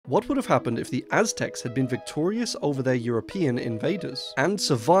What would have happened if the Aztecs had been victorious over their European invaders and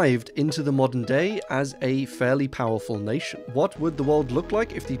survived into the modern day as a fairly powerful nation? What would the world look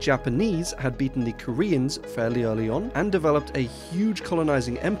like if the Japanese had beaten the Koreans fairly early on and developed a huge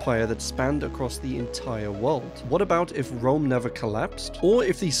colonizing empire that spanned across the entire world? What about if Rome never collapsed? Or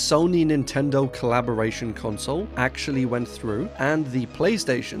if the Sony Nintendo collaboration console actually went through and the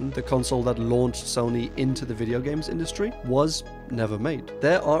PlayStation, the console that launched Sony into the video games industry, was never made?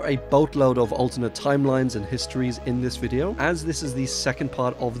 There are a boatload of alternate timelines and histories in this video, as this is the second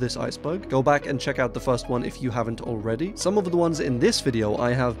part of this iceberg. Go back and check out the first one if you haven't already. Some of the ones in this video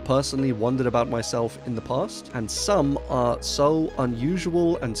I have personally wondered about myself in the past, and some are so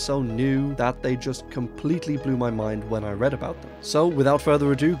unusual and so new that they just completely blew my mind when I read about them. So without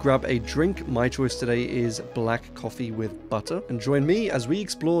further ado, grab a drink. My choice today is black coffee with butter, and join me as we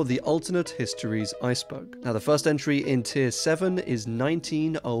explore the alternate histories iceberg. Now, the first entry in tier 7 is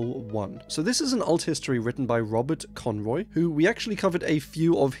 1901. So this is an alt history written by Robert Conroy, who we actually covered a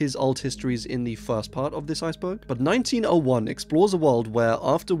few of his alt histories in the first part of this iceberg. But 1901 explores a world where,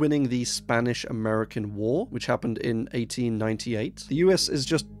 after winning the Spanish-American War, which happened in 1898, the US is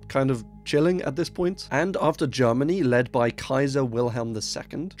just kind of chilling at this point, and after Germany, led by Kaiser Wilhelm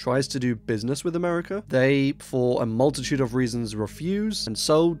II, tries to do business with America, they, for a multitude of reasons, refuse, and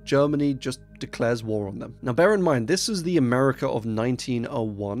so Germany just declares war on them. Now bear in mind, this is the America of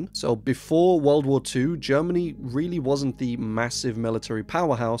 1901, so before World War II, Germany really wasn't the massive military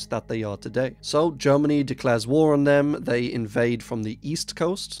powerhouse that they are today. So Germany declares war on them, they invade from the East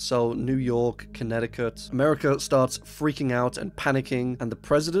Coast, so New York, Connecticut. America starts freaking out and panicking, and the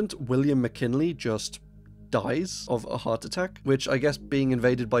president, William McKinley, just dies of a heart attack, which I guess being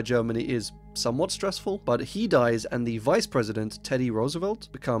invaded by Germany is somewhat stressful, but he dies and the vice president, Teddy Roosevelt,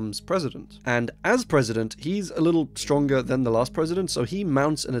 becomes president. And as president, he's a little stronger than the last president, so he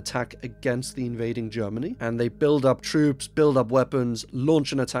mounts an attack against the invading Germany, and they build up troops, build up weapons,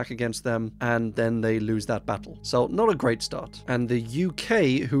 launch an attack against them, and then they lose that battle. So not a great start. And the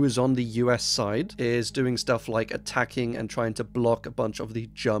UK, who is on the US side, is doing stuff like attacking and trying to block a bunch of the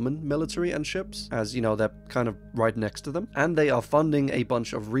German military and ships, as you know, they're kind of right next to them, and they are funding a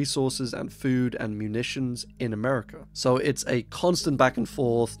bunch of resources and food and munitions in America. So it's a constant back and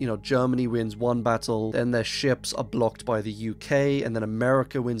forth. You know, Germany wins one battle, then their ships are blocked by the UK, and then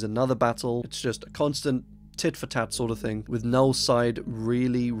America wins another battle. It's just a constant tit for tat sort of thing, with no side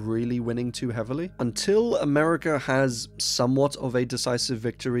really winning too heavily, until America has somewhat of a decisive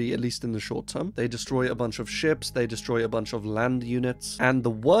victory, at least in the short term. They destroy a bunch of ships, they destroy a bunch of land units, and the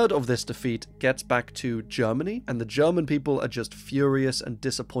word of this defeat gets back to Germany, and the German people are just furious and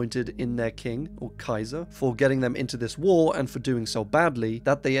disappointed in their king, or Kaiser, for getting them into this war and for doing so badly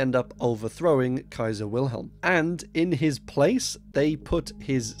that they end up overthrowing Kaiser Wilhelm. And in his place, they put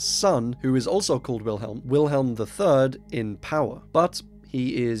his son, who is also called Wilhelm III, in power. But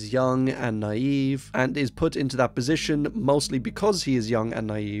he is young and naive, and is put into that position mostly because he is young and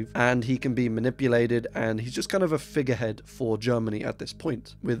naive, and he can be manipulated, and he's just kind of a figurehead for Germany at this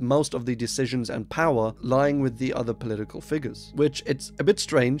point, with most of the decisions and power lying with the other political figures. Which, it's a bit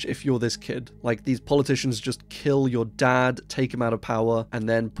strange if you're this kid. Like, these politicians just kill your dad, take him out of power, and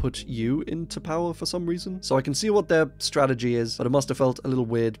then put you into power for some reason. So I can see what their strategy is, but it must have felt a little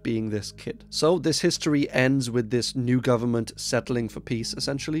weird being this kid. So this history ends with this new government settling for peace,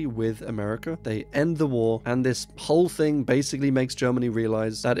 essentially, with America. They end the war, and this whole thing basically makes Germany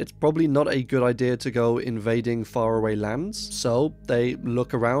realize that it's probably not a good idea to go invading faraway lands. So they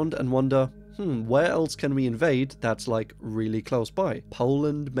look around and wonder, where else can we invade that's like really close by?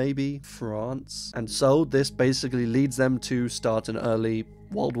 Poland, maybe? France? And so this basically leads them to start an early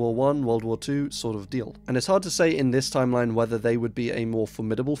World War I, World War II sort of deal. And it's hard to say in this timeline whether they would be a more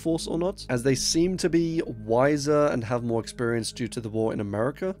formidable force or not, as they seem to be wiser and have more experience due to the war in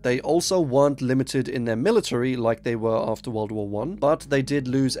America. They also weren't limited in their military like they were after World War I, but they did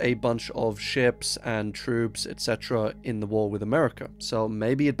lose a bunch of ships and troops, etc. in the war with America. So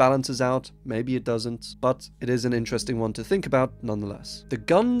maybe it balances out, maybe it doesn't, but it is an interesting one to think about nonetheless. The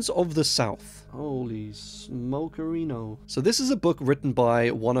Guns of the South. Holy smokerino. So this is a book written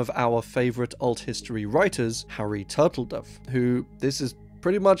by one of our favorite alt history writers, Harry Turtledove, who this is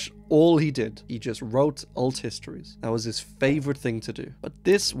pretty much all he did. He just wrote alt histories. That was his favorite thing to do. But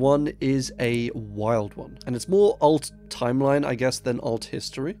this one is a wild one. And it's more alt timeline, I guess, than alt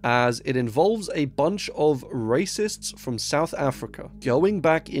history, as it involves a bunch of racists from South Africa going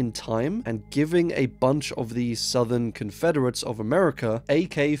back in time and giving a bunch of the Southern Confederates of America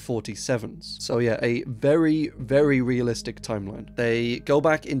AK-47s. So yeah, a very realistic timeline. They go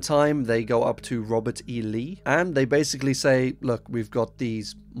back in time, they go up to Robert E. Lee, and they basically say, look, we've got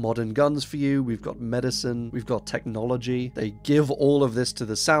these modern guns for you, we've got medicine, we've got technology. They give all of this to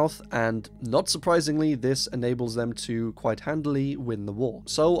the South, and not surprisingly, this enables them to quite handily win the war.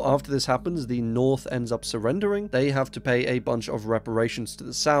 So after this happens, the North ends up surrendering. They have to pay a bunch of reparations to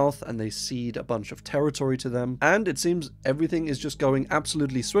the South, and they cede a bunch of territory to them, and it seems everything is just going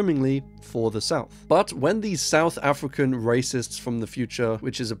absolutely swimmingly for the South. But when these South African racists from the future,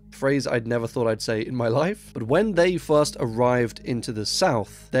 which is a phrase I'd never thought I'd say in my life, but when they first arrived into the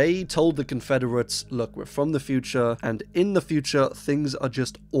South, they told the Confederates, look, we're from the future, and in the future, things are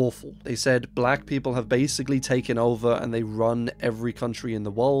just awful. They said black people have basically taken over and they run every country in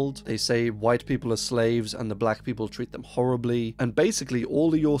the world. They say white people are slaves and the black people treat them horribly, and basically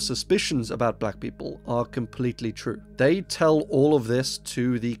all of your suspicions about black people are completely true. They tell all of this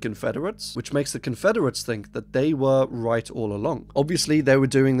to the Confederates, which makes the Confederates think that they were right all along. Obviously, they were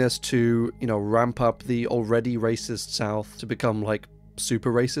doing this to, ramp up the already racist South to become like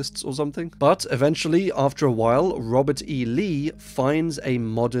super racists or something. But eventually, after a while, Robert E. Lee finds a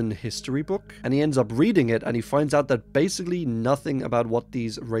modern history book, and he ends up reading it, and he finds out that basically nothing about what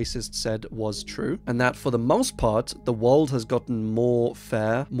these racists said was true, and that for the most part, the world has gotten more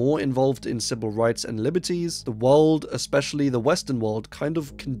fair, more involved in civil rights and liberties. The world, especially the Western world, kind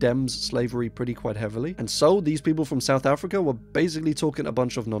of condemns slavery pretty quite heavily, and so these people from South Africa were basically talking a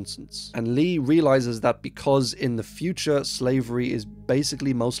bunch of nonsense. And Lee realizes that because in the future slavery is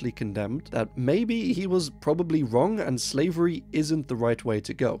basically mostly condemned, that maybe he was probably wrong and slavery isn't the right way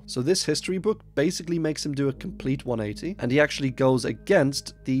to go. So this history book basically makes him do a complete 180, and he actually goes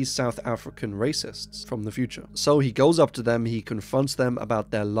against these South African racists from the future. So he goes up to them, he confronts them about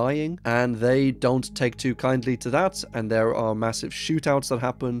their lying, and they don't take too kindly to that, and there are massive shootouts that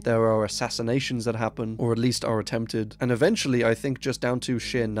happen, there are assassinations that happen, or at least are attempted, and eventually, I think just down to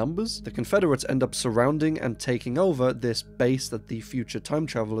sheer numbers, the Confederates end up surrounding and taking over this base that the future time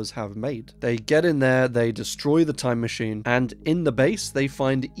travelers have made. They get in there, they destroy the time machine, and in the base they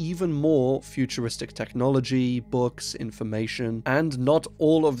find even more futuristic technology, books, information, and not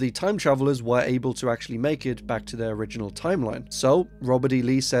all of the time travelers were able to actually make it back to their original timeline. So Robert E.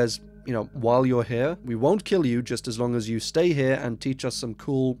 Lee says, while you're here, we won't kill you just as long as you stay here and teach us some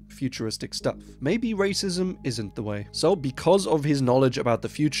cool futuristic stuff. Maybe racism isn't the way. So because of his knowledge about the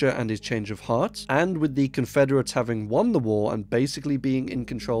future and his change of heart, and with the Confederates having won the war and basically being in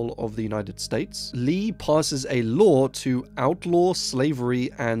control of the United States, Lee passes a law to outlaw slavery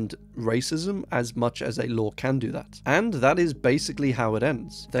and racism as much as a law can do that. And that is basically how it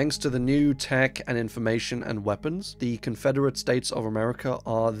ends. Thanks to the new tech and information and weapons, the Confederate States of America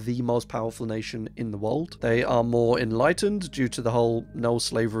are the most powerful nation in the world. They are more enlightened due to the whole no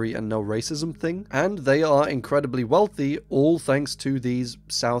slavery and no racism thing, and they are incredibly wealthy, all thanks to these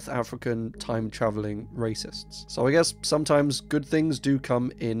South African time-traveling racists. So I guess sometimes good things do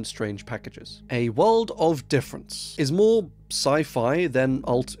come in strange packages. A World of Difference is more sci-fi than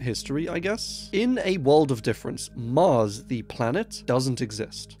alt history, I guess. In A World of Difference, Mars, the planet, doesn't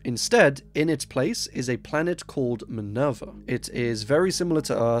exist. Instead, in its place is a planet called Minerva. It is very similar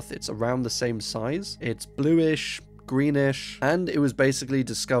to Earth, it's around the same size, it's bluish, greenish, and it was basically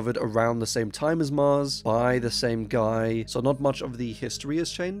discovered around the same time as Mars by the same guy, so not much of the history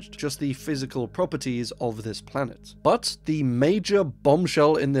has changed, just the physical properties of this planet. But the major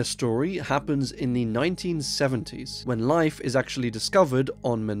bombshell in this story happens in the 1970s, when life is actually discovered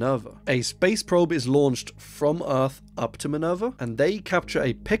on Minerva. A space probe is launched from Earth up to Minerva, and they capture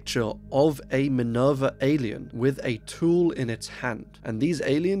a picture of a Minerva alien with a tool in its hand. And these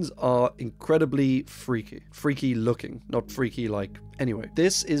aliens are incredibly freaky looking. Not freaky like... Anyway,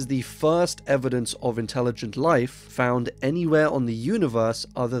 this is the first evidence of intelligent life found anywhere on the universe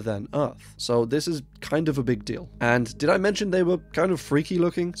other than Earth. So this is kind of a big deal. And did I mention they were kind of freaky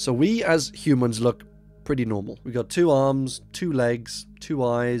looking? So we as humans look pretty normal. We got 2 arms, 2 legs, 2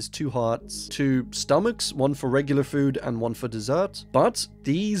 eyes, 2 hearts, 2 stomachs, 1 for regular food and 1 for dessert. But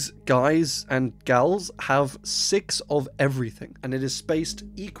these guys and gals have 6 of everything, and it is spaced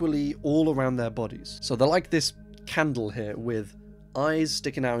equally all around their bodies. So they're like this candle here with eyes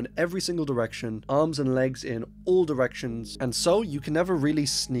sticking out in every single direction, arms and legs in all directions, and so you can never really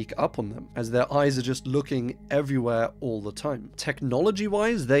sneak up on them, as their eyes are just looking everywhere all the time.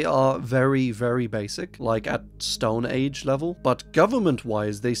 Technology-wise, they are very, very basic, like at Stone Age level, but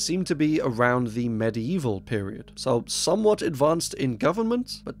government-wise, they seem to be around the medieval period. So somewhat advanced in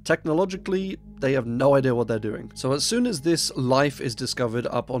government, but technologically, they have no idea what they're doing. So as soon as this life is discovered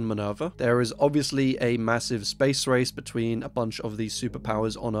up on Minerva, there is obviously a massive space race between a bunch of these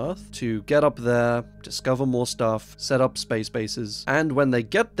superpowers on Earth to get up there, discover more stuff, set up space bases, and when they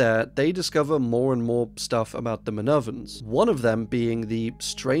get there, they discover more and more stuff about the Minervans, one of them being the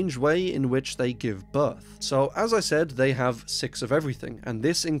strange way in which they give birth. So as I said, they have 6 of everything, and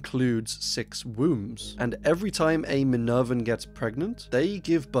this includes 6 wombs, and every time a Minervan gets pregnant, they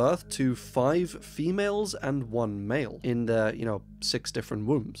give birth to 5 females and 1 male in their, 6 different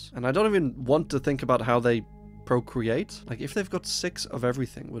wombs. And I don't even want to think about how they procreate. Like, if they've got 6 of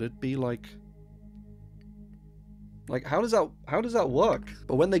everything, would it be like how does that work?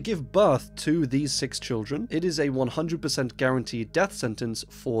 But when they give birth to these 6 children, it is a 100% guaranteed death sentence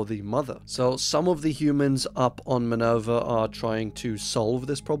for the mother. So some of the humans up on Minerva are trying to solve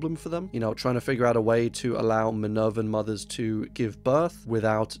this problem for them, trying to figure out a way to allow Minervan mothers to give birth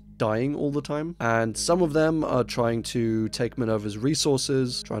without dying all the time. And some of them are trying to take Minerva's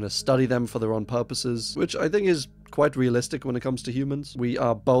resources, trying to study them for their own purposes, which I think is quite realistic when it comes to humans. We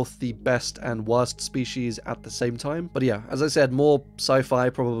are both the best and worst species at the same time. But yeah, as I said, more sci-fi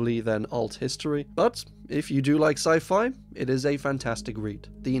probably than alt history. But if you do like sci-fi, it is a fantastic read.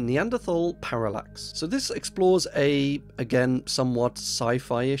 The Neanderthal Parallax. So this explores a, again, somewhat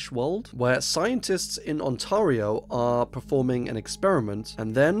sci-fi-ish world where scientists in Ontario are performing an experiment,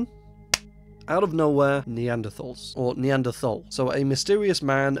 and then out of nowhere, Neanderthals, or Neanderthal. So a mysterious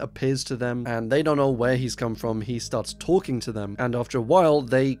man appears to them, and they don't know where he's come from. He starts talking to them, and after a while,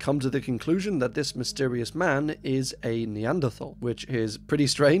 they come to the conclusion that this mysterious man is a Neanderthal, which is pretty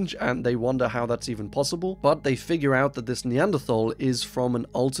strange, and they wonder how that's even possible. But they figure out that this Neanderthal is from an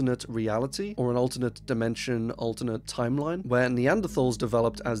alternate reality, or an alternate dimension, alternate timeline, where Neanderthals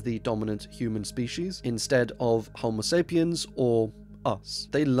developed as the dominant human species, instead of Homo sapiens or us.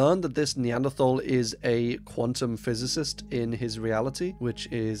 They learned that this Neanderthal is a quantum physicist in his reality, which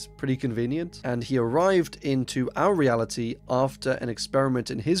is pretty convenient, and he arrived into our reality after an experiment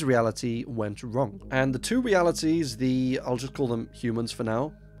in his reality went wrong. And the 2 realities, I'll just call them humans for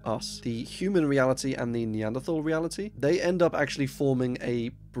now, us, the human reality and the Neanderthal reality, they end up actually forming a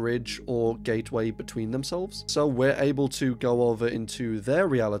bridge or gateway between themselves. So we're able to go over into their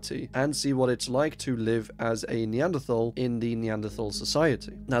reality and see what it's like to live as a Neanderthal in the Neanderthal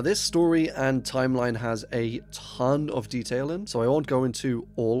society. Now, this story and timeline has a ton of detail in, so I won't go into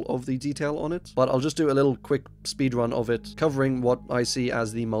all of the detail on it, but I'll just do a little quick speed run of it, covering what I see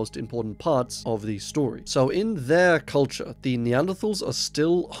as the most important parts of the story. So in their culture, the Neanderthals are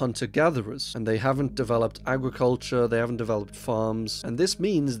still hunter-gatherers, and they haven't developed agriculture, they haven't developed farms, and this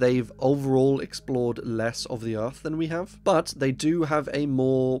means they've overall explored less of the Earth than we have, but they do have a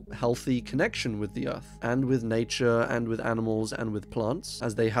more healthy connection with the Earth, and with nature, and with animals, and with plants,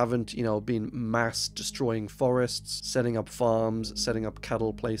 as they haven't, been mass destroying forests, setting up farms, setting up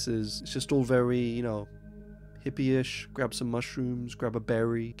cattle places. It's just all very, hippie-ish, grab some mushrooms, grab a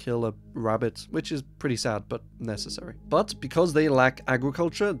berry, kill a rabbit, which is pretty sad, but necessary. But because they lack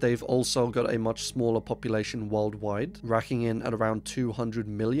agriculture, they've also got a much smaller population worldwide, racking in at around 200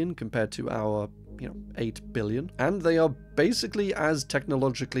 million compared to our 8 billion. And they are basically as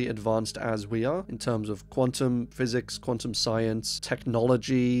technologically advanced as we are in terms of quantum physics, quantum science,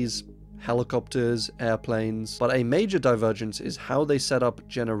 technologies, helicopters, airplanes, but a major divergence is how they set up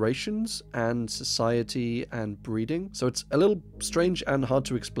generations and society and breeding. So it's a little strange and hard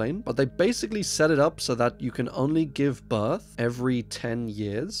to explain, but they basically set it up so that you can only give birth every 10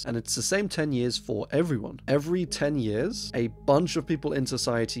 years, and it's the same 10 years for everyone. Every 10 years, a bunch of people in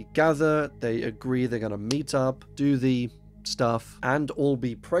society gather, they agree they're gonna meet up, do the stuff, and all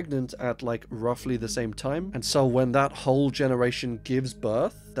be pregnant at like roughly the same time. And so when that whole generation gives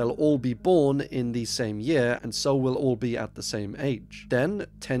birth, they'll all be born in the same year, and so will all be at the same age. Then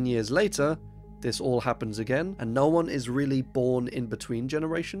 10 years later, this all happens again, and no one is really born in between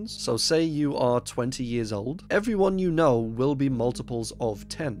generations. So say you are 20 years old, everyone you know will be multiples of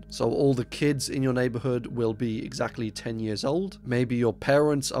 10. So all the kids in your neighborhood will be exactly 10 years old. Maybe your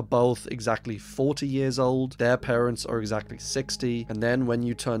parents are both exactly 40 years old, their parents are exactly 60, and then when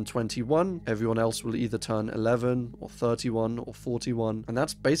you turn 21, everyone else will either turn 11 or 31 or 41, and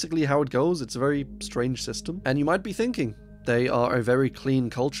that's basically how it goes. It's a very strange system. And you might be thinking, they are a very clean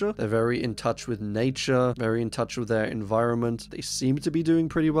culture, they're very in touch with nature, very in touch with their environment, they seem to be doing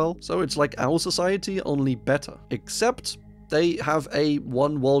pretty well. So it's like our society, only better. Except they have a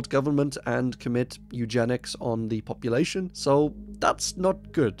one world government and commit eugenics on the population, so that's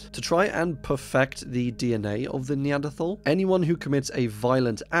not good. To try and perfect the DNA of the Neanderthal, anyone who commits a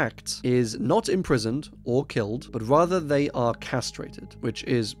violent act is not imprisoned or killed, but rather they are castrated, which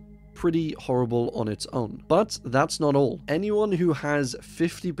is pretty horrible on its own. But that's not all. Anyone who has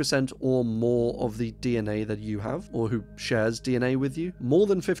 50% or more of the DNA that you have, or who shares DNA with you, more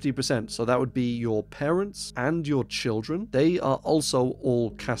than 50%, so that would be your parents and your children, they are also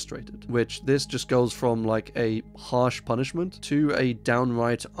all castrated, which this just goes from like a harsh punishment to a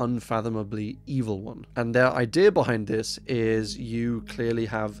downright unfathomably evil one. And their idea behind this is you clearly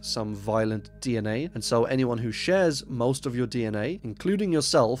have some violent DNA, and so anyone who shares most of your DNA, including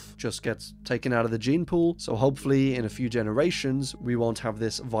yourself, just gets taken out of the gene pool, so hopefully in a few generations we won't have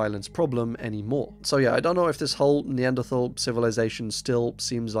this violence problem anymore. So yeah, I don't know if this whole Neanderthal civilization still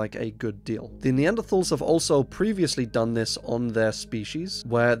seems like a good deal. The Neanderthals have also previously done this on their species,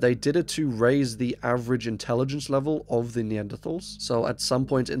 where they did it to raise the average intelligence level of the Neanderthals. So at some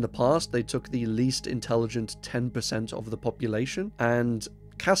point in the past, they took the least intelligent 10% of the population and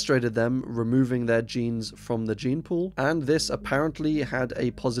castrated them, removing their genes from the gene pool, and this apparently had a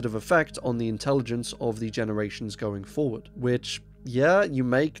positive effect on the intelligence of the generations going forward, which, yeah, you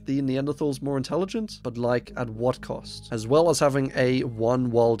make the Neanderthals more intelligent, but like at what cost? As well as having a one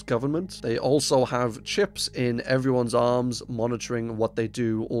world government, they also have chips in everyone's arms monitoring what they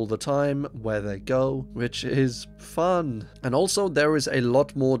do all the time, where they go, which is fun. And also there is a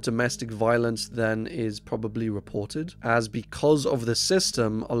lot more domestic violence than is probably reported, as because of the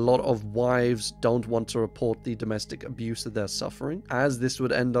system, a lot of wives don't want to report the domestic abuse that they're suffering, as this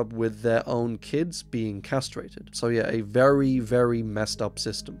would end up with their own kids being castrated. So yeah, a very messed up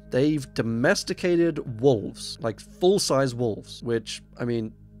system. They've domesticated wolves, like full-size wolves, which, I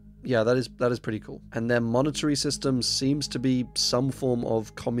mean, yeah, that is pretty cool. And their monetary system seems to be some form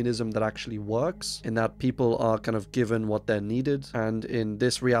of communism that actually works, in that people are kind of given what they're needed, and in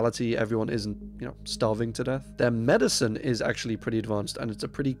this reality everyone isn't, you know, starving to death. Their medicine is actually pretty advanced, and it's a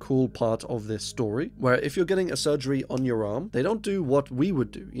pretty cool part of this story, where if you're getting a surgery on your arm, they don't do what we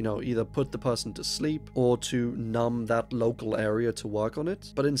would do, you know, either put the person to sleep or to numb that local area to work on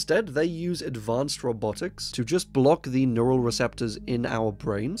it, but instead they use advanced robotics to just block the neural receptors in our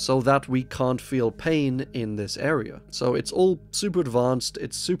brains, so that we can't feel pain in this area. So it's all super advanced,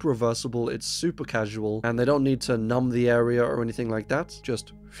 it's super reversible, it's super casual, and they don't need to numb the area or anything like that.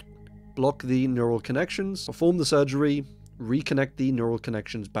 Just block the neural connections, perform the surgery, reconnect the neural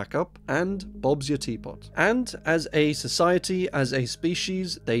connections back up, and Bob's your teapot. And as a society, as a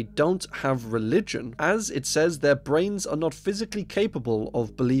species, they don't have religion, as it says their brains are not physically capable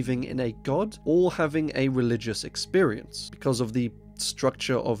of believing in a god or having a religious experience because of the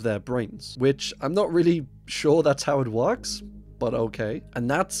structure of their brains, which I'm not really sure that's how it works, but okay. And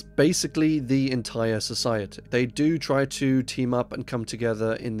that's basically the entire society. They do try to team up and come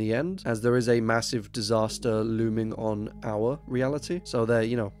together in the end, as there is a massive disaster looming on our reality, so they're,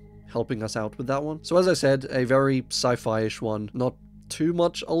 you know, helping us out with that one. So as I said, a very sci-fi-ish one, not too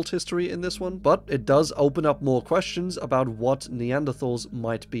much old history in this one, but it does open up more questions about what Neanderthals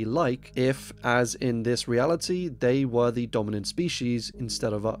might be like if, as in this reality, they were the dominant species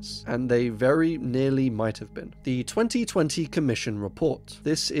instead of us. And they very nearly might have been. The 2020 Commission Report.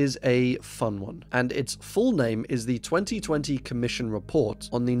 This is a fun one, and its full name is the 2020 Commission Report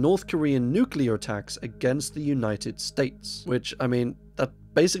on the North Korean nuclear attacks against the United States, which, I mean, that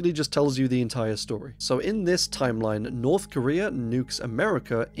basically just tells you the entire story. So in this timeline, North Korea nukes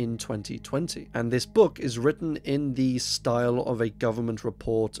America in 2020, and this book is written in the style of a government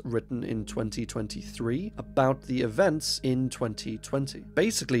report written in 2023 about the events in 2020.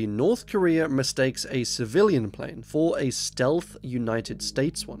 Basically, North Korea mistakes a civilian plane for a stealth United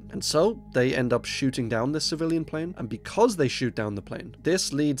States one, and so they end up shooting down this civilian plane, and because they shoot down the plane,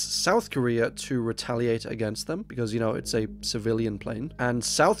 this leads South Korea to retaliate against them, because, you know, it's a civilian plane, and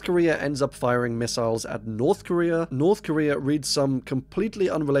South Korea ends up firing missiles at North Korea. North Korea reads some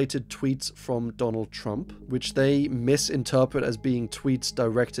completely unrelated tweets from Donald Trump, which they misinterpret as being tweets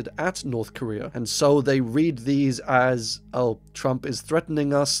directed at North Korea. And so they read these as, oh, Trump is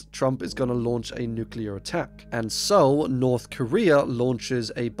threatening us, Trump is going to launch a nuclear attack. And so North Korea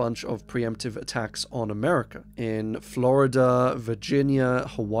launches a bunch of preemptive attacks on America in Florida, Virginia,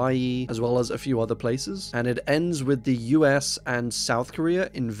 Hawaii, as well as a few other places. And it ends with the US and South Korea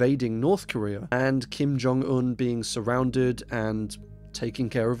invading North Korea, and Kim Jong-un being surrounded and taking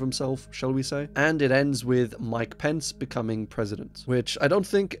care of himself, shall we say. And it ends with Mike Pence becoming president, which I don't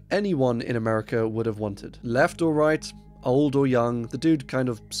think anyone in America would have wanted. Left or right, old or young, the dude kind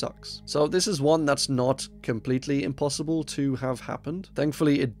of sucks. So this is one that's not completely impossible to have happened.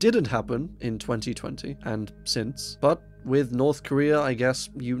 Thankfully, it didn't happen in 2020 and since, but with North Korea, I guess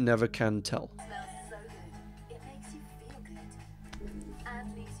you never can tell.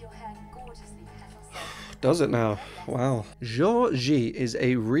 Does it now? Wow. Jour J is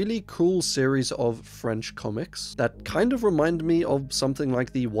a really cool series of French comics that kind of remind me of something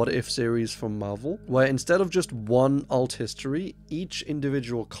like the What If series from Marvel, where instead of just one alt history, each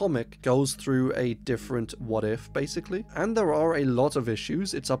individual comic goes through a different what if, basically. And there are a lot of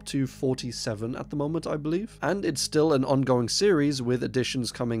issues. It's up to 47 at the moment, I believe. And it's still an ongoing series with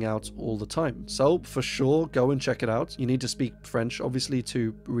editions coming out all the time. So for sure, go and check it out. You need to speak French, obviously,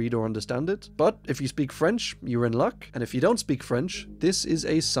 to read or understand it. But if you speak French, you're in luck. And if you don't speak French, this is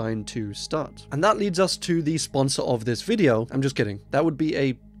a sign to start. And that leads us to the sponsor of this video. I'm just kidding. That would be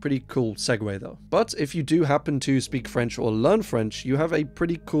a pretty cool segue though. But if you do happen to speak French or learn French, you have a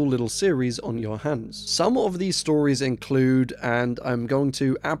pretty cool little series on your hands. Some of these stories include, and I'm going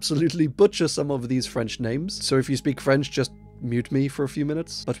to absolutely butcher some of these French names, so if you speak French, just mute me for a few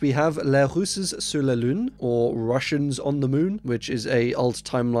minutes. But we have Les Russes sur la Lune, or Russians on the Moon, which is a alt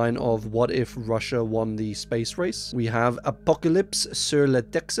timeline of what if Russia won the space race. We have Apocalypse sur le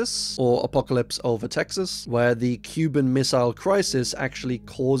Texas, or Apocalypse over Texas, where the Cuban Missile Crisis actually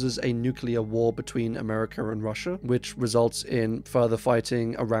causes a nuclear war between America and Russia, which results in further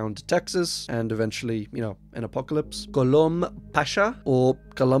fighting around Texas and eventually, you know, an apocalypse. Colomb Pasha, or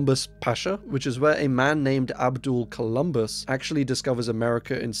Columbus Pasha, which is where a man named Abdul Columbus actually discovers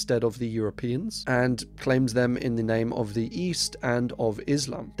America instead of the Europeans and claims them in the name of the East and of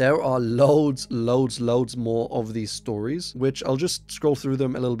Islam. There are loads more of these stories, which I'll just scroll through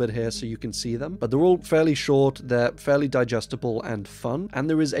them a little bit here so you can see them. But they're all fairly short, they're fairly digestible and fun, and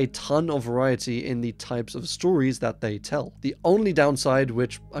there is a ton of variety in the types of stories that they tell. The only downside,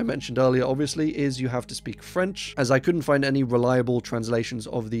 which I mentioned earlier obviously, is you have to speak French, as I couldn't find any reliable translations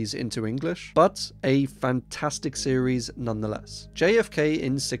of these into English, but a fantastic series nonetheless. JFK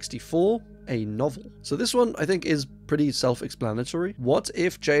in 64, a novel. So this one I think is pretty self-explanatory. What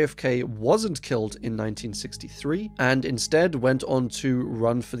if JFK wasn't killed in 1963 and instead went on to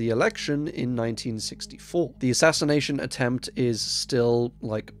run for the election in 1964? The assassination attempt is still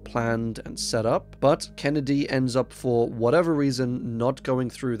like planned and set up, but Kennedy ends up for whatever reason not going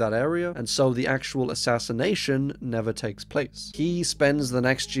through that area, and so the actual assassination never takes place. He spends the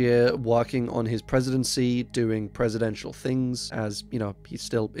next year working on his presidency, doing presidential things, as you know, he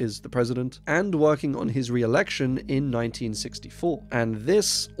still is the president, and working on his re-election in 1964. And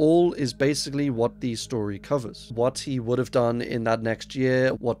this all is basically what the story covers. What he would have done in that next year,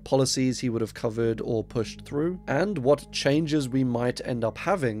 what policies he would have covered or pushed through, and what changes we might end up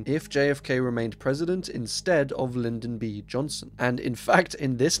having if JFK remained president instead of Lyndon B. Johnson. And in fact,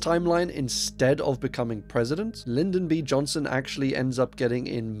 in this timeline, instead of becoming president, Lyndon B. Johnson actually ends up getting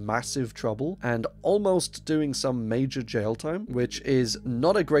in massive trouble and almost doing some major jail time, which is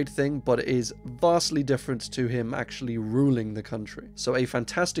not a great thing, but is vastly different to him actually ruling the country. So a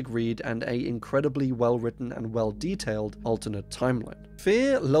fantastic read and a incredibly well written and well detailed alternate timeline.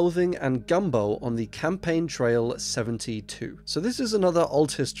 Fear, Loathing, and Gumbo on the Campaign Trail 72. So this is another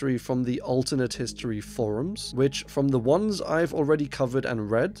alt history from the alternate history forums, which from the ones I've already covered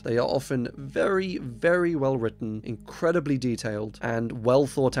and read, they are often very well written, incredibly detailed, and well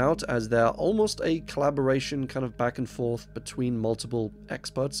thought out, as they're almost a collaboration kind of back and forth between multiple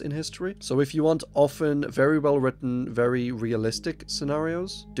experts in history. So if you want often very well written, very realistic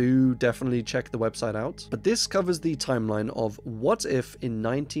scenarios, do definitely check the website out. But this covers the timeline of what if in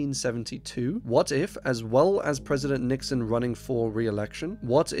 1972, what if, as well as President Nixon running for re-election,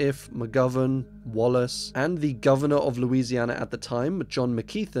 what if McGovern, Wallace, and the governor of Louisiana at the time, John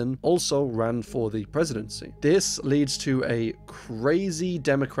McKeithen, also ran for the presidency. This leads to a crazy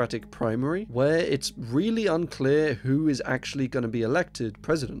Democratic primary where it's really unclear who is actually going to be elected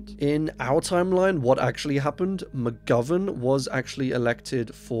president. In our timeline, what actually happened, McGovern was actually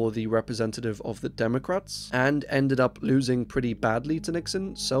elected for the representative of the Democrats and ended up losing pretty badly to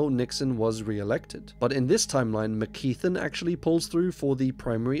Nixon, so Nixon was re-elected. But in this timeline, McKeithen actually pulls through for the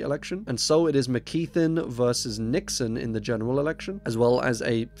primary election, and so it is McKeithen versus Nixon in the general election, as well as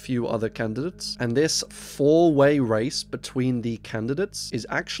a few other candidates. And this four-way race between the candidates is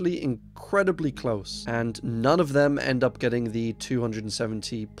actually incredibly close, and none of them end up getting the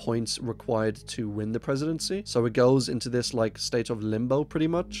 270 points required to win the presidency. So it goes into this like state of limbo pretty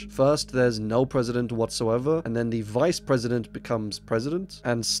much. First, there's no president whatsoever, and then the vice president becomes president.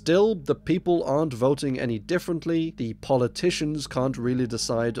 And still, the people aren't voting any differently. The politicians can't really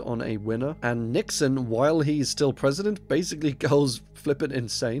decide on a winner. And Nixon, while he's still president, basically goes flippin'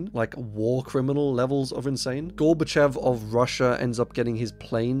 insane, like war criminal levels of insane. Gorbachev of Russia ends up getting his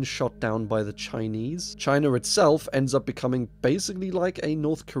plane shot down by the Chinese. China itself ends up becoming basically like a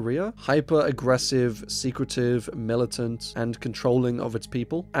North Korea, hyper-aggressive, secretive, militant, and controlling of its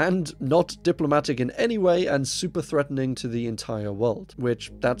people, and not diplomatic in any way and super threatening to the entire world,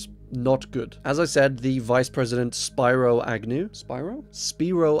 which that's not good. As I said, the vice president Spiro Agnew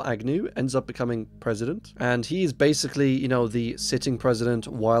ends up becoming president, and he is basically, you know, the sitting president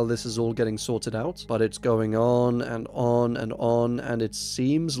while this is all getting sorted out, but it's going on and on and on, and it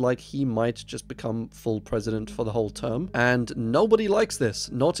seems like he might just become full president for the whole term, and nobody likes this,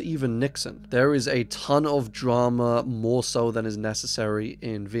 not even Nixon. There is a ton of drama, more so than is necessary,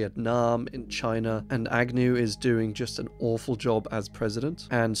 in Vietnam, in China, and Agnew is doing just an awful job as president.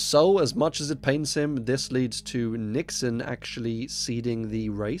 And so, as much as it pains him, this leads to Nixon actually ceding the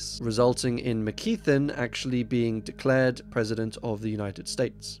race, resulting in McKeithen actually being declared president of the United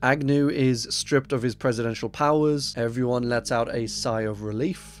States. Agnew is stripped of his presidential powers, everyone lets out a sigh of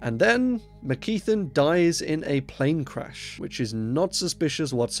relief, and then McKeithen dies in a plane crash, which is not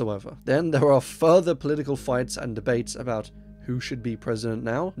suspicious whatsoever. Then there are further political fights and debates about who should be president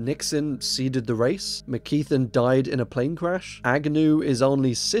now. Nixon ceded the race. McKeithen died in a plane crash. Agnew is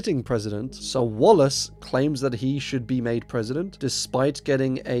only sitting president, so Wallace claims that he should be made president, despite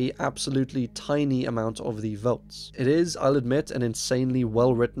getting a absolutely tiny amount of the votes. It is, I'll admit, an insanely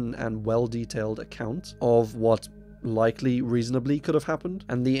well-written and well-detailed account of what likely reasonably could have happened,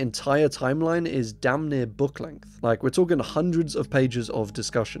 and the entire timeline is damn near book length. Like, we're talking hundreds of pages of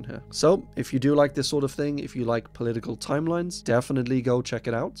discussion here. So if you do like this sort of thing, if you like political timelines, definitely go check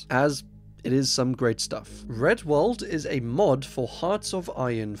it out, as it is some great stuff. Redworld is a mod for Hearts of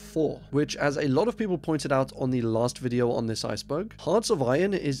Iron 4, which, as a lot of people pointed out on the last video on this Iceberg, Hearts of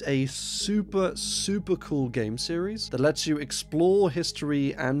Iron is a super cool game series that lets you explore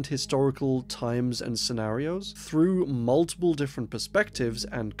history and historical times and scenarios through multiple different perspectives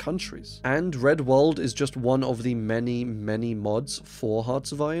and countries. And Redworld is just one of the many mods for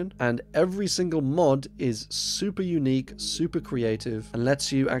Hearts of Iron, and every single mod is super unique, super creative, and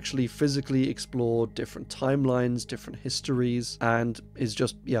lets you actually physically explore different timelines, different histories, and is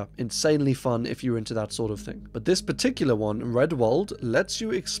just, yeah, insanely fun if you're into that sort of thing. But this particular one, Redworld, lets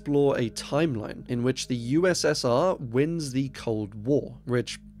you explore a timeline in which the USSR wins the Cold War,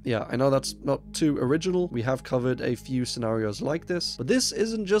 which, yeah, I know that's not too original. We have covered a few scenarios like this, but this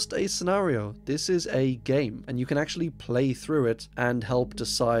isn't just a scenario. This is a game, and you can actually play through it and help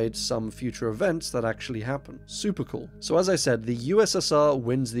decide some future events that actually happen. Super cool. So as I said, the USSR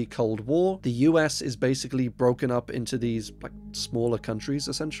wins the Cold War. The US is basically broken up into these, like, smaller countries,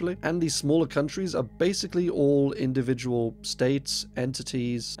 essentially, and these smaller countries are basically all individual states,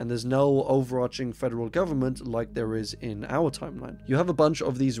 entities, and there's no overarching federal government like there is in our timeline. You have a bunch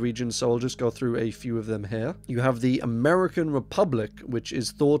of these regions, so I'll just go through a few of them here. You have the American Republic, which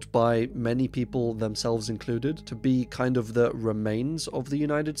is thought by many people, themselves included, to be kind of the remains of the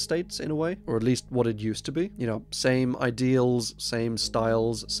United States in a way, or at least what it used to be. You know, same ideals, same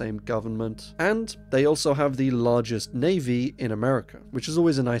styles, same government. And they also have the largest navy in America, which is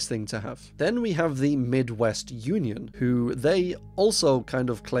always a nice thing to have. Then we have the Midwest Union, who they also kind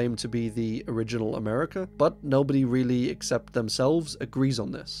of claim to be the original America, but nobody really except themselves agrees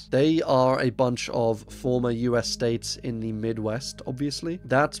on this. They are a bunch of former US states in the Midwest, obviously,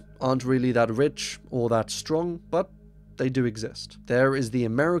 that aren't really that rich or that strong, but they do exist. There is the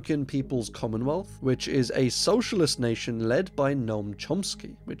American People's Commonwealth, which is a socialist nation led by Noam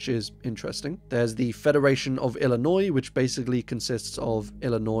Chomsky, which is interesting. There's the Federation of Illinois, which basically consists of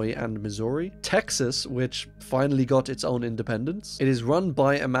Illinois and Missouri. Texas, which finally got its own independence. It is run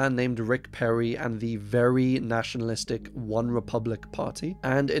by a man named Rick Perry and the very nationalistic One Republic Party.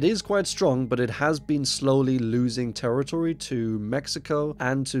 And it is quite strong, but it has been slowly losing territory to Mexico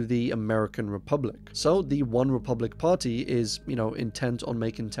and to the American Republic. So the One Republic Party is, you know, intent on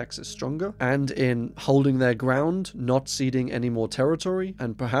making Texas stronger and in holding their ground, not ceding any more territory,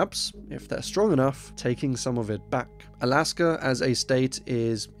 and perhaps, if they're strong enough, taking some of it back. Alaska as a state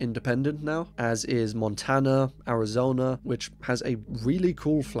is independent now, as is Montana, Arizona, which has a really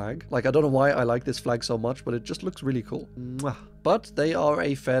cool flag. Like, I don't know why I like this flag so much, but it just looks really cool. Mwah. but they are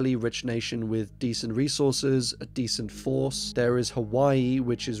a fairly rich nation with decent resources, a decent force. There is Hawaii,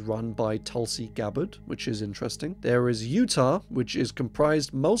 which is run by Tulsi Gabbard, which is interesting. There is Utah, which is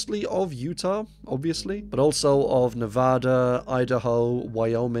comprised mostly of Utah, obviously, but also of Nevada, Idaho,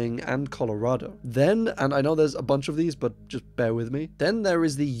 Wyoming, and Colorado. Then, and I know there's a bunch of these, but just bear with me, then there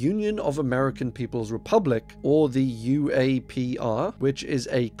is the Union of American People's Republic, or the UAPR, which is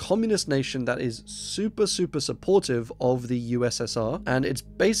a communist nation that is super supportive of the USSR, and it's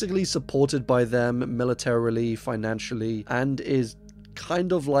basically supported by them militarily, financially, and is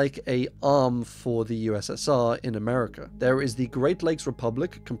kind of like a arm for the USSR in America. There is the Great Lakes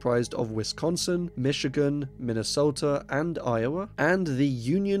Republic, comprised of Wisconsin, Michigan, Minnesota, and Iowa, and the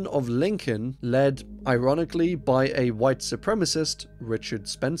Union of Lincoln, led ironically by a white supremacist, Richard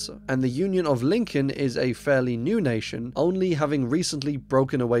Spencer. And the Union of Lincoln is a fairly new nation, only having recently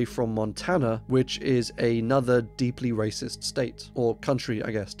broken away from Montana, which is another deeply racist state, or country,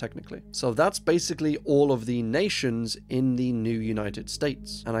 I guess, technically. So that's basically all of the nations in the new United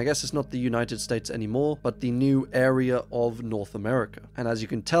States. And I guess it's not the United States anymore, but the new area of North America. And as you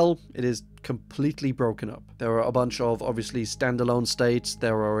can tell, it is completely broken up. There are a bunch of obviously standalone states,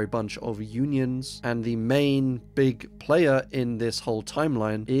 there are a bunch of unions, and the main big player in this whole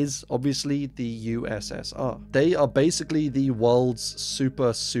timeline is obviously the USSR. They are basically the world's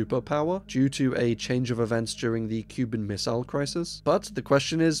superpower due to a change of events during the Cuban Missile Crisis. But the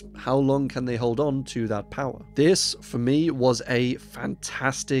question is, how long can they hold on to that power? This, for me, was a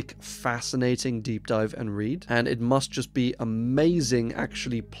fantastic, fascinating deep dive and read, and it must just be amazing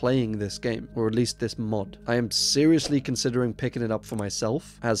actually playing this game, or at least this mod. I am seriously considering picking it up for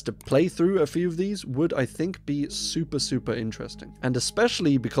myself, as to play through a few of these would, I think, be super interesting. And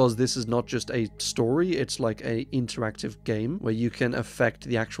especially because this is not just a story, it's like an interactive game where you can affect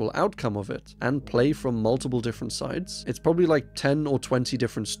the actual outcome of it and play from multiple different sides. It's probably like 10 or 20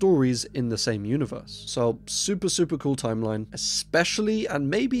 different stories in the same universe. So super cool timeline, especially and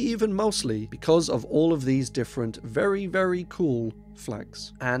maybe even mostly because of all of these different very cool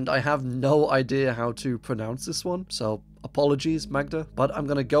flags. And I have no idea how to pronounce this one, so apologies, Magda, but I'm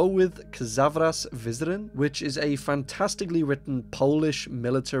gonna go with Xavras Wyzryn, which is a fantastically written Polish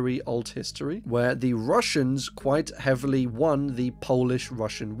military alt history, where the Russians quite heavily won the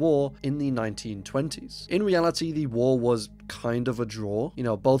Polish-Russian War in the 1920s. In reality, the war was kind of a draw. You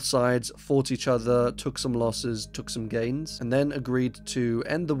know, both sides fought each other, took some losses, took some gains, and then agreed to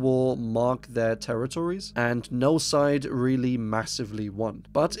end the war, mark their territories, and no side really massively won.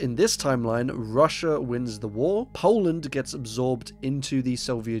 But in this timeline, Russia wins the war, Poland gets absorbed into the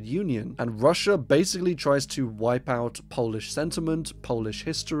Soviet Union, and Russia basically tries to wipe out Polish sentiment, Polish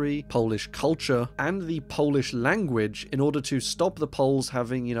history, Polish culture, and the Polish language in order to stop the Poles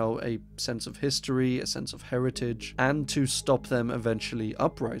having, you know, a sense of history, a sense of heritage, and to stop them eventually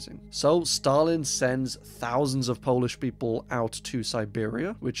uprising. So Stalin sends thousands of Polish people out to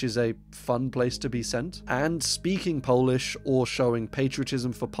Siberia, which is a fun place to be sent, and speaking Polish or showing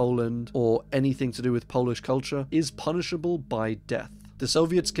patriotism for Poland or anything to do with Polish culture is punishable by death. The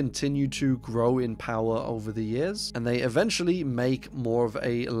Soviets continue to grow in power over the years, and they eventually make more of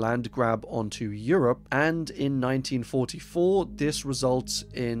a land grab onto Europe, and in 1944 this results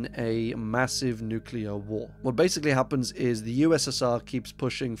in a massive nuclear war. What basically happens is the USSR keeps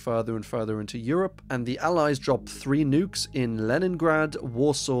pushing further and further into Europe, and the Allies drop 3 nukes in Leningrad,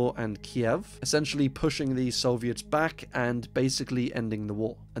 Warsaw, and Kiev, essentially pushing the Soviets back and basically ending the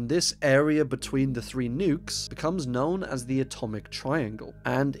war. And this area between the 3 nukes becomes known as the Atomic Triangle.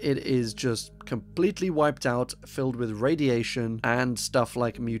 And it is just completely wiped out, filled with radiation and stuff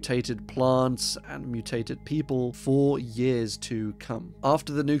like mutated plants and mutated people for years to come.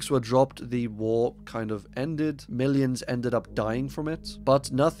 After the nukes were dropped, the war kind of ended. Millions ended up dying from it, but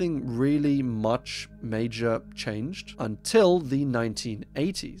nothing really much major changed until the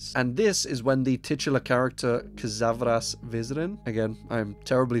 1980s. And this is when the titular character Xavras Wyzryn, again, I'm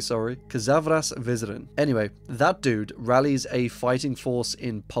terribly sorry, Xavras Wyzryn. Anyway, that dude rallies a fighting force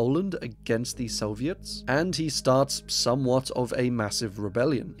in Poland against the Soviets, and he starts somewhat of a massive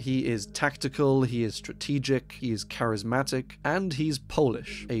rebellion. He is tactical, he is strategic, he is charismatic, and he's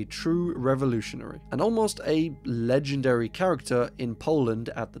Polish, a true revolutionary, and almost a legendary character in Poland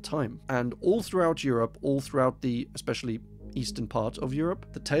at the time. And all throughout Europe, all throughout the, especially eastern part of Europe.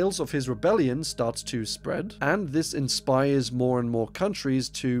 The tales of his rebellion starts to spread, and this inspires more and more countries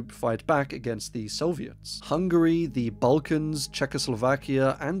to fight back against the Soviets. Hungary, the Balkans,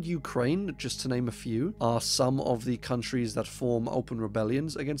 Czechoslovakia, and Ukraine, just to name a few, are some of the countries that form open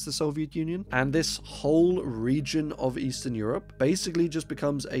rebellions against the Soviet Union, and this whole region of Eastern Europe basically just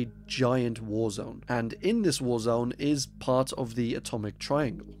becomes a giant war zone, and in this war zone is part of the Atomic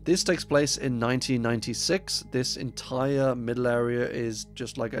Triangle. This takes place in 1996. This entire middle area is,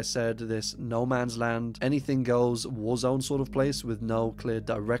 just like I said, this no man's land, anything goes war zone sort of place with no clear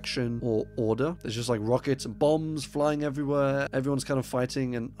direction or order. There's just like rockets and bombs flying everywhere. Everyone's kind of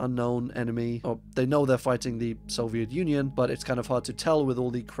fighting an unknown enemy, or they know they're fighting the Soviet Union, but it's kind of hard to tell with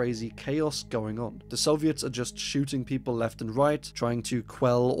all the crazy chaos going on. The Soviets are just shooting people left and right, trying to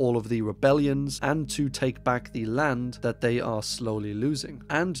quell all of the rebellions and to take back the land that they are slowly losing.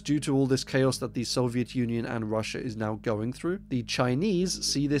 And due to all this chaos that the Soviet Union and Russia is now going through, the Chinese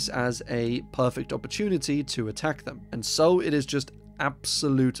see this as a perfect opportunity to attack them. And so it is just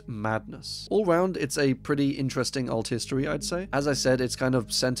absolute madness. All round, it's a pretty interesting alt history, I'd say. As I said, it's kind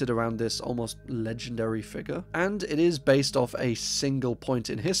of centered around this almost legendary figure, and it is based off a single point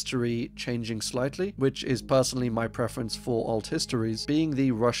in history changing slightly, which is personally my preference for alt histories, being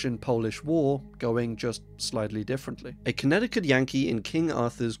the Russian-Polish War going just slightly differently. A Connecticut Yankee in King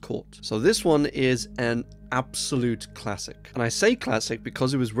Arthur's court. So this one is an absolute classic. And I say classic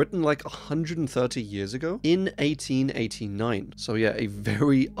because it was written like 130 years ago in 1889. So yeah, a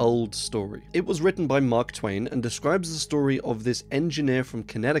very old story. It was written by Mark Twain and describes the story of this engineer from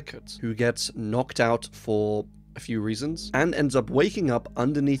Connecticut who gets knocked out for a few reasons and ends up waking up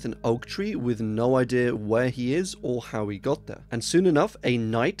underneath an oak tree with no idea where he is or how he got there. And soon enough, a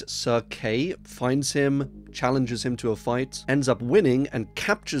knight, Sir Kay, finds him, challenges him to a fight, ends up winning and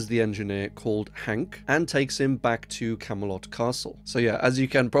captures the engineer called Hank and takes him back to Camelot Castle. So yeah, as you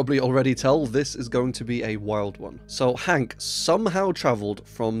can probably already tell, this is going to be a wild one. So Hank somehow traveled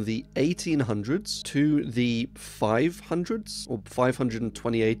from the 1800s to the 500s, or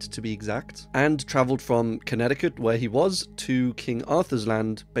 528 to be exact, and traveled from Connecticut, where he was, to King Arthur's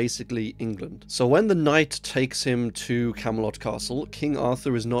land, basically England. So when the knight takes him to Camelot Castle, King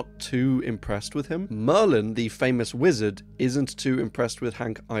Arthur is not too impressed with him. Merlin, the famous wizard, isn't too impressed with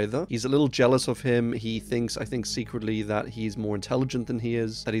Hank either. He's a little jealous of him. He thinks, I think secretly, that he's more intelligent than he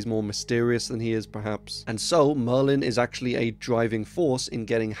is, that he's more mysterious than he is, perhaps. And so Merlin is actually a driving force in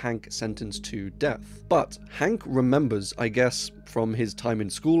getting Hank sentenced to death. But Hank remembers, I guess, from his time in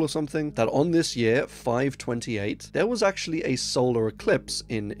school or something, that on this year, 528, there was actually a solar eclipse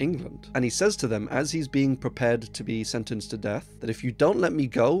in England. And he says to them, as he's being prepared to be sentenced to death, that if you don't let me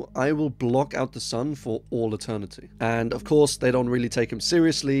go, I will block out the sun for all eternity. And of course, they don't really take him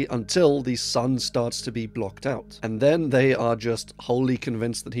seriously until the sun starts to be blocked out. And then they are just wholly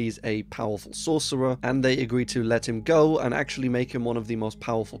convinced that he's a powerful sorcerer, and they agree to let him go and actually make him one of the most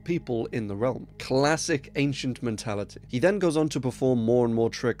powerful people in the realm. Classic ancient mentality. He then goes on to perform more and more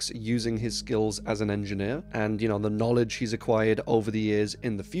tricks using his skills as an engineer and, you know, the knowledge he's acquired over the years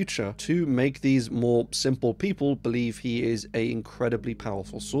in the future to make these more simple people believe he is an incredibly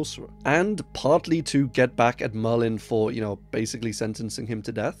powerful sorcerer. And partly to get back at Merlin for, you know, basically sentencing him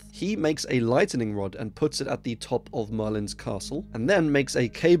to death, he makes a lightning rod and puts it at the top of Merlin's castle, and then makes a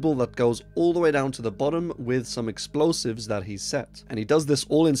cable that goes all the way down to the bottom with some explosives that he's set. And he does this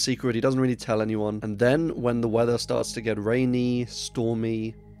all in secret. He doesn't really tell anyone. And then when the weather starts to get rainy,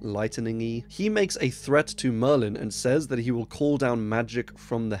 stormy, lightning-y, he makes a threat to Merlin and says that he will call down magic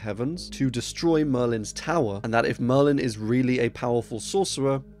from the heavens to destroy Merlin's tower, and that if Merlin is really a powerful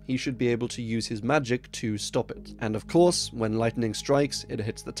sorcerer, he should be able to use his magic to stop it. And of course, when lightning strikes, it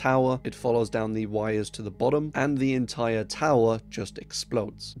hits the tower, it follows down the wires to the bottom, and the entire tower just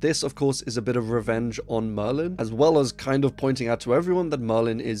explodes. This, of course, is a bit of revenge on Merlin, as well as kind of pointing out to everyone that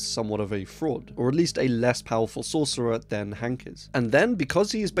Merlin is somewhat of a fraud, or at least a less powerful sorcerer than Hank is. And then,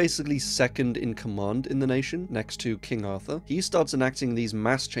 because he is basically second in command in the nation, next to King Arthur, he starts enacting these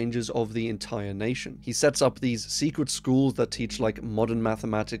mass changes of the entire nation. He sets up these secret schools that teach like modern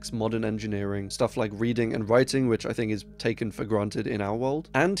mathematics, modern engineering, stuff like reading and writing, which I think is taken for granted in our world.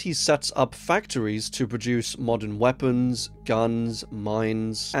 And he sets up factories to produce modern weapons, guns,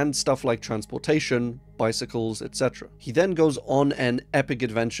 mines, and stuff like transportation, bicycles, etc. He then goes on an epic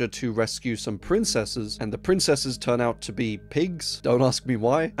adventure to rescue some princesses, and the princesses turn out to be pigs. Don't ask me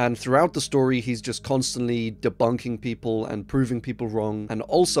why. And throughout the story, he's just constantly debunking people and proving people wrong, and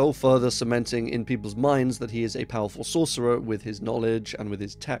also further cementing in people's minds that he is a powerful sorcerer with his knowledge and with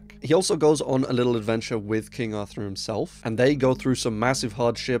his tech. He also goes on a little adventure with King Arthur himself, and they go through some massive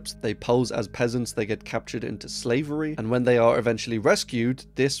hardships. They pose as peasants, they get captured into slavery, and when they are eventually rescued,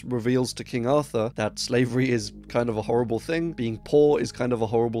 this reveals to King Arthur that slavery is kind of a horrible thing, being poor is kind of a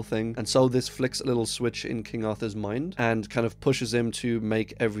horrible thing, and so this flicks a little switch in King Arthur's mind and kind of pushes him to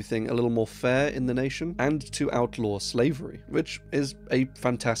make everything a little more fair in the nation and to outlaw slavery, which is a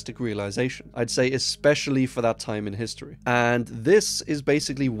fantastic realization, I'd say, especially for that time in history. And this is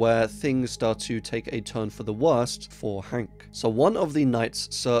basically where things start to take a turn for the worst for Hank. So one of the knights,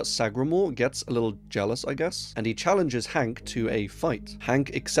 Sir Sagramore, gets a little jealous, I guess, and he challenges Hank to a fight.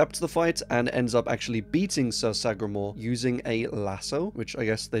 Hank accepts the fight and ends up actually beating Sir Sagramore using a lasso, which I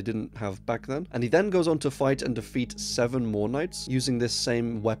guess they didn't have back then. And he then goes on to fight and defeat 7 more knights using this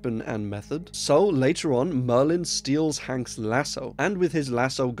same weapon and method. So later on, Merlin steals Hank's lasso, and with his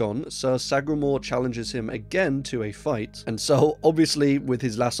lasso gone, Sir Sagramore challenges him again to a fight. And so obviously with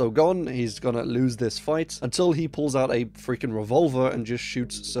his lasso gone, he's gonna lose this fight until he pulls out a freaking revolver and just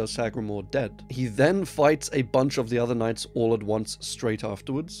shoots Sir Sagramore dead. He then fights a bunch of the other knights all at once straight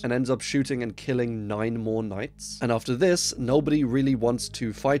afterwards and ends up shooting and killing 9 more knights. And after this, nobody really wants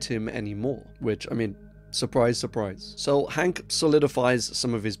to fight him anymore, which, I mean, surprise, surprise. So Hank solidifies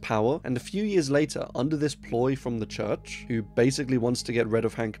some of his power, and a few years later, under this ploy from the church, who basically wants to get rid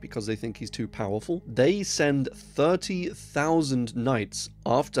of Hank because they think he's too powerful, they send 30,000 knights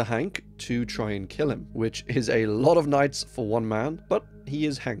after Hank to try and kill him, which is a lot of knights for one man, but he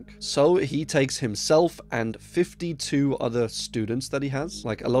is Hank. So he takes himself and 52 other students that he has.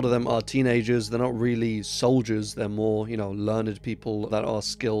 Like, a lot of them are teenagers. They're not really soldiers. They're more, you know, learned people that are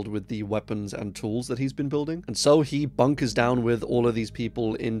skilled with the weapons and tools that he's been building. And so he bunkers down with all of these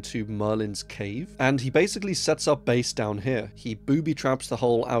people into Merlin's cave, and he basically sets up base down here. He booby traps the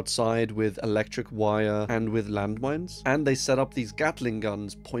whole outside with electric wire and with landmines, and they set up these Gatling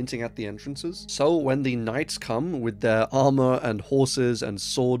guns pointing at the entrances. So when the knights come with their armor and horses and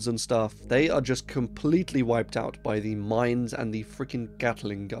swords and stuff, they are just completely wiped out by the mines and the freaking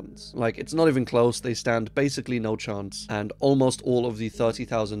Gatling guns. Like, it's not even close. They stand basically no chance, and almost all of the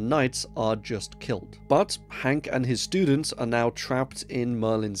 30,000 knights are just killed. But Hank and his students are now trapped in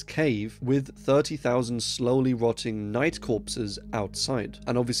Merlin's cave with 30,000 slowly rotting knight corpses outside,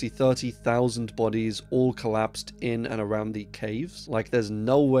 and obviously 30,000 bodies all collapsed in and around the caves. Like, there's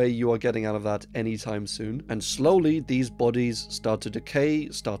no way you are getting out of that anytime soon. And slowly these bodies start to decay,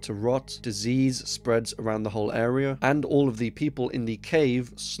 start to rot, disease spreads around the whole area, and all of the people in the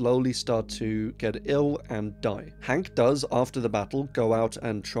cave slowly start to get ill and die. Hank does, after the battle, go out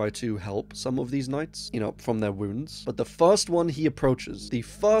and try to help some of these knights, you know, from their wounds. But the first one he approaches, the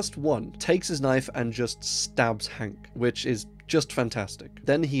first one, takes his knife and just stabs Hank, which is just fantastic.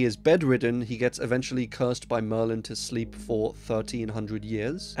 Then he is bedridden. He gets eventually cursed by Merlin to sleep for 1300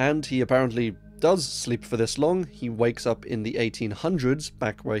 years, and he apparently does sleep for this long. He wakes up in the 1800s,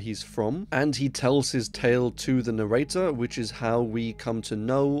 back where he's from, and he tells his tale to the narrator, which is how we come to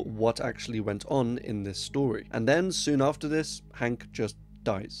know what actually went on in this story. And then soon after this, Hank just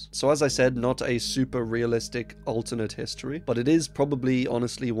dies. So as I said, not a super realistic alternate history, but it is probably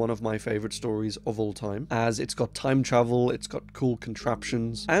honestly one of my favorite stories of all time, as it's got time travel, it's got cool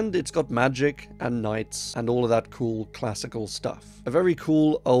contraptions, and it's got magic and knights and all of that cool classical stuff. A very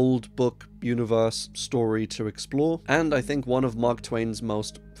cool old book universe story to explore, and I think one of Mark Twain's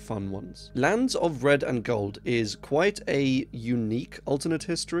most fun ones. Lands of Red and Gold is quite a unique alternate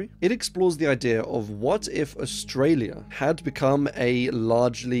history. It explores the idea of what if Australia had become a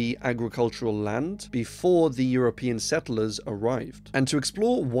largely agricultural land before the European settlers arrived. And to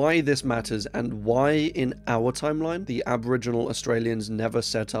explore why this matters and why in our timeline the Aboriginal Australians never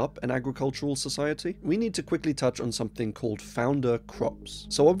set up an agricultural society, we need to quickly touch on something called founder crops.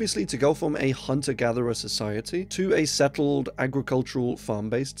 So obviously, to go from a hunter-gatherer society to a settled agricultural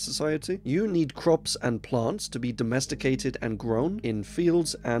farm-based society, you need crops and plants to be domesticated and grown in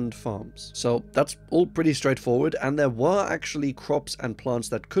fields and farms. So that's all pretty straightforward, and there were actually crops and plants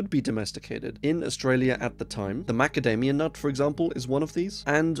that could be domesticated in Australia at the time. The macadamia nut, for example, is one of these,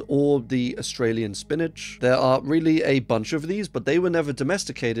 and or the Australian spinach. There are really a bunch of these, but they were never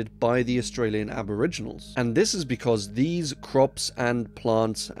domesticated by the Australian Aboriginals. And this is because these crops and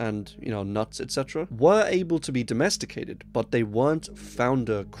plants and, you know, nuts, etc., were able to be domesticated, but they weren't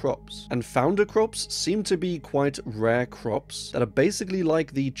founder crops. And founder crops seem to be quite rare crops that are basically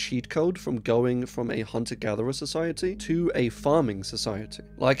like the cheat code from going from a hunter-gatherer society to a farming society.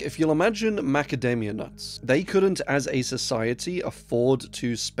 Like, if you'll imagine macadamia nuts, they couldn't as a society afford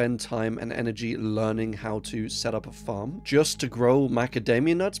to spend time and energy learning how to set up a farm just to grow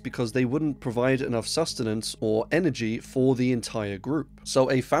macadamia nuts because they wouldn't provide enough sustenance or energy for the entire group.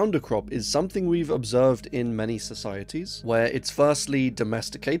 So a founder crop is something we've observed in many societies, where it's firstly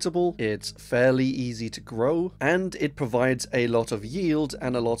domesticatable, it's fairly easy to grow, and it provides a lot of yield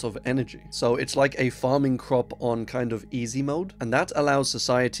and a lot of energy. So it's like a farming crop on kind of easy mode, and that allows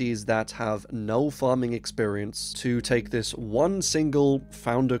societies that have no farming experience to take this one single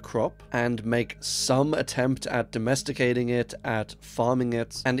founder crop and make some attempt at domesticating it, at farming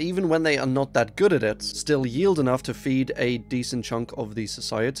it, and even when they are not that good at it, still yield enough to feed a decent chunk of the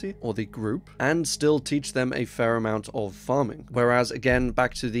society or the group and still teach them a fair amount of farming. Whereas again,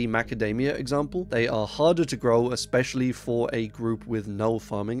 back to the macadamia example, they are harder to grow, especially for a group with no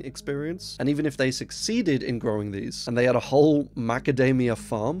farming experience. And even if they succeeded in growing these and they had a whole macadamia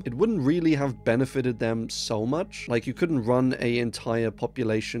farm, it wouldn't really have benefited them so much. Like, you couldn't run an entire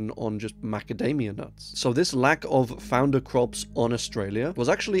population on just macadamia nuts. So this lack of founder crops on Australia was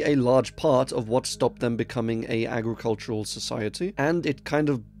actually a large part of what stopped them becoming an agricultural society, and it kind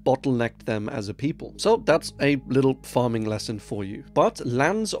of bottlenecked them as a people. So that's a little farming lesson for you. But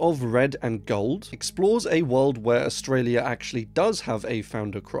Lands of Red and Gold explores a world where Australia actually does have a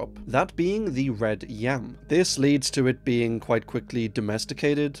founder crop, that being the red yam. This leads to it being quite quickly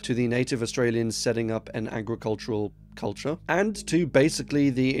domesticated, to the native Australians setting up an agricultural culture, and to basically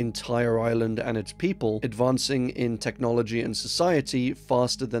the entire island and its people advancing in technology and society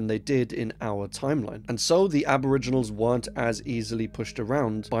faster than they did in our timeline. And so the Aboriginals weren't as easily pushed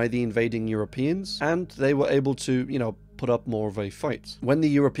around by the invading Europeans, and they were able to, put up more of a fight. When the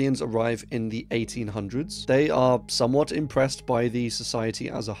Europeans arrive in the 1800s, they are somewhat impressed by the society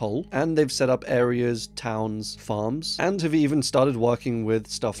as a whole, and they've set up areas, towns, farms, and have even started working with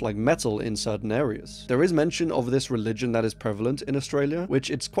stuff like metal in certain areas. There is mention of this religion that is prevalent in Australia, which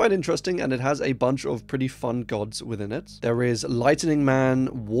it's quite interesting, and it has a bunch of pretty fun gods within it. There is Lightning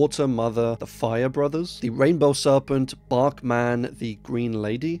Man, Water Mother, the Fire Brothers, the Rainbow Serpent, Bark Man, the Green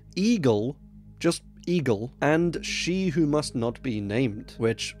Lady, Eagle, just Eagle, and She Who Must Not Be Named,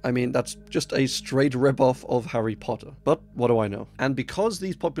 which, I mean, that's just a straight rip-off of Harry Potter. But what do I know? And because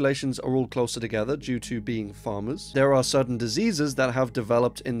these populations are all closer together due to being farmers, there are certain diseases that have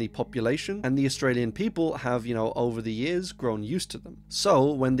developed in the population, and the Australian people have, over the years grown used to them.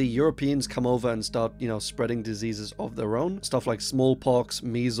 So when the Europeans come over and start, spreading diseases of their own, stuff like smallpox,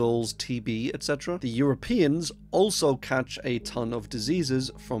 measles, TB, etc., the Europeans also catch a ton of diseases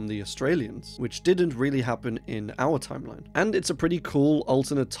from the Australians, which didn't really happen in our timeline. And it's a pretty cool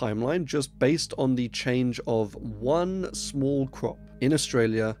alternate timeline just based on the change of one small crop in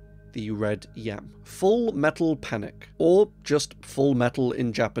Australia, the red yam. Full Metal Panic, or just Full Metal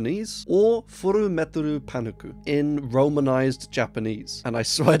in Japanese, or Furumeteru Paniku in Romanized Japanese. And I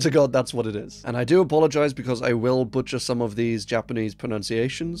swear to God, that's what it is. And I do apologize because I will butcher some of these Japanese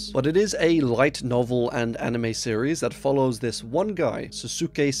pronunciations, but it is a light novel and anime series that follows this one guy,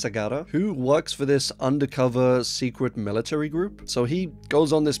 Susuke Sagara, who works for this undercover secret military group. So he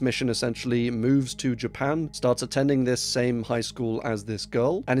goes on this mission, essentially moves to Japan, starts attending this same high school as this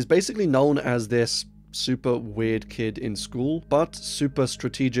girl, and is basically known as this super weird kid in school, but super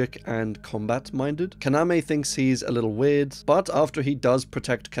strategic and combat-minded. Kaname thinks he's a little weird, but after he does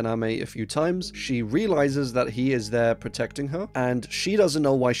protect Kaname a few times, she realizes that he is there protecting her, and she doesn't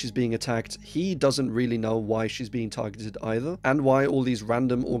know why she's being attacked. He doesn't really know why she's being targeted either, and why all these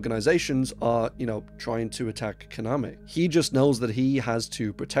random organizations are, trying to attack Kaname. He just knows that he has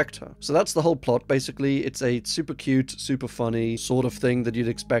to protect her. So that's the whole plot, basically. It's a super cute, super funny sort of thing that you'd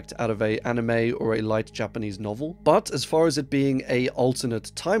expect out of a anime or a light Japanese novel. But as far as it being a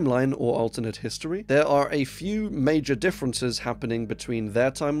alternate timeline or alternate history, there are a few major differences happening between their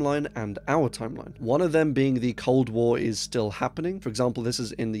timeline and our timeline. One of them being the Cold War is still happening. For example, this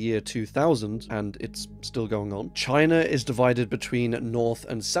is in the year 2000 and it's still going on. China is divided between North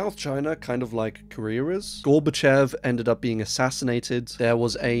and South China, kind of like Korea is. Gorbachev ended up being assassinated. There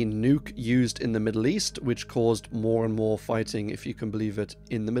was a nuke used in the Middle East, which caused more and more fighting, if you can believe it,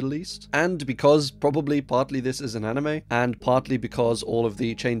 in the Middle East. And because probably partly this is an anime, and partly because all of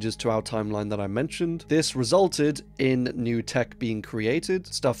the changes to our timeline that I mentioned. This resulted in new tech being created,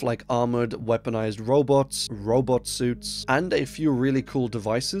 stuff like armored, weaponized robots, robot suits, and a few really cool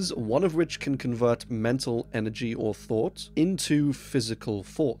devices, one of which can convert mental energy or thought into physical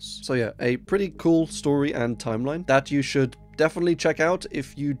force. So yeah, a pretty cool story and timeline that you should definitely check out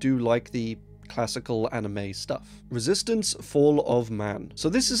if you do like the classical anime stuff. Resistance: Fall of Man. So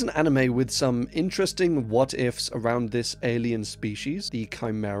this is an anime with some interesting what-ifs around this alien species, the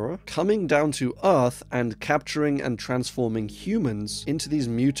Chimera, coming down to Earth and capturing and transforming humans into these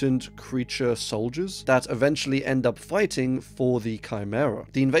mutant creature soldiers that eventually end up fighting for the Chimera.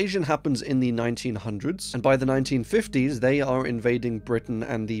 The invasion happens in the 1900s, and by the 1950s they are invading Britain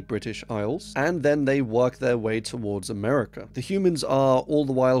and the British Isles, and then they work their way towards America. The humans are all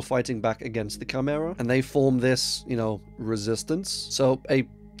the while fighting back against the Chimera, and they form this, resistance. So a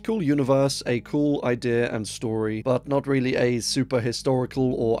cool universe, a cool idea and story, but not really a super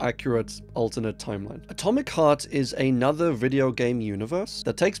historical or accurate alternate timeline. Atomic Heart is another video game universe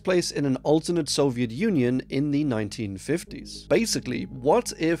that takes place in an alternate Soviet Union in the 1950s. Basically,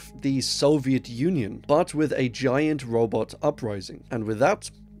 what if the Soviet Union, but with a giant robot uprising? And with that,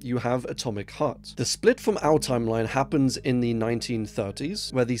 you have Atomic Heart. The split from our timeline happens in the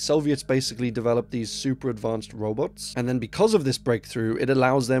 1930s, where the Soviets basically developed these super advanced robots, and then because of this breakthrough, it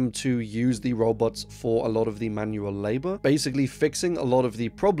allows them to use the robots for a lot of the manual labor, basically fixing a lot of the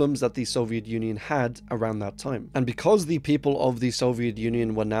problems that the Soviet Union had around that time. And because the people of the Soviet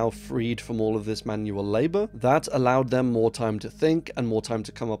Union were now freed from all of this manual labor, that allowed them more time to think and more time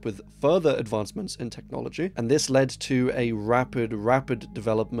to come up with further advancements in technology, and this led to a rapid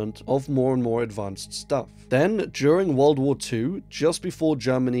development of more and more advanced stuff. Then, during World War II, just before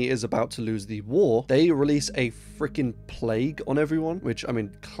Germany is about to lose the war, they release a freaking plague on everyone, which, I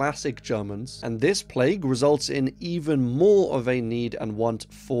mean, classic Germans, and this plague results in even more of a need and want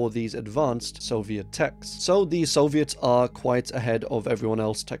for these advanced Soviet techs. So the Soviets are quite ahead of everyone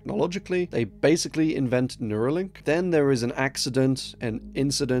else technologically. They basically invent Neuralink. Then there is an accident, an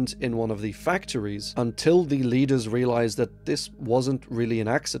incident in one of the factories, until the leaders realize that this wasn't really an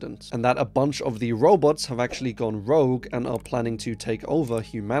accident, and that a bunch of the robots have actually gone rogue and are planning to take over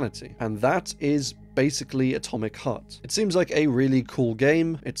humanity. And that is basically Atomic Heart. It seems like a really cool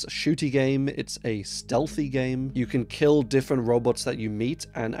game. It's a shooty game, it's a stealthy game. You can kill different robots that you meet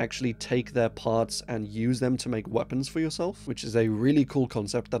and actually take their parts and use them to make weapons for yourself, which is a really cool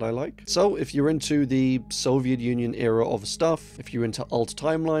concept that I like. So if you're into the Soviet Union era of stuff, if you're into alt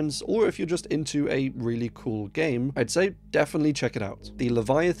timelines, or if you're just into a really cool game, I'd say definitely check it out. The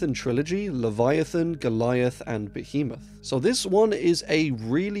Leviathan Trilogy: Leviathan, Goliath, and Behemoth. So this one is a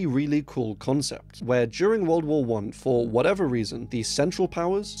really cool concept, where during World War I, for whatever reason, the Central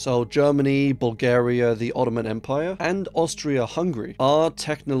Powers, so Germany, Bulgaria, the Ottoman Empire, and Austria-Hungary, are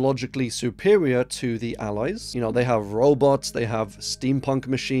technologically superior to the Allies. They have robots, they have steampunk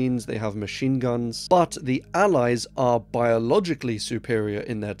machines, they have machine guns, but the Allies are biologically superior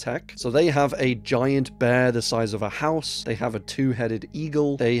in their tech. So they have a giant bear the size of a house, they have a two-headed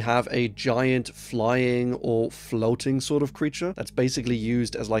eagle, they have a giant flying or floating sort of creature that's basically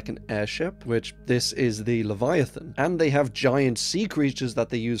used as like an airship, which this is the Leviathan. And they have giant sea creatures that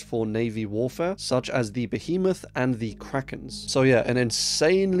they use for navy warfare, such as the Behemoth and the Krakens. So yeah, an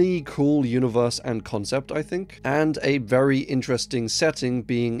insanely cool universe and concept, I think, and a very interesting setting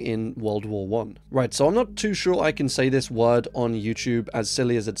being in World War I. Right, so I'm not too sure I can say this word on YouTube, as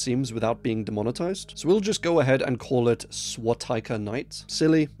silly as it seems, without being demonetized. So we'll just go ahead and call it Swatika Night.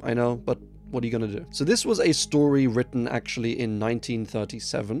 Silly, I know, but what are you gonna do? So this was a story written actually in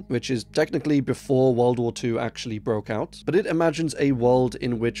 1937, which is technically before World War II actually broke out, but it imagines a world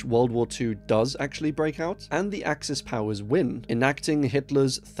in which World War II does actually break out, and the Axis powers win, enacting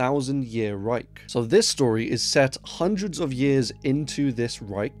Hitler's 1,000-year Reich. So this story is set hundreds of years into this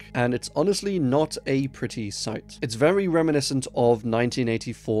Reich, and it's honestly not a pretty sight. It's very reminiscent of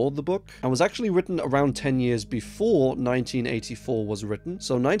 1984, the book, and was actually written around 10 years before 1984 was written,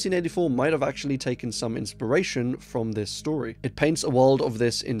 so 1984 might have actually taken some inspiration from this story. It paints a world of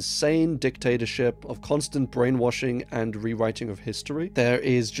this insane dictatorship, of constant brainwashing and rewriting of history. There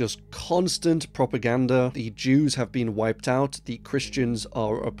is just constant propaganda. The Jews have been wiped out, the Christians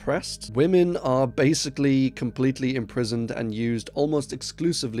are oppressed, women are basically completely imprisoned and used almost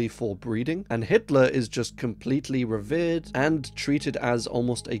exclusively for breeding, and Hitler is just completely revered and treated as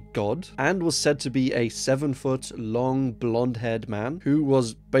almost a god, and was said to be a 7-foot long blonde-haired man who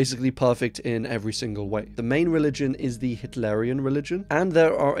was basically perfect perfect in every single way. The main religion is the Hitlerian religion, and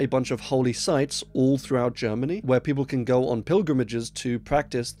there are a bunch of holy sites all throughout Germany where people can go on pilgrimages to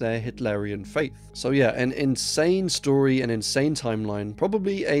practice their Hitlerian faith. So yeah, an insane story, an insane timeline,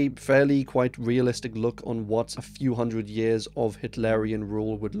 probably a fairly quite realistic look on what a few hundred years of Hitlerian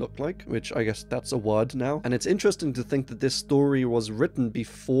rule would look like, which I guess that's a word now. And it's interesting to think that this story was written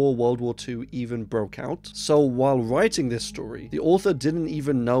before World War II even broke out. So while writing this story, the author didn't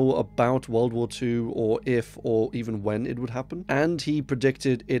even know about World War II or if or even when it would happen, and he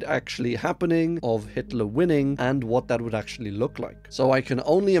predicted it actually happening, of Hitler winning, and what that would actually look like. So I can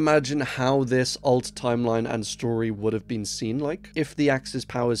only imagine how this alt timeline and story would have been seen like if the Axis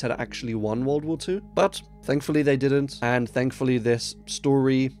powers had actually won World War II, but thankfully they didn't, and thankfully this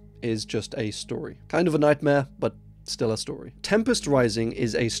story is just a story. Kind of a nightmare, but still a story. Tempest Rising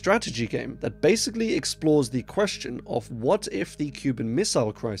is a strategy game that basically explores the question of what if the Cuban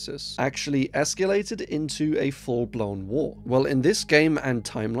Missile Crisis actually escalated into a full-blown war. Well, in this game and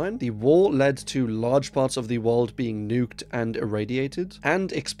timeline, the war led to large parts of the world being nuked and irradiated,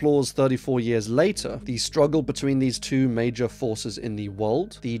 and explores 34 years later the struggle between these two major forces in the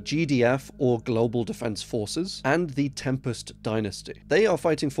world, the GDF or Global Defense Forces, and the Tempest Dynasty. They are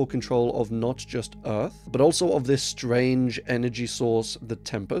fighting for control of not just Earth, but also of this strange energy source, the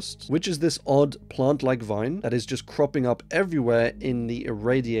Tempest, which is this odd plant-like vine that is just cropping up everywhere in the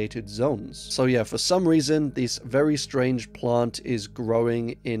irradiated zones. So yeah, for some reason, this very strange plant is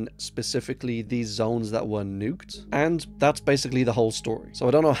growing in specifically these zones that were nuked, and that's basically the whole story. So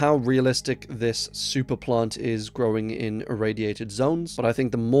I don't know how realistic this super plant is growing in irradiated zones, but I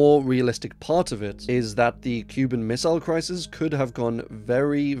think the more realistic part of it is that the Cuban Missile Crisis could have gone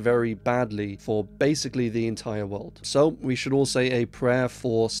very, very badly for basically the entire world. So we should all say a prayer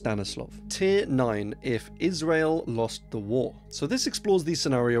for Stanislav. Tier 9, if Israel lost the war. So this explores the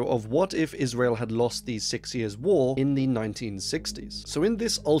scenario of what if Israel had lost the 6 Years' War in the 1960s. So in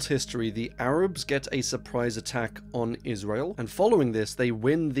this alt history, the Arabs get a surprise attack on Israel, and following this they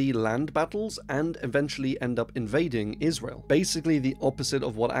win the land battles and eventually end up invading Israel. Basically the opposite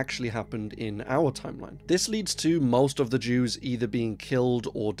of what actually happened in our timeline. This leads to most of the Jews either being killed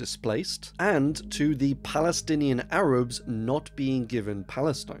or displaced, and to the Palestinian Arabs not being given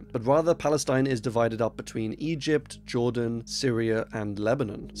Palestine, but rather Palestine is divided up between Egypt, Jordan, Syria, and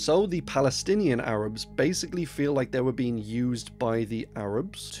Lebanon. So the Palestinian Arabs basically feel like they were being used by the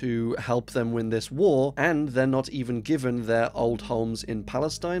Arabs to help them win this war, and they're not even given their old homes in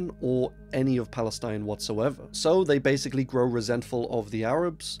Palestine or any of Palestine whatsoever. So they basically grow resentful of the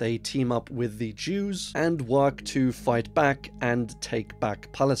Arabs, they team up with the Jews, and work to fight back and take back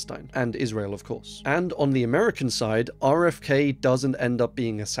Palestine, and Israel of course. And on the American side, RFK doesn't end up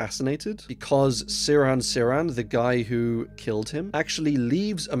being assassinated because Sirhan, the guy who killed him, actually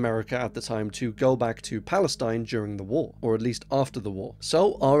leaves America at the time to go back to Palestine during the war, or at least after the war.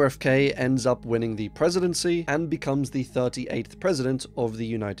 So RFK ends up winning the presidency and becomes the 38th president of the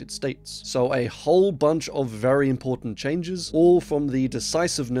United States. So a whole bunch of very important changes, all from the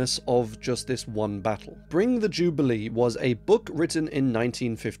decisiveness of just this one battle. Bring the Jubilee was a book written in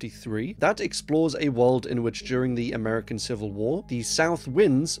 1953 that explores a world in which during the American Civil War, the South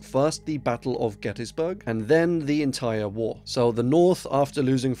wins first the Battle of Gettysburg and then the entire war. So the North, after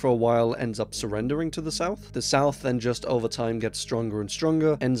losing for a while, ends up surrendering to the South. The South then just over time gets stronger and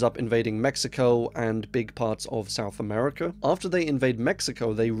stronger, ends up invading Mexico and big parts of South America. After they invade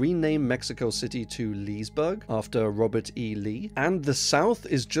Mexico, they rename Mexico City to Leesburg after Robert E. Lee, and the South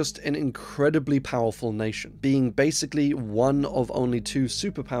is just an incredibly powerful nation, being basically one of only two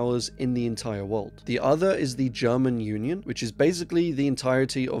superpowers in the entire world. The other is the German Union, which is basically the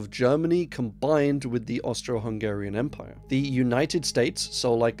entirety of Germany combined with the Austro-Hungarian Empire. The United States,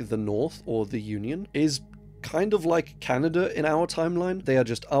 so like the North or the Union, is kind of like Canada in our timeline. They are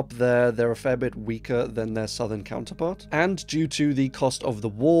just up there, they're a fair bit weaker than their southern counterpart, and due to the cost of the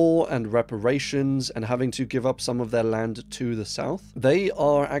war and reparations and having to give up some of their land to the south, they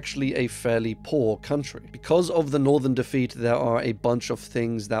are actually a fairly poor country. Because of the northern defeat, there are a bunch of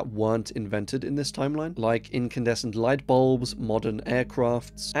things that weren't invented in this timeline, like incandescent light bulbs, modern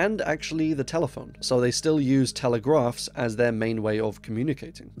aircrafts, and actually the telephone. So they still use telegraphs as their main way of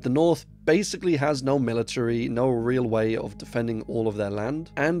communicating. The north basically has no military, military, no real way of defending all of their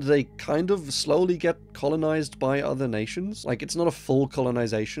land, and they kind of slowly get colonized by other nations. Like, it's not a full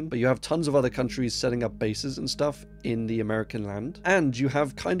colonization, but you have tons of other countries setting up bases and stuff in the American land. And you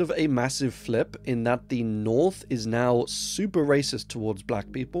have kind of a massive flip in that the North is now super racist towards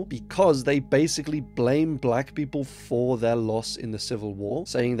black people because they basically blame black people for their loss in the Civil War,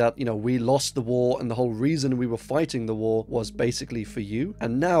 saying that, you know, we lost the war and the whole reason we were fighting the war was basically for you,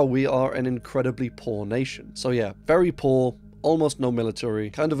 and now we are an incredibly poor nation. So yeah, very poor, almost no military,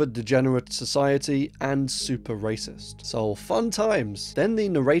 kind of a degenerate society, and super racist. So fun times. Then the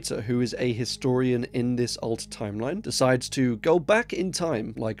narrator, who is a historian in this alt timeline, decides to go back in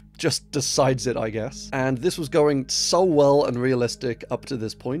time, like just decides it, I guess. And this was going so well and realistic up to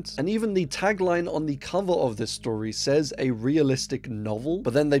this point. And even the tagline on the cover of this story says a realistic novel,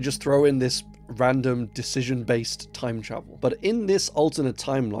 but then they just throw in this random decision-based time travel. But in this alternate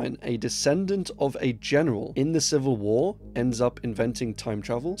timeline, a descendant of a general in the Civil War ends up inventing time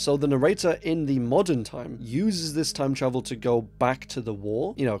travel. So the narrator in the modern time uses this time travel to go back to the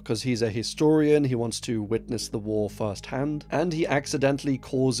war, you know, because he's a historian, he wants to witness the war firsthand, and he accidentally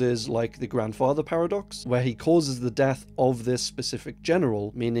causes like the grandfather paradox, where he causes the death of this specific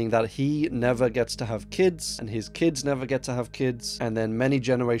general, meaning that he never gets to have kids, and his kids never get to have kids, and then many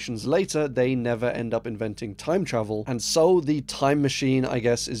generations later, they never end up inventing time travel, and so the time machine, I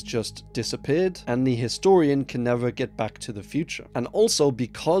guess, is just disappeared, and the historian can never get back to the future. And also,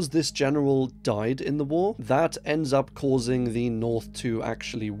 because this general died in the war, that ends up causing the North to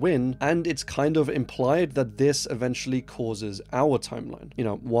actually win, and it's kind of implied that this eventually causes our timeline, you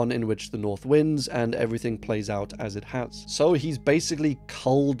know, one in which the North wins and everything plays out as it has. So he's basically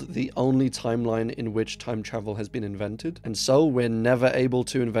culled the only timeline in which time travel has been invented, and so we're never able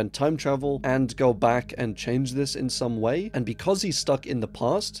to invent time travel and go back and change this in some way. And because he's stuck in the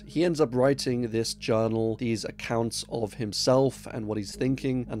past, he ends up writing this journal, these accounts of himself and what he's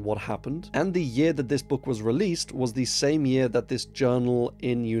thinking and what happened. And the year that this book was released was the same year that this journal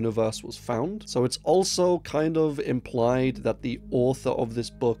in universe was found. So it's also kind of implied that the author of this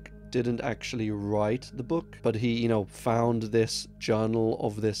book didn't actually write the book, but he, you know, found this journal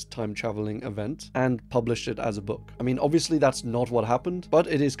of this time traveling event and published it as a book. I mean, obviously that's not what happened, but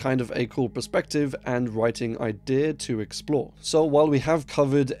it is kind of a cool perspective and writing idea to explore. So while we have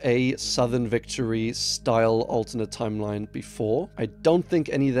covered a Southern Victory style alternate timeline before, I don't think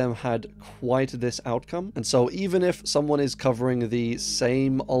any of them had quite this outcome. And so even if someone is covering the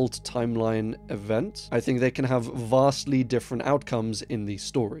same alt timeline event, I think they can have vastly different outcomes in the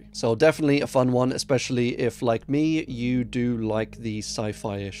story. So definitely a fun one, especially if, like me, you do like the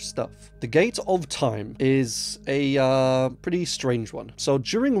sci-fi-ish stuff. The Gate of Time is a pretty strange one. So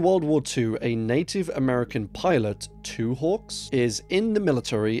during World War II, a Native American pilot, Two Hawks, is in the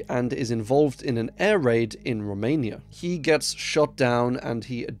military and is involved in an air raid in Romania. He gets shot down and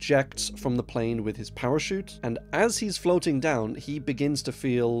he ejects from the plane with his parachute, and as he's floating down, he begins to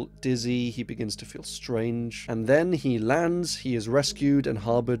feel dizzy, he begins to feel strange, and then he lands, he is rescued and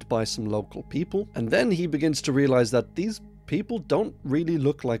harbored by some local people, and then he begins to realize that these people don't really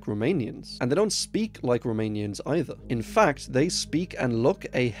look like Romanians, and they don't speak like Romanians either. In fact, they speak and look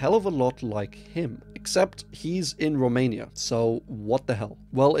a hell of a lot like him, except he's in Romania, so what the hell?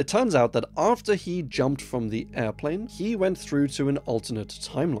 Well, it turns out that after he jumped from the airplane, he went through to an alternate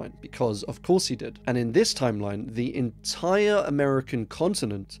timeline, because of course he did. And in this timeline, the entire American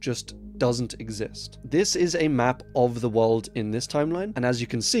continent just doesn't exist. This is a map of the world in this timeline, and as you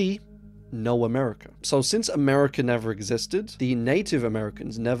can see, no America. So since America never existed, the Native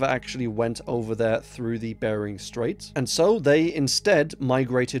Americans never actually went over there through the Bering Strait, and so they instead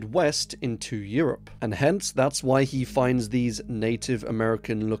migrated west into Europe. And hence, that's why he finds these Native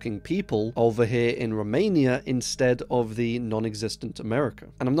American looking people over here in Romania instead of the non-existent America.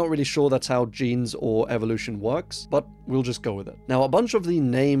 And I'm not really sure that's how genes or evolution works, but we'll just go with it. Now, a bunch of the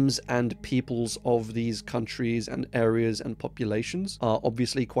names and peoples of these countries and areas and populations are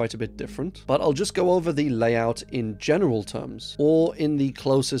obviously quite a bit different, but I'll just go over the layout in general terms, or in the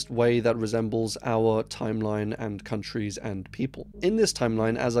closest way that resembles our timeline and countries and people. In this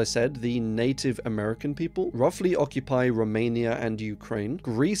timeline, as I said, the Native American people roughly occupy Romania and Ukraine.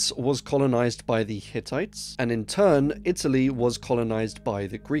 Greece was colonized by the Hittites, and in turn, Italy was colonized by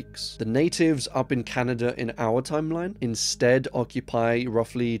the Greeks. The natives up in Canada in our timeline instead occupy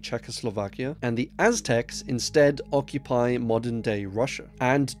roughly Czechoslovakia, and the Aztecs instead occupy modern-day Russia.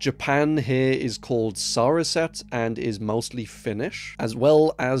 And Japan here is called Saraset and is mostly Finnish, as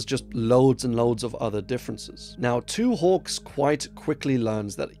well as just loads and loads of other differences. Now, Two Hawks quite quickly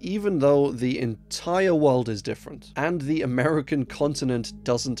learns that even though the entire world is different and the American continent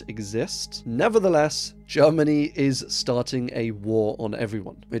doesn't exist, nevertheless, Germany is starting a war on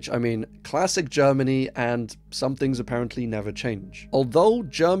everyone, which, I mean, classic Germany, and some things apparently never change. Although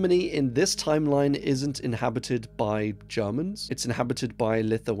Germany in this timeline isn't inhabited by Germans, it's inhabited by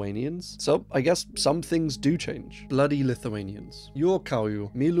Lithuanians, so I guess some things do change. Bloody Lithuanians.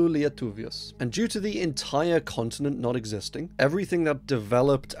 Juokauju, milu Lietuvius. And due to the entire continent not existing, everything that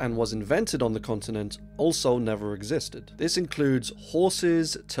developed and was invented on the continent also never existed. This includes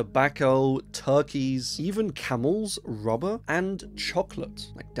horses, tobacco, turkeys, even camels, rubber, and chocolate.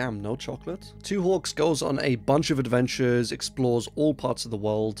 Like, damn, no chocolate? Two Hawks goes on a bunch of adventures, explores all parts of the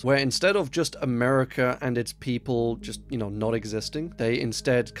world, where instead of just America and its people just, you know, not existing, they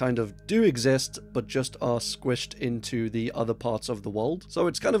instead kind of do exist, but just are squished into the other parts of the world. So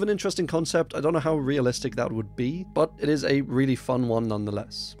it's kind of an interesting concept. I don't know how realistic that would be, but it is a really fun one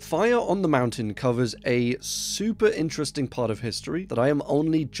nonetheless. Fire on the Mountain covers a super interesting part of history that I am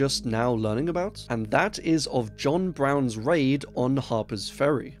only just now learning about, and that is of John Brown's raid on Harper's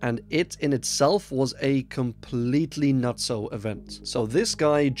Ferry, and it in itself was a completely nutso event. So this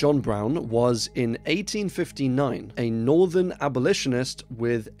guy, John Brown, was in 1859 a northern abolitionist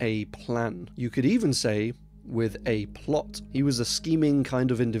with a plan. You could even say with a plot. He was a scheming kind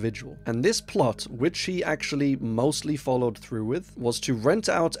of individual. And this plot, which he actually mostly followed through with, was to rent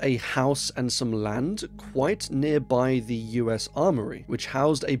out a house and some land quite nearby the US Armory, which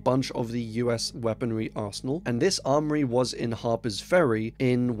housed a bunch of the US weaponry arsenal. And this armory was in Harper's Ferry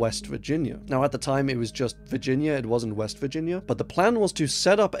in West Virginia. Now, at the time, it was just Virginia, it wasn't West Virginia. But the plan was to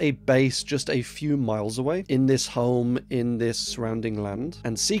set up a base just a few miles away in this home, in this surrounding land,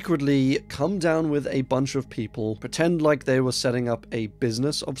 and secretly come down with a bunch of people, pretend like they were setting up a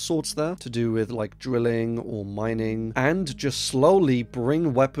business of sorts there to do with like drilling or mining, and just slowly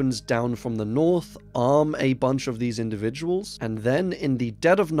bring weapons down from the north, arm a bunch of these individuals, and then in the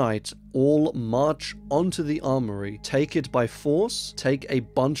dead of night all march onto the armory, take it by force, take a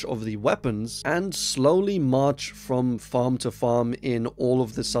bunch of the weapons, and slowly march from farm to farm in all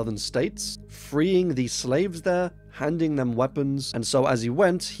of the southern states, freeing the slaves there, handing them weapons. And so as he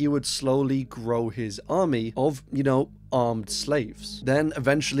went, he would slowly grow his army of, you know, armed slaves. Then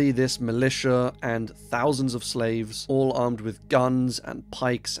eventually this militia and thousands of slaves, all armed with guns and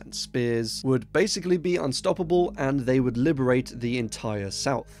pikes and spears, would basically be unstoppable, and they would liberate the entire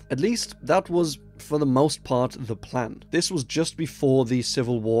South. At least that was, for the most part, the plan. This was just before the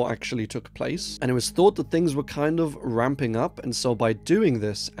Civil War actually took place, and it was thought that things were kind of ramping up, and so by doing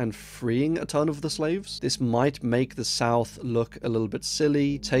this and freeing a ton of the slaves, this might make the South look a little bit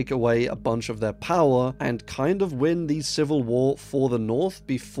silly, take away a bunch of their power, and kind of win the Civil War for the North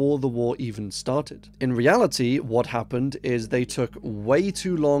before the war even started. In reality, what happened is they took way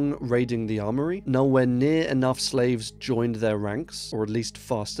too long raiding the armory, nowhere near enough slaves joined their ranks, or at least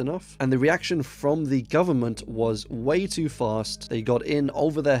fast enough, and the reaction from the government was way too fast. They got in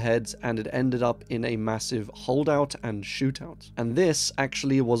over their heads, and it ended up in a massive holdout and shootout. And this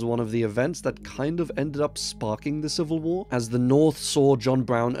actually was one of the events that kind of ended up sparking the Civil War, as the North saw John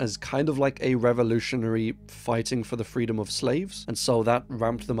Brown as kind of like a revolutionary fighting for the freedom of slaves, and so that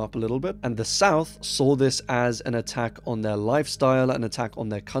ramped them up a little bit. And the South saw this as an attack on their lifestyle, an attack on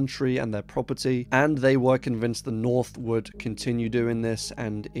their country and their property, and they were convinced the North would continue doing this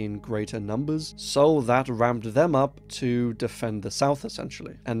and in greater numbers. So that ramped them up to defend the South,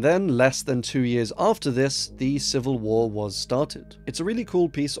 essentially. And then, less than 2 years after this, the Civil War was started. It's a really cool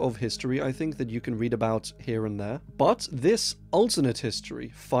piece of history, I think, that you can read about here and there. But this alternate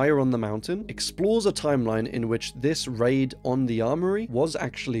history, Fire on the Mountain, explores a timeline in which this raid on the armory was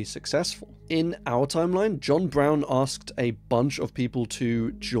actually successful. In our timeline, John Brown asked a bunch of people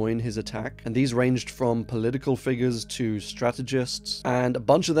to join his attack, and these ranged from political figures to strategists, and a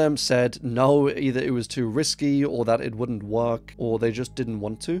bunch of them said no, either it was too risky, or that it wouldn't work, or they just didn't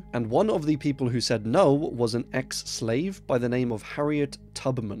want to. And one of the people who said no was an ex-slave by the name of Harriet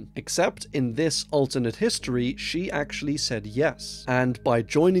Tubman. Except in this alternate history, she actually said yes. And by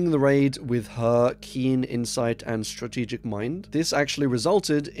joining the raid with her keen insight and strategic mind, this actually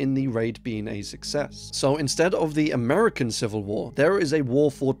resulted in the raid being a success. So instead of the American Civil War, there is a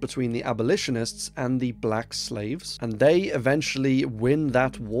war fought between the abolitionists and the black slaves, and they eventually win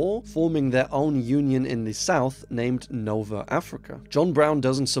that war, forming their own union in the South named Nova Africa. John Brown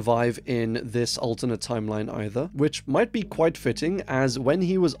doesn't survive in this alternate timeline either, which might be quite fitting, as when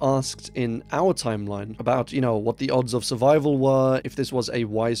he was asked in our timeline about, you know, what the odds of survival were, if this was a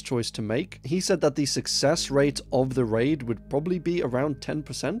wise choice to make, he said that the success rate of the raid would probably be around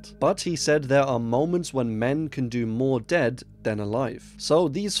 10%, but he said there are moments when men can do more dead then alive. So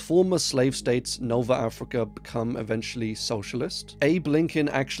these former slave states, Nova Africa, become eventually socialist. Abe Lincoln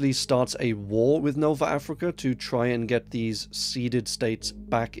actually starts a war with Nova Africa to try and get these ceded states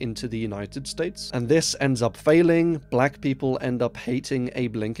back into the United States. And this ends up failing. Black people end up hating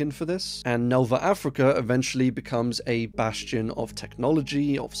Abe Lincoln for this. And Nova Africa eventually becomes a bastion of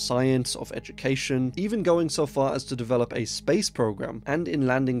technology, of science, of education, even going so far as to develop a space program and in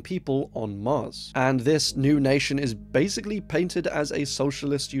landing people on Mars. And this new nation is basically painted as a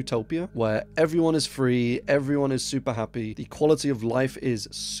socialist utopia where everyone is free, everyone is super happy, the quality of life is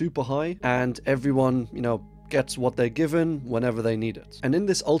super high, and everyone, gets what they're given whenever they need it. And in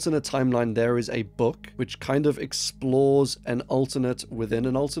this alternate timeline, there is a book which kind of explores an alternate within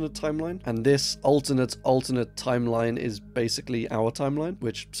an alternate timeline. And this alternate timeline is basically our timeline,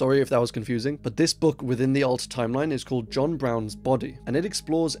 which, sorry if that was confusing, but this book within the alt timeline is called John Brown's Body. And it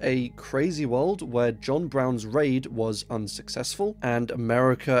explores a crazy world where John Brown's raid was unsuccessful and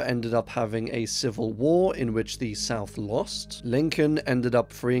America ended up having a civil war in which the South lost. Lincoln ended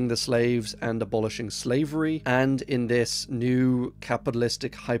up freeing the slaves and abolishing slavery. And in this new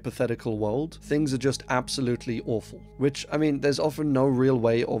capitalistic hypothetical world, things are just absolutely awful. Which, I mean, there's often no real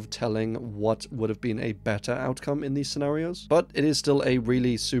way of telling what would have been a better outcome in these scenarios, but it is still a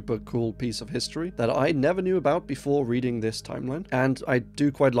really super cool piece of history that I never knew about before reading this timeline, and I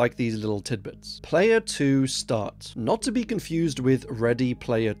do quite like these little tidbits. Player 2 start. Not to be confused with Ready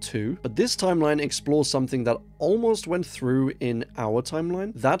Player 2, but this timeline explores something that almost went through in our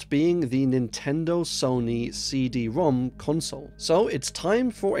timeline, that being the Nintendo Sony CD-ROM console. So it's time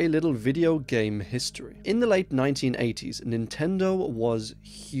for a little video game history. In the late 1980s, Nintendo was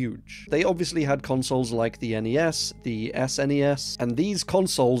huge. They obviously had consoles like the NES, the SNES, and these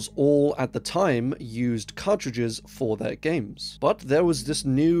consoles all at the time used cartridges for their games. But there was this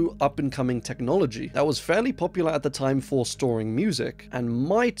new up-and-coming technology that was fairly popular at the time for storing music and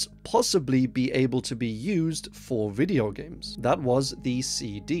might possibly be able to be used for video games. That was the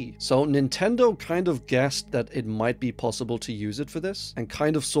CD. So Nintendo kind of guessed that it might be possible to use it for this, and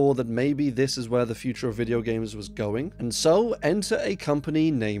kind of saw that maybe this is where the future of video games was going, and so enter a company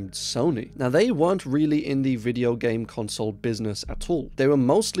named Sony. Now, they weren't really in the video game console business at all. They were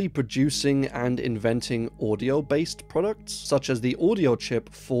mostly producing and inventing audio-based products, such as the audio chip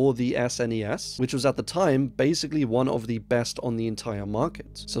for the SNES, which was at the time basically one of the best on the entire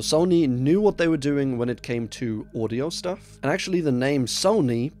market. So Sony knew what they were doing when it came to audio stuff, and actually the name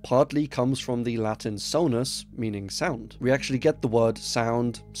Sony partly comes from the Latin sonus, meaning sound. We actually get the word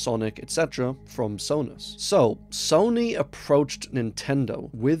sound, sonic, etc. from sonus. So Sony approached Nintendo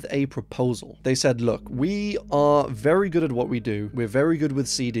with a proposal. They said, look, we are very good at what we do. We're very good with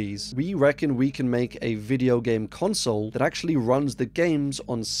CDs. We reckon we can make a video game console that actually runs the games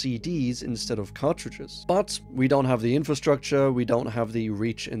on CDs instead of cartridges. But we don't have the infrastructure, we don't have the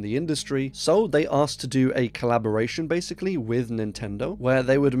reach in the industry, so they asked to do a collaboration basically with Nintendo, where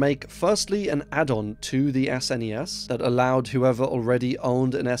they would make firstly an add-on to the SNES that allowed whoever already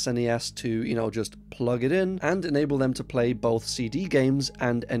owned an SNES to, just plug it in and enable them to play both CD games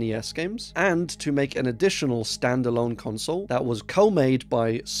and NES games, and to make an additional standalone console that was co-made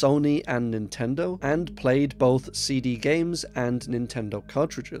by Sony and Nintendo and played both CD games and Nintendo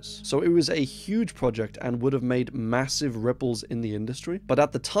cartridges. So it was a huge project and would have made massive ripples in the industry, but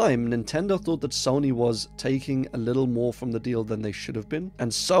at the time Nintendo thought that Sony was taking a little more from the deal than they should have been,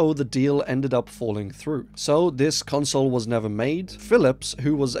 and so the deal ended up falling through. So this console was never made. Philips,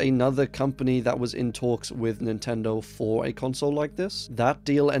 who was another company that was in talks with Nintendo for a console like this, that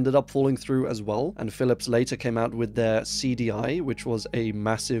deal ended up falling through as well, and Philips later came out with their CDI, which was a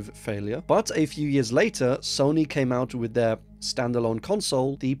massive failure. But a few years later, Sony came out with their standalone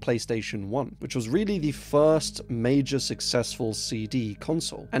console, the PlayStation 1, which was really the first major successful CD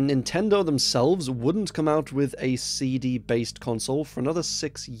console. And Nintendo themselves wouldn't come out with a CD-based console for another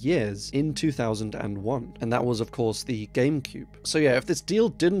 6 years in 2001. And that was, of course, the GameCube. So yeah, if this deal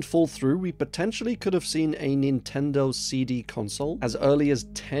didn't fall through, we potentially could have seen a Nintendo CD console as early as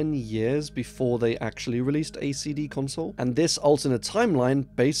 10 years before they actually released a CD console. And this alternate timeline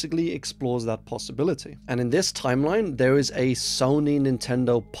basically explores that possibility. And in this timeline, there is a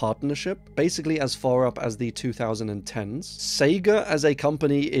Sony-Nintendo partnership, basically as far up as the 2010s. Sega as a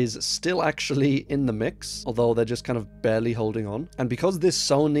company is still actually in the mix, although they're just kind of barely holding on. And because this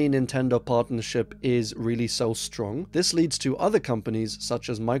Sony-Nintendo partnership is really so strong, this leads to other companies such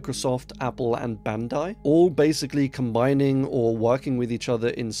as Microsoft, Apple, and Bandai, all basically combining or working with each other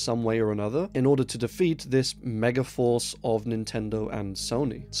in some way or another in order to defeat this mega force of Nintendo and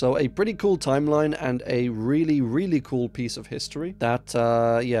Sony. So a pretty cool timeline and a really, really cool piece of of history that,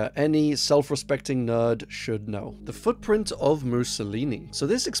 yeah, any self-respecting nerd should know. The Footprint of Mussolini. So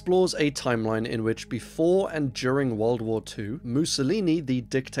this explores a timeline in which before and during World War II, Mussolini, the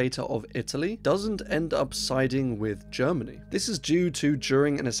dictator of Italy, doesn't end up siding with Germany. This is due to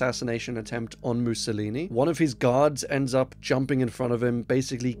during an assassination attempt on Mussolini, one of his guards ends up jumping in front of him,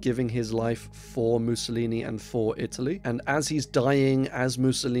 basically giving his life for Mussolini and for Italy. And as he's dying, as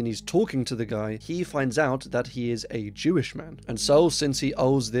Mussolini's talking to the guy, he finds out that he is a Jewish man. And so, since he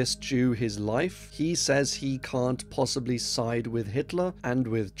owes this Jew his life, he says he can't possibly side with Hitler and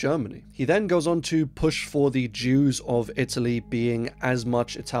with Germany. He then goes on to push for the Jews of Italy being as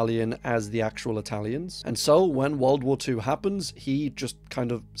much Italian as the actual Italians. And so, when World War II happens, he just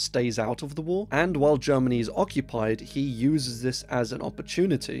kind of stays out of the war. And while Germany is occupied, he uses this as an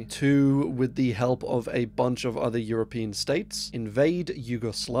opportunity to, with the help of a bunch of other European states, invade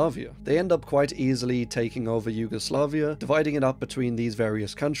Yugoslavia. They end up quite easily taking over Yugoslavia, dividing it up between these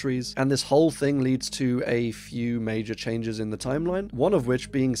various countries, and this whole thing leads to a few major changes in the timeline, one of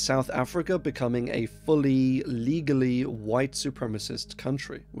which being South Africa becoming a fully, legally white supremacist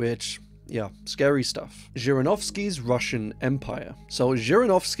country, which... yeah, scary stuff. Zhirinovsky's Russian Empire. So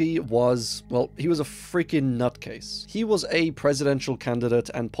Zhirinovsky was, well, he was a freaking nutcase. He was a presidential candidate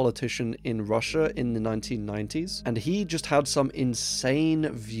and politician in Russia in the 1990s, and he just had some insane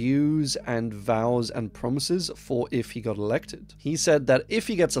views and vows and promises for if he got elected. He said that if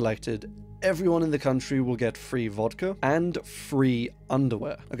he gets elected, everyone in the country will get free vodka and free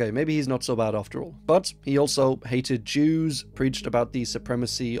underwear. Okay, maybe he's not so bad after all. But he also hated Jews, preached about the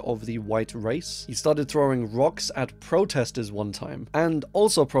supremacy of the white race. He started throwing rocks at protesters one time, and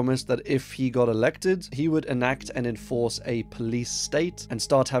also promised that if he got elected, he would enact and enforce a police state and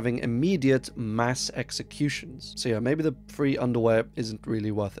start having immediate mass executions. So yeah, maybe the free underwear isn't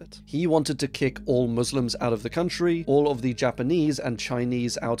really worth it. He wanted to kick all Muslims out of the country, all of the Japanese and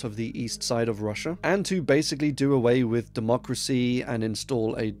Chinese out of the east side of Russia, and to basically do away with democracy and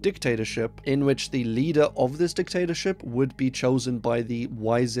install a dictatorship in which the leader of this dictatorship would be chosen by the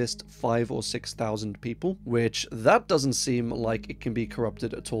wisest 5,000 or 6,000 people, which that doesn't seem like it can be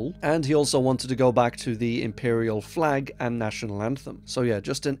corrupted at all. And he also wanted to go back to the imperial flag and national anthem. So yeah,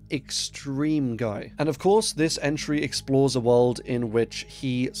 just an extreme guy. And of course, this entry explores a world in which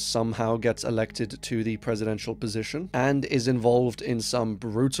he somehow gets elected to the presidential position and is involved in some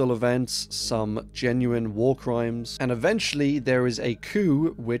brutal events, some genuine war crimes, and eventually there is a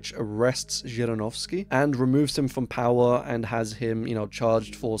coup which arrests Zhirinovsky and removes him from power and has him, you know,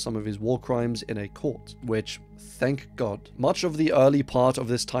 charged for some of his war crimes in a court, which, thank God. Much of the early part of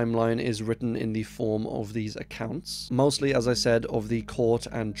this timeline is written in the form of these accounts, mostly, as I said, of the court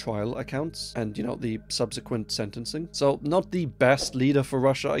and trial accounts and, you know, the subsequent sentencing. So not the best leader for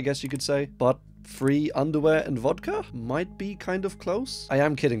Russia, I guess you could say, but free underwear and vodka might be kind of close. I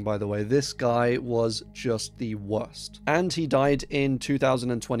am kidding, by the way. This guy was just the worst. And he died in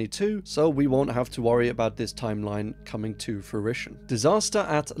 2022, so we won't have to worry about this timeline coming to fruition. Disaster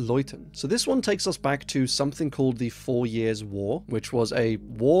at Leuthen. So this one takes us back to something called the 4 Years' War, which was a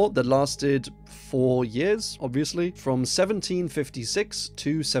war that lasted 4 years, obviously, from 1756 to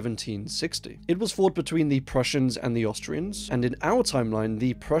 1760. It was fought between the Prussians and the Austrians, and in our timeline,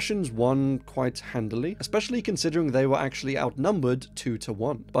 the Prussians won quite handily, especially considering they were actually outnumbered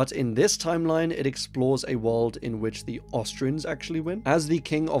 2-1. But in this timeline, it explores a world in which the Austrians actually win, as the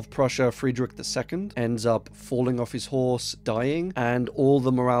King of Prussia, Friedrich II, ends up falling off his horse, dying, and all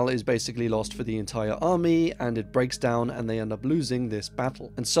the morale is basically lost for the entire army, and it breaks down and they end up losing this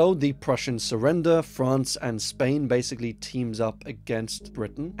battle. And so the Prussians surrender, France and Spain basically teams up against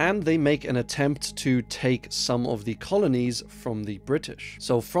Britain, and they make an attempt to take some of the colonies from the British.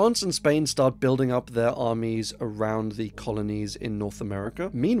 So France and Spain start building up their armies around the colonies in North America.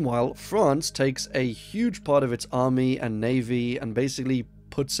 Meanwhile, France takes a huge part of its army and navy and basically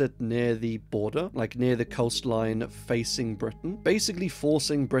puts it near the border, like near the coastline facing Britain, basically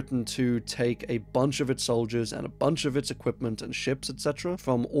forcing Britain to take a bunch of its soldiers and a bunch of its equipment and ships, etc.,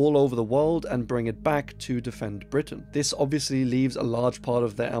 from all over the world and bring it back to defend Britain. This obviously leaves a large part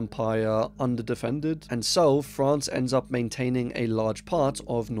of their empire under-defended, and so France ends up maintaining a large part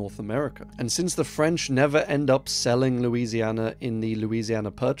of North America. And since the French never end up selling Louisiana in the Louisiana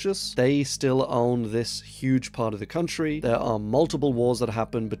Purchase, they still own this huge part of the country. There are multiple wars that happen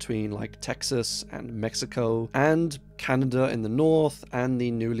between like Texas and Mexico and Canada in the north and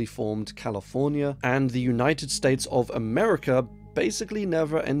the newly formed California, and the United States of America basically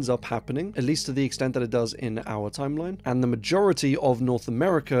never ends up happening, at least to the extent that it does in our timeline. And the majority of North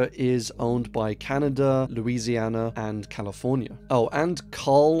America is owned by Canada, Louisiana, and California. Oh, and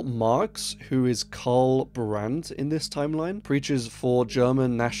Karl Marx, who is Karl Brandt in this timeline, preaches for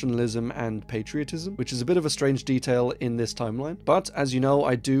German nationalism and patriotism, which is a bit of a strange detail in this timeline. But as you know,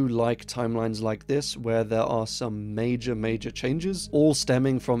 I do like timelines like this, where there are some major changes, all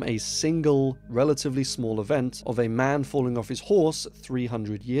stemming from a single, relatively small event of a man falling off his horse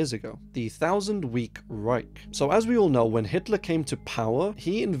 300 years ago. The 1,000-week Reich. So as we all know, when Hitler came to power,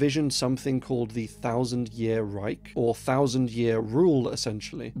 he envisioned something called the 1,000-year Reich, or 1,000-year rule,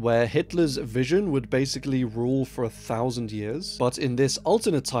 essentially, where Hitler's vision would basically rule for 1,000 years. But in this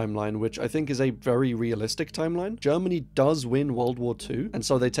alternate timeline, which I think is a very realistic timeline, Germany does win World War II, and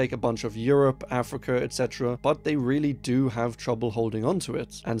so they take a bunch of Europe, Africa, etc., but they really do have trouble holding on to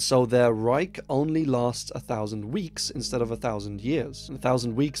it. And so their Reich only lasts 1,000 weeks instead of 1,000 years.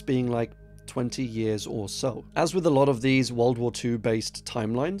 1,000 weeks being like 20 years or so. As with a lot of these World War II based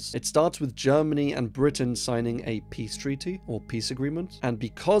timelines, it starts with Germany and Britain signing a peace treaty or peace agreement, and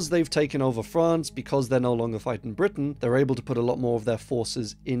because they've taken over France, because they're no longer fighting Britain, they're able to put a lot more of their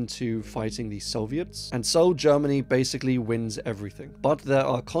forces into fighting the Soviets, and so Germany basically wins everything. But there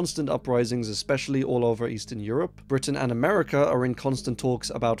are constant uprisings, especially all over Eastern Europe. Britain and America are in constant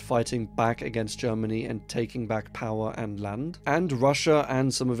talks about fighting back against Germany and taking back power and land, and Russia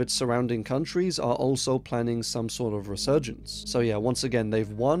and some of its surrounding countries are also planning some sort of resurgence. So yeah, once again,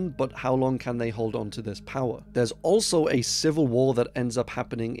 they've won, but how long can they hold on to this power? There's also a civil war that ends up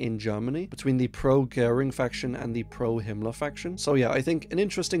happening in Germany between the pro-Goering faction and the pro-Himmler faction. So yeah, I think an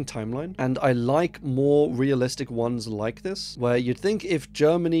interesting timeline, and I like more realistic ones like this, where you'd think if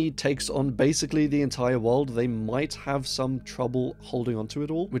Germany takes on basically the entire world, they might have some trouble holding on to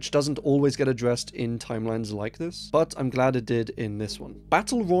it all, which doesn't always get addressed in timelines like this, but I'm glad it did in this one.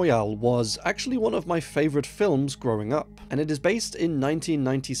 Battle Royale was actually one of my favorite films growing up, and it is based in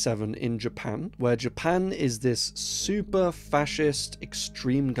 1997 in Japan, where Japan is this super fascist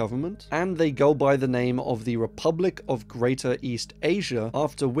extreme government, and they go by the name of the Republic of Greater East Asia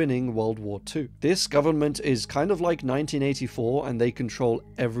after winning World War II. This government is kind of like 1984, and they control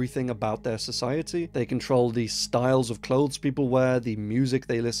everything about their society. They control the styles of clothes people wear, the music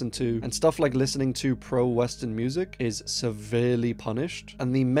they listen to, and stuff like listening to pro-Western music is severely punished.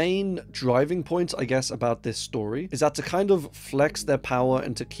 And the main driving point, I guess, about this story is that to kind of flex their power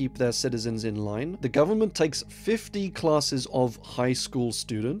and to keep their citizens in line, the government takes 50 classes of high school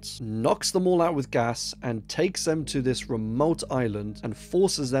students, knocks them all out with gas, and takes them to this remote island and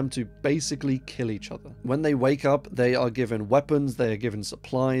forces them to basically kill each other. When they wake up, they are given weapons, they are given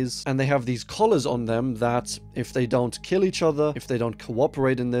supplies, and they have these collars on them that if they don't kill each other, if they don't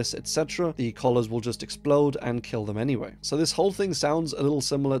cooperate in this, etc., the collars will just explode and kill them anyway. So this whole thing sounds a little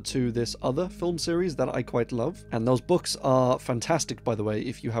similar to this other film series that I quite love, and those books are fantastic, by the way,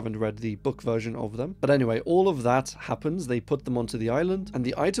 if you haven't read the book version of them. But anyway, all of that happens, they put them onto the island, and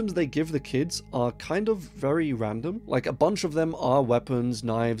the items they give the kids are kind of very random. Like, a bunch of them are weapons,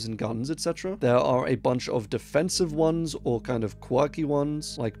 knives, and guns, etc. There are a bunch of defensive ones, or kind of quirky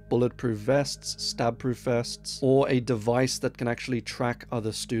ones, like bulletproof vests, stab-proof vests, or a device that can actually track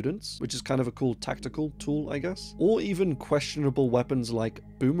other students, which is kind of a cool tactical tool, I guess. Or even questionable weapons like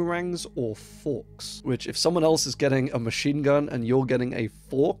boomerangs or forks, which if someone else is getting a machine gun and you're getting a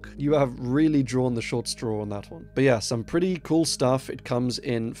fork, you have really drawn the short straw on that one. But yeah, some pretty cool stuff. It comes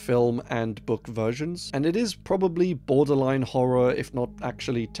in film and book versions, and it is probably borderline horror, if not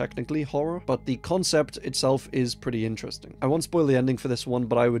actually technically horror, but the concept itself is pretty interesting. I won't spoil the ending for this one,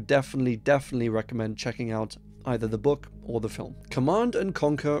 but I would definitely recommend checking out either the book or the film. Command and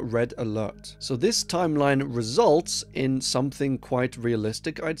Conquer Red Alert. So this timeline results in something quite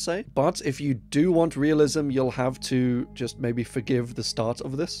realistic, I'd say, but if you do want realism, you'll have to just maybe forgive the start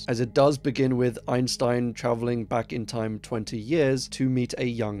of this, as it does begin with Einstein traveling back in time 20 years to meet a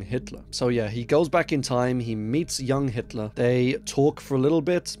young Hitler. So yeah, he goes back in time, he meets young Hitler, they talk for a little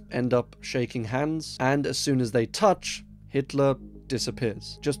bit, end up shaking hands, and as soon as they touch, Hitler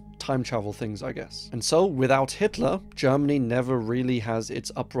disappears. Just time travel things, I guess. And so, without Hitler, Germany never really has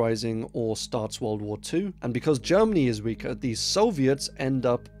its uprising or starts World War II. And because Germany is weaker, the Soviets end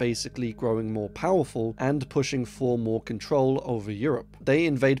up basically growing more powerful and pushing for more control over Europe. They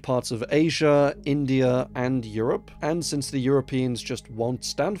invade parts of Asia, India, and Europe. And since the Europeans just won't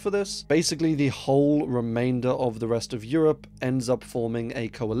stand for this, basically the whole remainder of the rest of Europe ends up forming a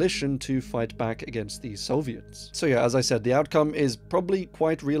coalition to fight back against the Soviets. So yeah, as I said, the outcome is probably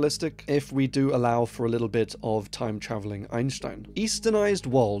quite realistic realistic if we do allow for a little bit of time-traveling Einstein. Easternized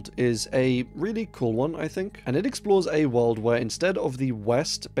World is a really cool one, I think, and it explores a world where instead of the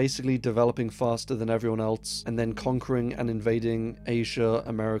West basically developing faster than everyone else and then conquering and invading Asia,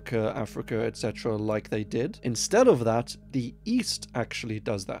 America, Africa, etc. like they did, instead of that, the East actually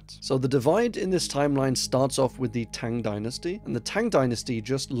does that. So the divide in this timeline starts off with the Tang Dynasty, and the Tang Dynasty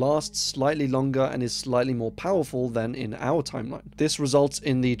just lasts slightly longer and is slightly more powerful than in our timeline. This results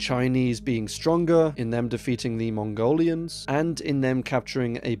in the Chinese being stronger, in them defeating the Mongolians, and in them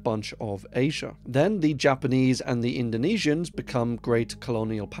capturing a bunch of Asia. Then the Japanese and the Indonesians become great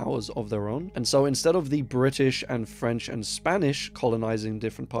colonial powers of their own, and so instead of the British and French and Spanish colonizing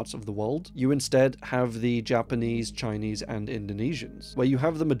different parts of the world, you instead have the Japanese, Chinese, and Indonesians, where you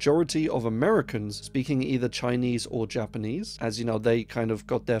have the majority of Americans speaking either Chinese or Japanese, as you know, they kind of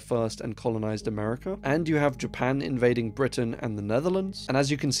got there first and colonized America, and you have Japan invading Britain and the Netherlands. And as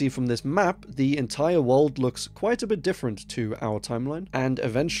you can see from this map, the entire world looks quite a bit different to our timeline, and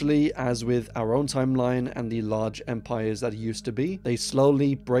eventually, as with our own timeline and the large empires that used to be, they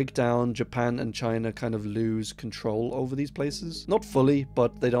slowly break down. Japan and China kind of lose control over these places. Not fully,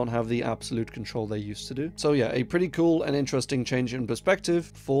 but they don't have the absolute control they used to do. So yeah, a pretty cool and interesting change in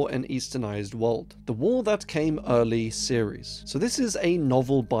perspective for an Easternized World. The War That Came Early series. So this is a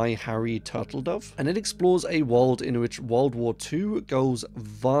novel by Harry Turtledove, and it explores a world in which World War II goes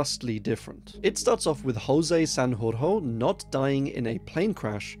vastly different. It starts off with Jose Sanjurjo not dying in a plane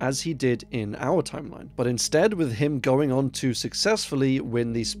crash as he did in our timeline, but instead with him going on to successfully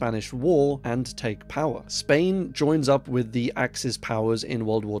win the Spanish War and take power. Spain joins up with the Axis powers in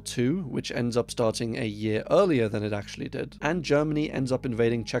World War II, which ends up starting a year earlier than it actually did, and Germany ends up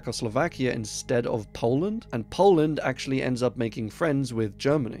invading Czechoslovakia instead of Poland, and Poland actually ends up making friends with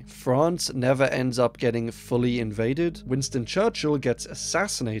Germany. France never ends up getting fully invaded. Winston Churchill gets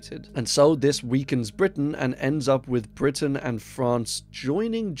assassinated, and so this weakens Britain and ends up with Britain and France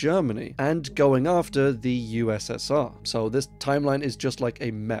joining Germany and going after the USSR. So this timeline is just like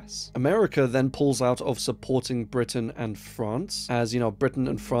a mess. America then pulls out of supporting Britain and France, as you know, Britain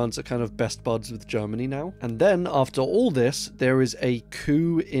and France are kind of best buds with Germany now. And then after all this, there is a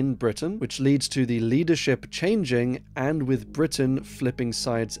coup in Britain, which leads to the leadership changing and with Britain flipping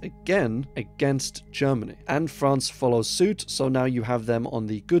sides again against Germany. And France follows suit, so now you have them on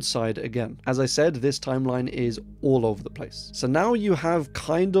the good side again. As I said, this timeline is all over the place. So now you have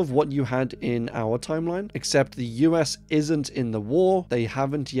kind of what you had in our timeline, except the US isn't in the war, they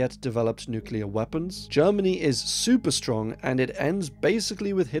haven't yet developed nuclear weapons. Germany is super strong, and it ends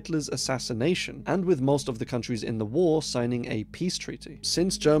basically with Hitler's assassination, and with most of the countries in the war signing a peace treaty.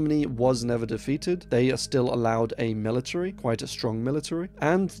 Since Germany was never defeated, they are still allowed a military, quite a strong military,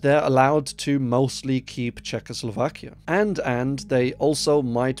 and they're allowed to mostly keep Czechoslovakia. And they also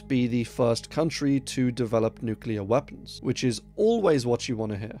might be the first country to develop nuclear weapons, which is always what you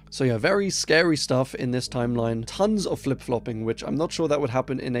want to hear. So yeah, very scary stuff in this timeline. Tons of flip-flopping, which I'm not sure that would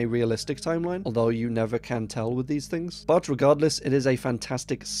happen in a realistic timeline, although you never can tell with these things. But regardless, it is a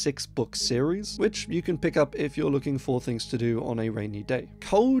fantastic 6-book series, which you can pick up if you're looking for things to do on a rainy day.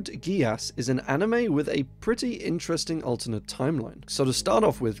 Code Geass is an anime with a pretty interesting alternate timeline. So to start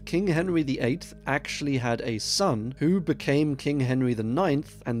off with, King Henry VIII actually had a son who became King Henry IX,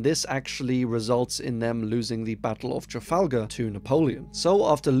 and this actually results in them losing the Battle of Trafalgar to Napoleon. So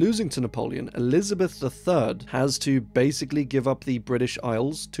after losing to Napoleon, Elizabeth III has to basically give up the British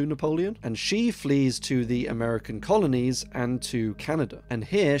Isles to Napoleon, and she flees to the American colonies and to Canada. And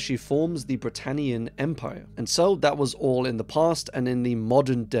here she forms the Britannian Empire. And so that was all in the past, and in the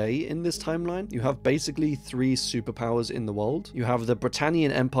modern day in this timeline, you have basically 3 superpowers in the world. You have the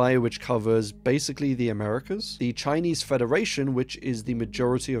Britannian Empire, which covers basically the Americas, the Chinese Federation, which is the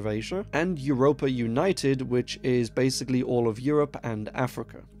majority of Asia, and Europa United, which is basically all of Europe and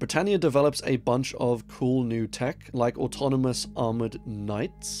Africa. Britannia develops a bunch of cool new tech, like autonomous armored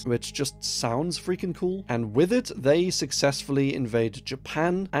knights, which just sounds freaking cool, and with it, they successfully invade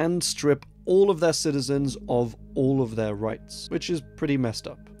Japan and strip all of their citizens of all of their rights, which is pretty messed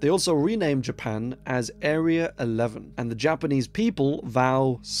up. They also rename Japan as Area 11, and the Japanese people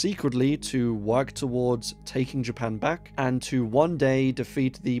vow secretly to work towards taking Japan back and to one day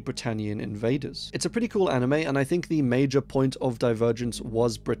defeat the Britannian invaders. It's a pretty cool anime, and I think the major point of divergence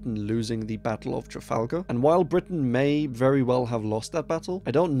was Britain losing the Battle of Trafalgar, and while Britain may very well have lost that battle,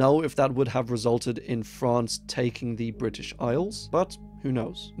 I don't know if that would have resulted in France taking the British Isles, but who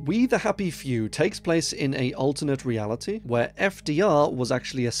knows? We the Happy Few takes place in a alternate reality where FDR was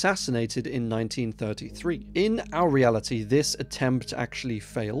actually assassinated in 1933. In our reality, this attempt actually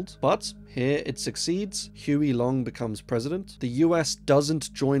failed, but Here it succeeds, Huey Long becomes president, the US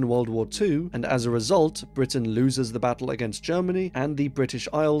doesn't join World War II, and as a result, Britain loses the battle against Germany, and the British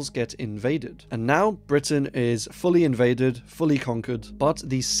Isles get invaded. And now, Britain is fully invaded, fully conquered, but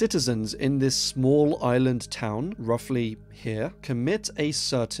the citizens in this small island town, roughly here, commit a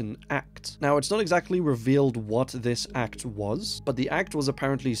certain act. Now, it's not exactly revealed what this act was, but the act was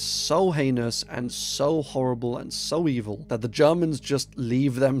apparently so heinous and so horrible and so evil that the Germans just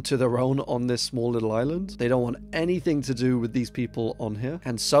leave them to their own on this small little island. They don't want anything to do with these people on here.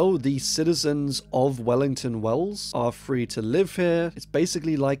 And so the citizens of Wellington Wells are free to live here. It's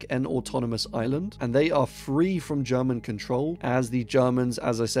basically like an autonomous island, and they are free from German control, as the Germans,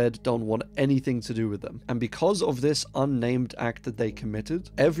 as I said, don't want anything to do with them. And because of this unnamed act that they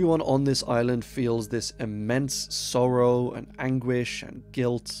committed, everyone on this island feels this immense sorrow and anguish and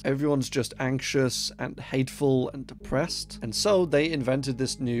guilt. Everyone's just anxious and hateful and depressed. And so they invented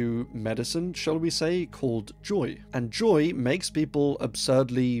this new medicine, shall we say, called joy. And joy makes people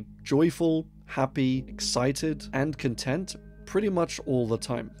absurdly joyful, happy, excited, and content pretty much all the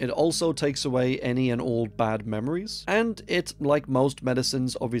time. It also takes away any and all bad memories, and it, like most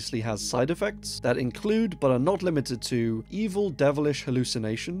medicines, obviously has side effects that include, but are not limited to, evil, devilish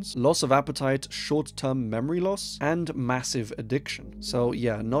hallucinations, loss of appetite, short-term memory loss, and massive addiction. So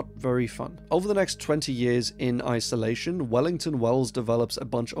yeah, not very fun. Over the next 20 years in isolation, Wellington Wells develops a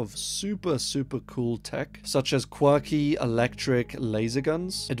bunch of super cool tech, such as quirky electric laser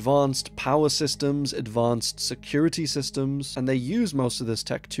guns, advanced power systems, advanced security systems, and they use most of this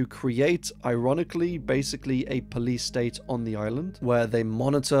tech to create, ironically, basically a police state on the island, where they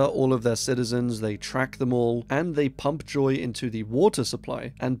monitor all of their citizens, they track them all, and they pump joy into the water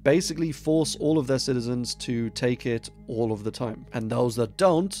supply, and basically force all of their citizens to take it all of the time. And those that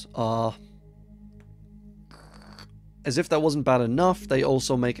don't are... As if that wasn't bad enough, they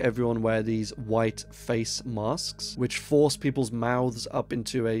also make everyone wear these white face masks, which force people's mouths up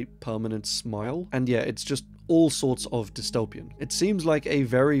into a permanent smile. And yeah, it's just all sorts of dystopian. It seems like a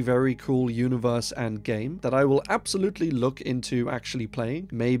very cool universe and game that I will absolutely look into actually playing,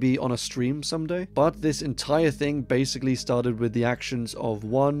 maybe on a stream someday. But this entire thing basically started with the actions of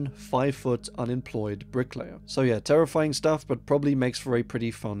one 5-foot unemployed bricklayer. So yeah, terrifying stuff, but probably makes for a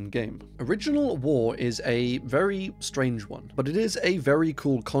pretty fun game. Original War is a very strange one, but it is a very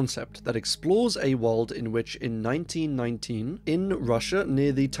cool concept that explores a world in which in 1919, in Russia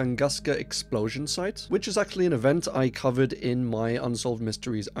near the Tunguska explosion site, which is actually an event I covered in my Unsolved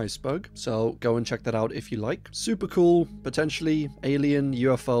Mysteries Iceberg, so go and check that out if you like. Super cool, potentially alien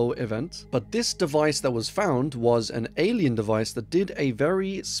UFO event. But this device that was found was an alien device that did a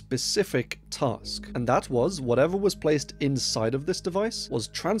very specific task, and that was whatever was placed inside of this device was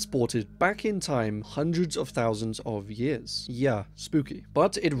transported back in time hundreds of thousands of years. Yeah, spooky.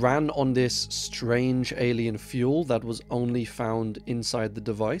 But it ran on this strange alien fuel that was only found inside the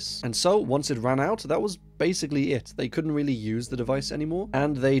device, and so once it ran out, that was basically it. They couldn't really use the device anymore,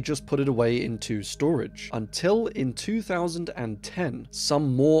 and they just put it away into storage. Until in 2010,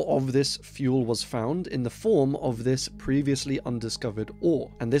 some more of this fuel was found in the form of this previously undiscovered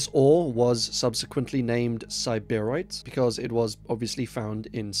ore. And this ore was subsequently named Siberite because it was obviously found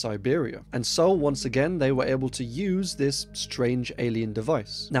in Siberia. And so once again, they were able to use this strange alien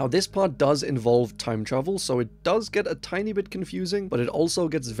device. Now, this part does involve time travel, so it does get a tiny bit confusing, but it also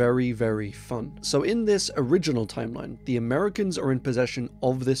gets very fun. So in this original timeline, the Americans are in possession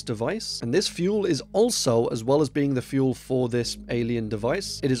of this device, and this fuel is also, as well as being the fuel for this alien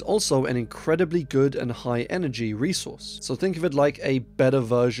device, it is also an incredibly good and high energy resource. So think of it like a better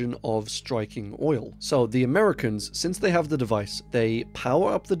version of striking oil. So the Americans, since they have the device, they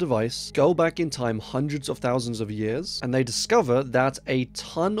power up the device, go back in time hundreds of thousands of years, and they discover that a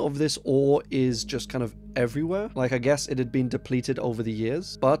ton of this ore is just kind of everywhere. Like, I guess it had been depleted over the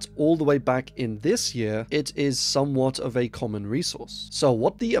years, but all the way back in this year, it is somewhat of a common resource. So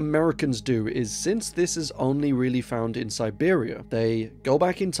what the Americans do is, since this is only really found in Siberia, they go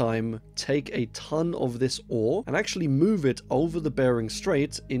back in time, take a ton of this ore, and actually move it over the Bering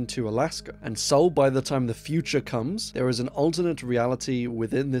Strait into Alaska. And so by the time the future comes, there is an alternate reality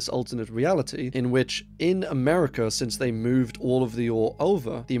within this alternate reality in which, in America, since they moved all of the ore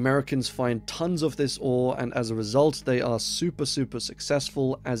over, the Americans find tons of this ore war, and as a result, they are super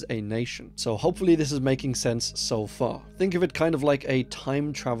successful as a nation. So hopefully this is making sense so far. Think of it kind of like a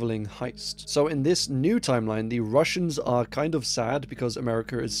time-traveling heist. So in this new timeline, the Russians are kind of sad because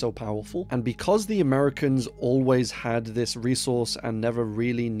America is so powerful, and because the Americans always had this resource and never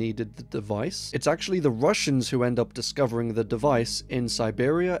really needed the device, it's actually the Russians who end up discovering the device in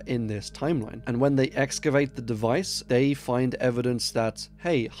Siberia in this timeline. And when they excavate the device, they find evidence that,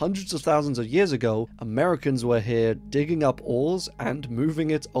 hey, hundreds of thousands of years ago, Americans were here digging up ores and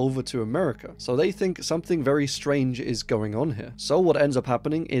moving it over to America. So they think something very strange is going on here. So what ends up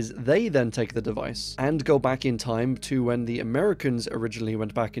happening is they then take the device and go back in time to when the Americans originally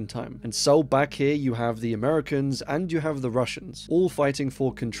went back in time. And so back here you have the Americans and you have the Russians all fighting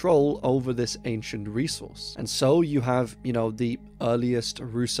for control over this ancient resource. And so you have, you know, the earliest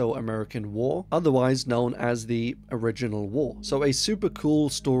Russo-American War, otherwise known as the Original War. So a super cool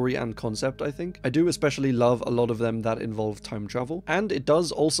story and concept, I think. I do especially love a lot of them that involve time travel, and it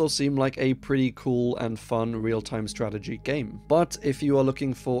does also seem like a pretty cool and fun real-time strategy game. But if you are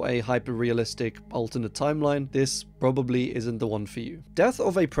looking for a hyper-realistic alternate timeline, this probably isn't the one for you. Death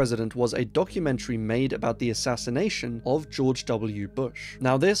of a President was a documentary made about the assassination of George W. Bush.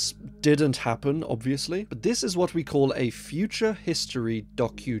 Now this didn't happen, obviously, but this is what we call a future history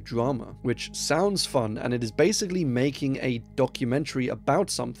docudrama, which sounds fun, and it is basically making a documentary about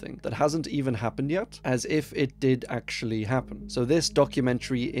something that hasn't even happened yet, as if it did actually happen. So this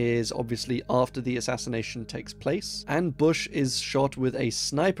documentary is obviously after the assassination takes place, and Bush is shot with a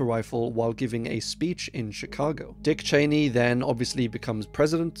sniper rifle while giving a speech in Chicago. Dick Cheney then obviously becomes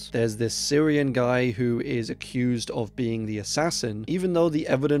president. There's this Syrian guy who is accused of being the assassin, even though the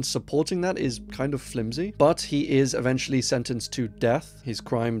evidence supporting that is kind of flimsy, but he is eventually sentenced to death, his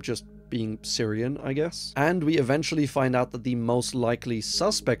crime just being Syrian, I guess. And we eventually find out that the most likely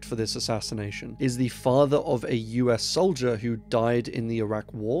suspect for this assassination is the father of a US soldier who died in the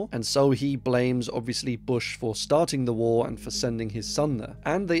Iraq War, and so he blames obviously Bush for starting the war and for sending his son there.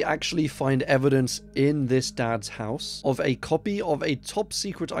 And they actually find evidence in this dad's house of a copy of a top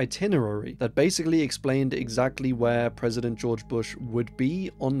secret itinerary that basically explained exactly where President George Bush would be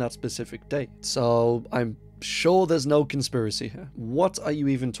on that specific date. So I'm sure there's no conspiracy here. What are you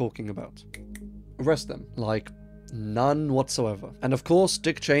even talking about? Arrest them. Like, none whatsoever. And of course,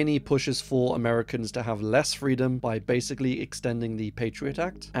 Dick Cheney pushes for Americans to have less freedom by basically extending the Patriot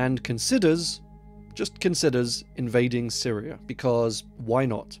Act, and just considers invading Syria, because why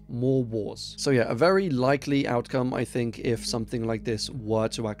not? More wars. So yeah, a very likely outcome, I think, if something like this were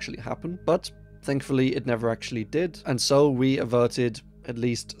to actually happen, but thankfully it never actually did, and so we averted at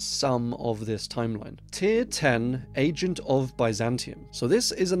least some of this timeline. Tier 10, Agent of Byzantium. So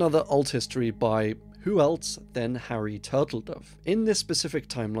this is another alt history by who else than Harry Turtledove. In this specific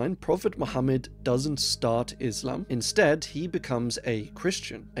timeline, Prophet Muhammad doesn't start Islam. Instead, he becomes a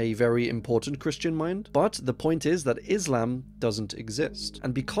Christian. A very important Christian, mind. But the point is that Islam doesn't exist.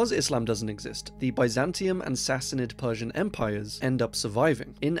 And because Islam doesn't exist, the Byzantium and Sassanid Persian empires end up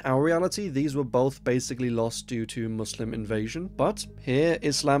surviving. In our reality, these were both basically lost due to Muslim invasion. But here,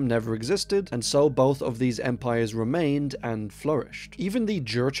 Islam never existed, and so both of these empires remained and flourished. Even the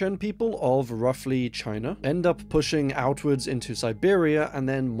Jurchen people of roughly China end up pushing outwards into Siberia and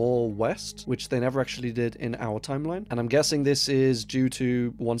then more west, which they never actually did in our timeline. And I'm guessing this is due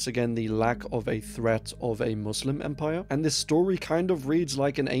to, once again, the lack of a threat of a Muslim empire. And this story kind of reads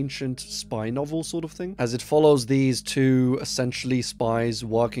like an ancient spy novel sort of thing, as it follows these two essentially spies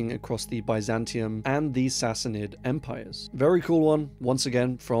working across the Byzantium and the Sassanid empires. Very cool one, once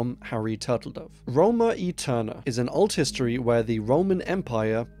again, from Harry Turtledove. Roma Eterna is an alt history where the Roman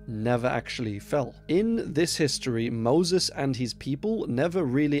Empire never actually fell. In this history, Moses and his people never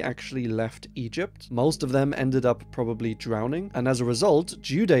really actually left Egypt. Most of them ended up probably drowning, and as a result,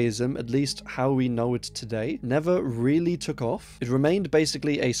 Judaism, at least how we know it today, never really took off. It remained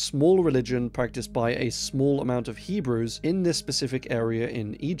basically a small religion practiced by a small amount of Hebrews in this specific area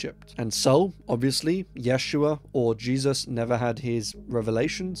in Egypt. And so, obviously, Yeshua or Jesus never had his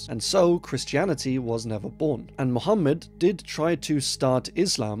revelations, and so Christianity was never born. And Muhammad did try to start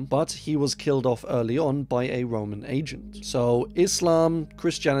Islam, but he was killed off early on by a Roman agent. So Islam,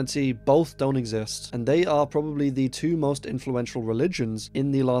 Christianity, both don't exist, and they are probably the two most influential religions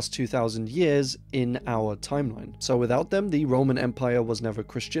in the last 2000 years in our timeline. So without them, the Roman Empire was never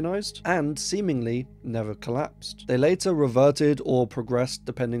Christianized and seemingly never collapsed. They later reverted or progressed,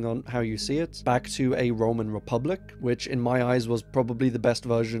 depending on how you see it, back to a Roman Republic, which in my eyes was probably the best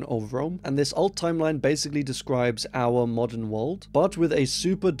version of Rome. And this alt timeline basically describes our modern world, but with a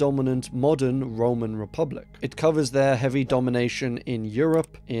super super dominant modern Roman Republic. It covers their heavy domination in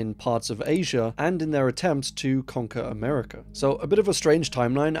Europe, in parts of Asia, and in their attempt to conquer America. So a bit of a strange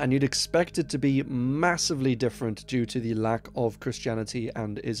timeline, and you'd expect it to be massively different due to the lack of Christianity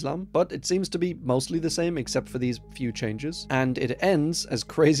and Islam, but it seems to be mostly the same except for these few changes. And it ends, as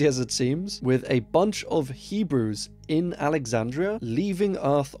crazy as it seems, with a bunch of Hebrews in Alexandria leaving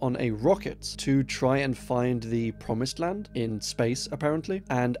Earth on a rocket to try and find the promised land in space, apparently.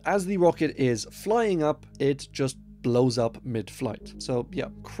 And as the rocket is flying up, it just blows up mid-flight. So yeah,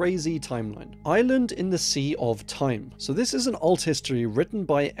 crazy timeline. Island in the Sea of Time. So this is an alt history written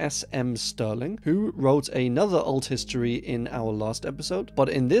by S.M. Sterling, who wrote another alt history in our last episode. But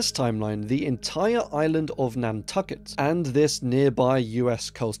in this timeline, the entire island of Nantucket and this nearby US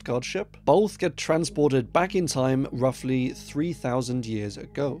Coast Guard ship both get transported back in time roughly 3,000 years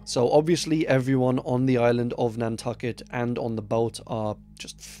ago. So obviously everyone on the island of Nantucket and on the boat are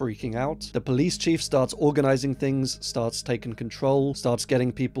just freaking out. The police chief starts organizing things, starts taking control, starts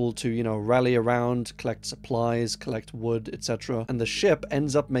getting people to, you know, rally around, collect supplies, collect wood, etc. And the ship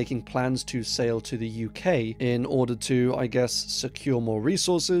ends up making plans to sail to the UK in order to, I guess, secure more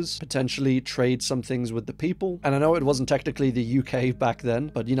resources, potentially trade some things with the people. And I know it wasn't technically the UK back then,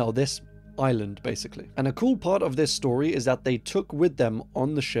 but you know, this island basically. And a cool part of this story is that they took with them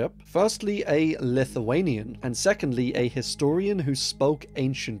on the ship, firstly a Lithuanian, and secondly a historian who spoke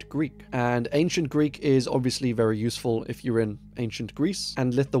ancient Greek. And ancient Greek is obviously very useful if you're in ancient Greece,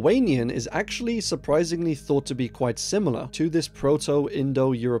 and Lithuanian is actually surprisingly thought to be quite similar to this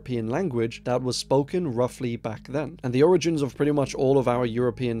Proto-Indo-European language that was spoken roughly back then. And the origins of pretty much all of our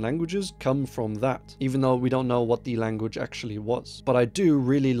European languages come from that, even though we don't know what the language actually was. But I do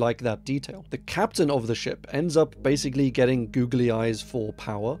really like that detail. The captain of the ship ends up basically getting googly eyes for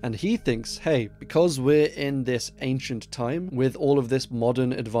power, and he thinks, hey, because we're in this ancient time with all of this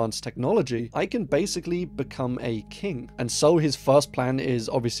modern advanced technology, I can basically become a king. And so his first plan is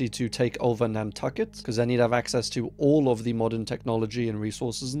obviously to take over Nantucket, because then he'd have access to all of the modern technology and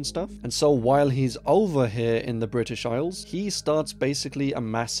resources and stuff. And so while he's over here in the British Isles, he starts basically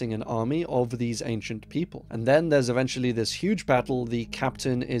amassing an army of these ancient people. And then there's eventually this huge battle, the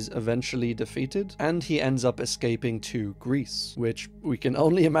captain is eventually defeated, and he ends up escaping to Greece, which we can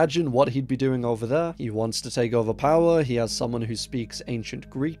only imagine what he'd be doing over there. He wants to take over power, he has someone who speaks ancient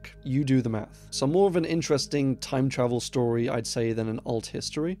Greek, you do the math. So more of an interesting time travel story, I'd say, than an alt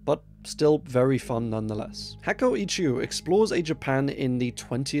history, but still very fun nonetheless. Hako Ichiu explores a Japan in the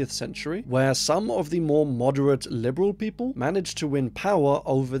 20th century, where some of the more moderate liberal people managed to win power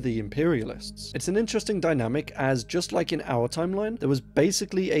over the imperialists. It's an interesting dynamic, as just like in our timeline, there was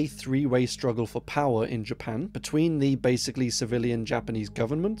basically a three-way struggle for power in Japan between the basically civilian Japanese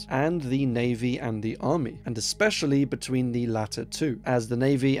government and the navy and the army, and especially between the latter two, as the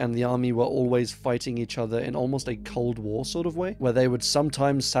navy and the army were always fighting each other in almost a Cold War sort of way, where they would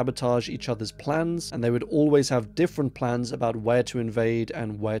sometimes sabotage each other's plans, and they would always have different plans about where to invade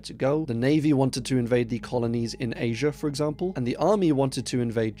and where to go. The navy wanted to invade the colonies in Asia, for example, and the army wanted to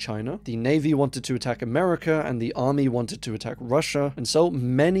invade China. The navy wanted to attack America, and the army wanted to attack Russia. And so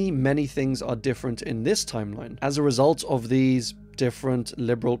many things are different in this timeline as a result of these different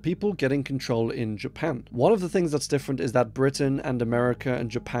liberal people getting control in Japan. One of the things that's different is that Britain and America and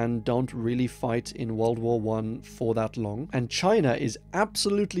Japan don't really fight in World War I for that long, and China is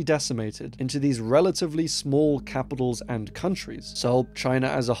absolutely decimated into these relatively small capitals and countries. So China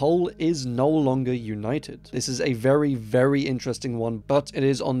as a whole is no longer united. This is a very interesting one, but it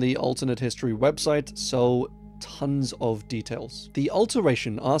is on the alternate history website, so tons of details. The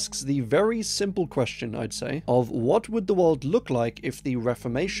alteration asks the very simple question, I'd say, of what would the world look like if the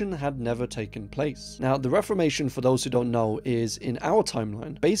Reformation had never taken place? Now, the Reformation, for those who don't know, is, in our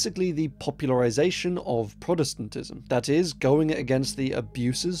timeline, basically the popularization of Protestantism. That is, going against the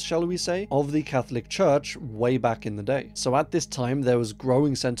abuses, shall we say, of the Catholic Church way back in the day. So at this time, there was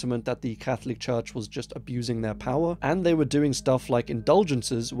growing sentiment that the Catholic Church was just abusing their power, and they were doing stuff like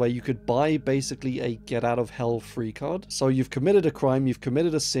indulgences where you could buy basically a get out of hell free card. So you've committed a crime, you've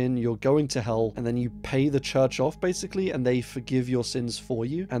committed a sin, you're going to hell, and then you pay the church off basically, and they forgive your sins for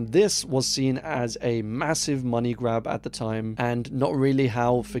you. And this was seen as a massive money grab at the time, and not really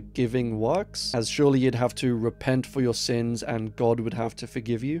how forgiving works, as surely you'd have to repent for your sins and God would have to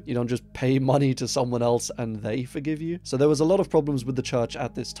forgive you. You don't just pay money to someone else and they forgive you. So there was a lot of problems with the church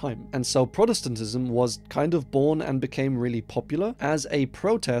at this time. And so Protestantism was kind of born and became really popular as a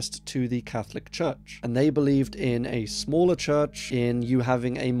protest to the Catholic Church. And they believed believed in a smaller church, in you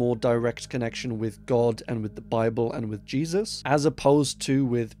having a more direct connection with God and with the Bible and with Jesus, as opposed to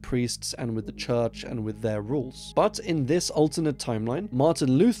with priests and with the church and with their rules. But in this alternate timeline,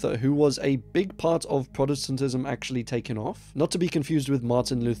 Martin Luther, who was a big part of Protestantism actually taken off, not to be confused with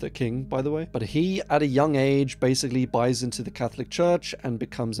Martin Luther King, by the way, but he at a young age basically buys into the Catholic Church and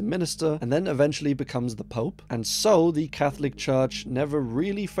becomes a minister, and then eventually becomes the Pope. And so the Catholic Church never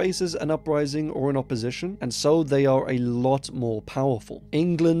really faces an uprising or an opposition, and so they are a lot more powerful.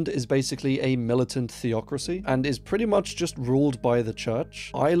 England is basically a militant theocracy and is pretty much just ruled by the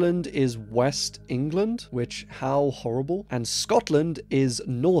church. Ireland is West England, which, how horrible. And Scotland is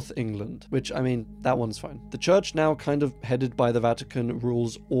North England, which, I mean, that one's fine. The church, now kind of headed by the Vatican,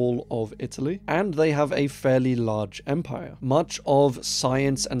 rules all of Italy, and they have a fairly large empire. Much of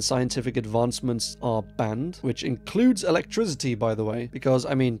science and scientific advancements are banned, which includes electricity, by the way, because,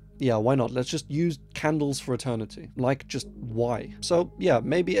 I mean, yeah, why not? Let's just use candles for eternity. Like, just why? So, yeah,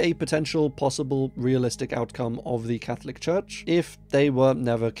 maybe a potential, possible, realistic outcome of the Catholic Church if they were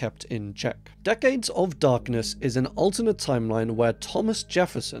never kept in check. Decades of Darkness is an alternate timeline where Thomas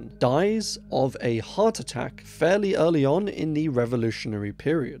Jefferson dies of a heart attack fairly early on in the Revolutionary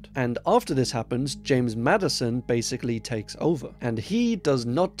period. And after this happens, James Madison basically takes over. And he does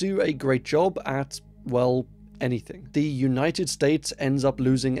not do a great job at, well, anything. The United States ends up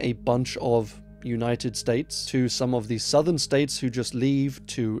losing a bunch of United States to some of the southern states who just leave,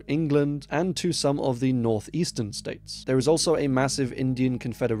 to England, and to some of the northeastern states. There is also a massive Indian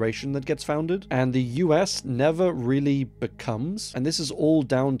Confederation that gets founded, and the US never really becomes, and this is all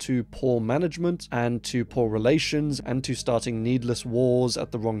down to poor management and to poor relations and to starting needless wars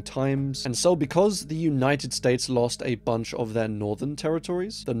at the wrong times. And so because the United States lost a bunch of their northern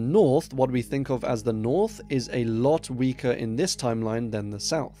territories, the North, what we think of as the North, is a lot weaker in this timeline than the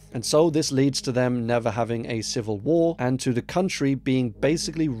South. And so this leads to them never having a civil war, and to the country being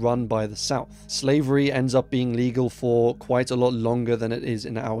basically run by the South. Slavery ends up being legal for quite a lot longer than it is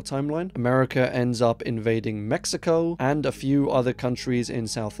in our timeline. America ends up invading Mexico and a few other countries in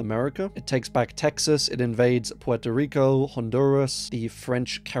South America. It takes back Texas, it invades Puerto Rico, Honduras, the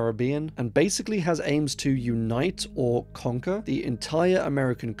French Caribbean, and basically has aims to unite or conquer the entire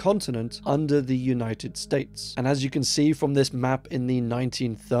American continent under the United States. And as you can see from this map in the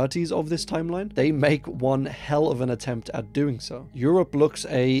 1930s of this timeline, they make one hell of an attempt at doing so. Europe looks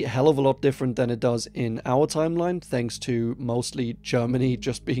a hell of a lot different than it does in our timeline, thanks to mostly Germany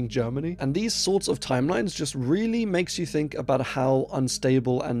just being Germany. And these sorts of timelines just really makes you think about how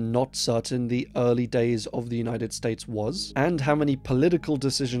unstable and not certain the early days of the United States was, and how many political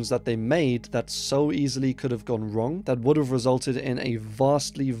decisions that they made that so easily could have gone wrong that would have resulted in a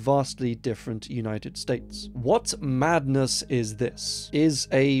vastly, vastly different United States. What madness is this? Is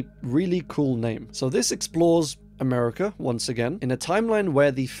a really cool name. So this explores America, once again, in a timeline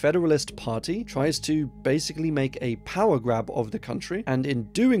where the Federalist Party tries to basically make a power grab of the country, and in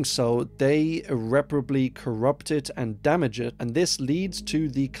doing so, they irreparably corrupt it and damage it, and this leads to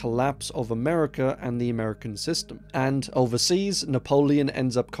the collapse of America and the American system. And overseas, Napoleon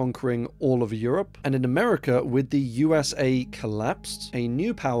ends up conquering all of Europe, and in America, with the USA collapsed, a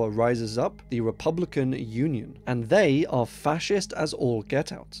new power rises up, the Republican Union, and they are fascist as all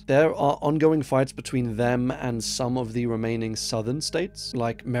get out. There are ongoing fights between them and some of the remaining southern states,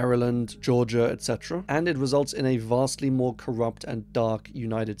 like Maryland, Georgia, etc., and it results in a vastly more corrupt and dark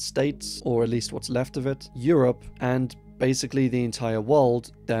United States, or at least what's left of it, Europe, and basically the entire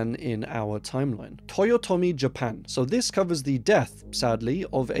world than in our timeline. Toyotomi, Japan. So this covers the death, sadly,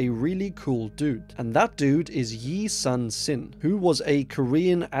 of a really cool dude. And that dude is Yi Sun-sin, who was a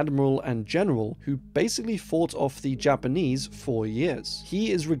Korean admiral and general who basically fought off the Japanese for years.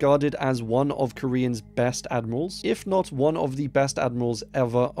 He is regarded as one of Korean's best admirals, if not one of the best admirals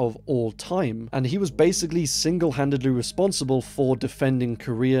ever of all time. And he was basically single-handedly responsible for defending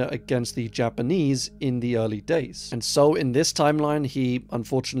Korea against the Japanese in the early days. And so in this timeline, he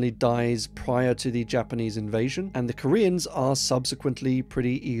unfortunately dies prior to the Japanese invasion, and the Koreans are subsequently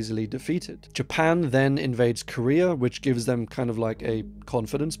pretty easily defeated. Japan then invades Korea, which gives them kind of like a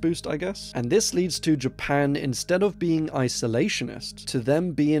confidence boost, I guess. And this leads to Japan, instead of being isolationist, to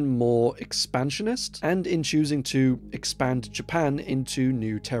them being more expansionist, and in choosing to expand Japan into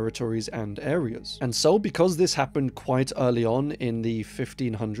new territories and areas. And so because this happened quite early on in the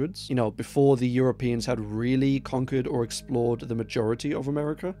 1500s, you know, before the Europeans had really conquered or or explored the majority of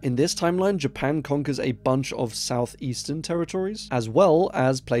America. In this timeline, Japan conquers a bunch of southeastern territories, as well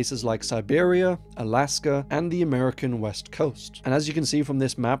as places like Siberia, Alaska, and the American West Coast. And as you can see from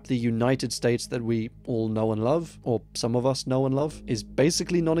this map, the United States that we all know and love, or some of us know and love, is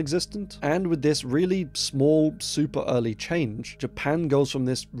basically non-existent. And with this really small, super early change, Japan goes from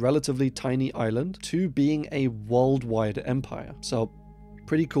this relatively tiny island to being a worldwide empire. So,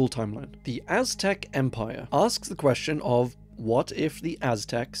 pretty cool timeline. The Aztec Empire asks the question of, what if the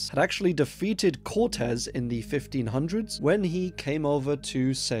Aztecs had actually defeated Cortez in the 1500s when he came over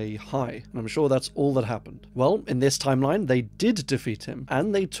to say hi? And I'm sure that's all that happened. Well, in this timeline, they did defeat him,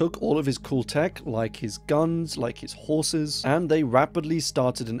 and they took all of his cool tech, like his guns, like his horses, and they rapidly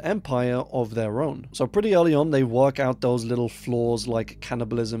started an empire of their own. So pretty early on, they work out those little flaws like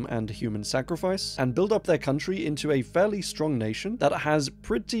cannibalism and human sacrifice, and build up their country into a fairly strong nation that has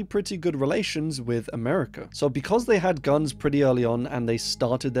pretty good relations with America. So because they had guns pretty early on and they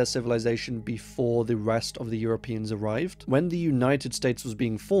started their civilization before the rest of the Europeans arrived, when the United States was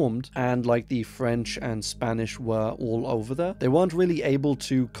being formed and like the French and Spanish were all over there, they weren't really able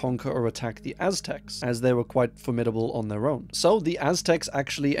to conquer or attack the Aztecs as they were quite formidable on their own. So the Aztecs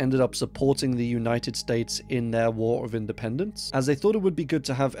actually ended up supporting the United States in their War of Independence, as they thought it would be good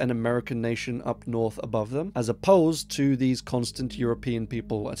to have an American nation up north above them as opposed to these constant European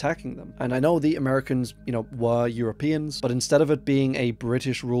people attacking them. And I know the Americans, were Europeans, but instead of it being a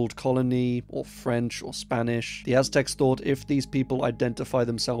British-ruled colony or French or Spanish, the Aztecs thought if these people identify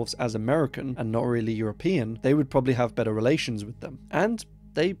themselves as American and not really European, they would probably have better relations with them. And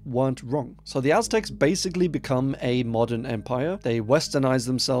they weren't wrong. So the Aztecs basically become a modern empire. They westernize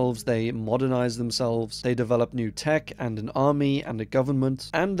themselves, they modernize themselves, they develop new tech and an army and a government,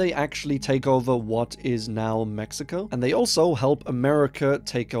 and they actually take over what is now Mexico. And they also help America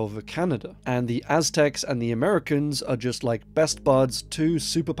take over Canada. And the Aztecs and the Americans are just like best buds, two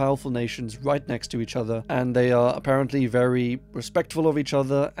super powerful nations right next to each other, and they are apparently very respectful of each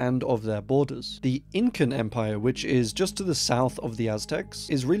other and of their borders. The Incan Empire, which is just to the south of the Aztecs,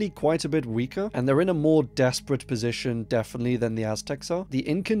 is really quite a bit weaker, and they're in a more desperate position definitely than the Aztecs are. The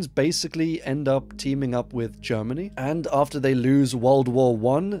Incans basically end up teaming up with Germany, and after they lose World War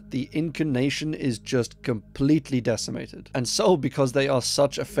I, the Incan nation is just completely decimated. And so, because they are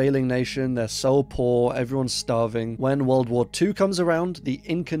such a failing nation, they're so poor, everyone's starving, when World War II comes around, the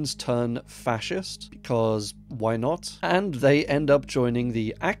Incans turn fascist, because why not? And they end up joining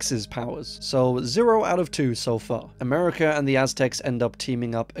the Axis powers. So 0 out of 2 so far. America and the Aztecs end up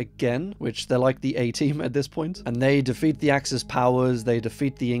teaming up again, which they're like the A-team at this point, and they defeat the Axis powers, they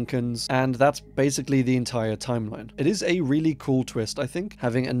defeat the Incans, and that's basically the entire timeline. It is a really cool twist, I think,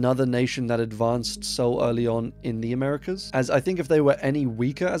 having another nation that advanced so early on in the Americas, as I think if they were any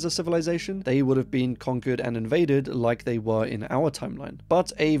weaker as a civilization, they would have been conquered and invaded like they were in our timeline.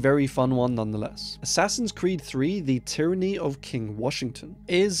 But a very fun one nonetheless. Assassin's Creed 3, The Tyranny of King Washington,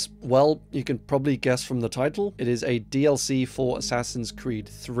 is, well, you can probably guess from the title, it is a DLC for Assassin's Creed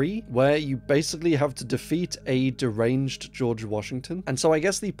 3, where you basically have to defeat a deranged George Washington. And so I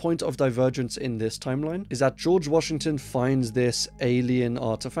guess the point of divergence in this timeline is that George Washington finds this alien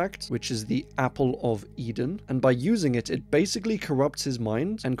artifact, which is the Apple of Eden, and by using it, it basically corrupts his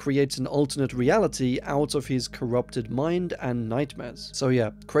mind and creates an alternate reality out of his corrupted mind and nightmares. So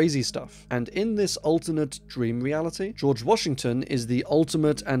yeah, crazy stuff. And in this alternate dream reality, George Washington is the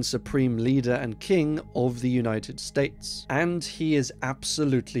ultimate and supreme leader and king of the United States. And he is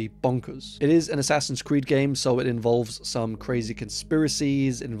absolutely bonkers. It is an Assassin's Creed game, so it involves some crazy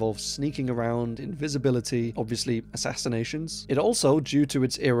conspiracies, it involves sneaking around, invisibility, obviously assassinations. It also, due to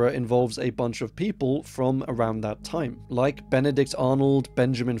its era, involves a bunch of people from around that time, like Benedict Arnold,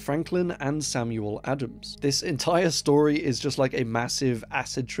 Benjamin Franklin, and Samuel Adams. This entire story is just like a massive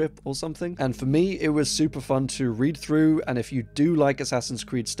acid trip or something, and for me, it was super fun to read through, and if you do like Assassin's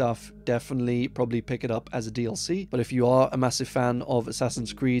Creed stuff, definitely probably pick it up as a DLC. But if you are a massive fan of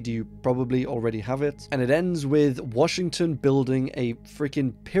Assassin's Creed, you probably already have it. And it ends with Washington building a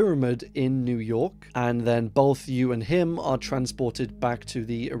freaking pyramid in New York, and then both you and him are transported back to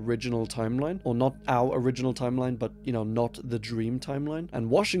the original timeline, or not our original timeline, but not the dream timeline. And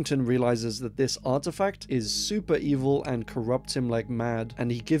Washington realizes that this artifact is super evil and corrupts him like mad,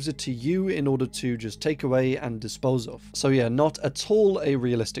 and he gives it to you in order to just take away and dispose of. So yeah, not at all a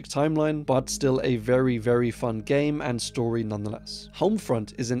realistic timeline, timeline, but still a very, very fun game and story nonetheless.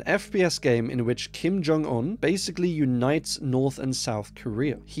 Homefront is an FPS game in which Kim Jong-un basically unites North and South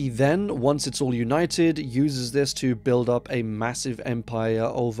Korea. He then, once it's all united, uses this to build up a massive empire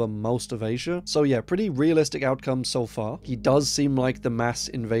over most of Asia. So yeah, pretty realistic outcome so far. He does seem like the mass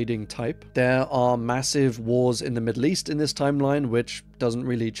invading type. There are massive wars in the Middle East in this timeline, which doesn't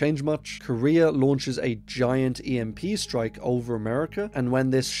really change much. Korea launches a giant EMP strike over America, and when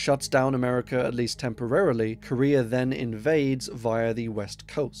this shuts down America, at least temporarily, Korea then invades via the west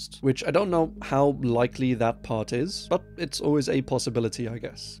coast, which I don't know how likely that part is, but it's always a possibility, I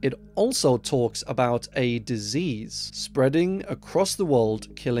guess. It also talks about a disease spreading across the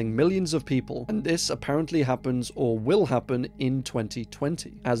world, killing millions of people, and this apparently happens or will happen in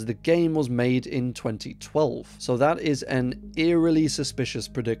 2020, as the game was made in 2012. So that is an eerily suspicious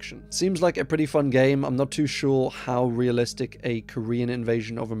prediction. Seems like a pretty fun game. I'm not too sure how realistic a Korean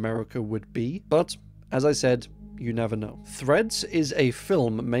invasion of America would be, but as I said, you never know. Threads is a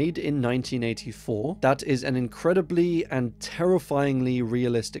film made in 1984 that is an incredibly and terrifyingly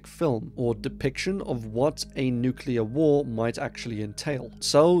realistic film, or depiction of what a nuclear war might actually entail.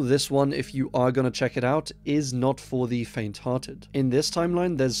 So this one, if you are gonna check it out, is not for the faint-hearted. In this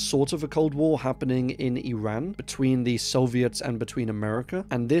timeline, there's sort of a Cold War happening in Iran between the Soviets and between America,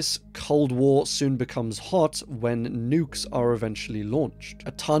 and this Cold War soon becomes hot when nukes are eventually launched.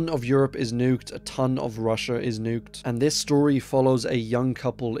 A ton of Europe is nuked, a ton of Russia is nuked, and this story follows a young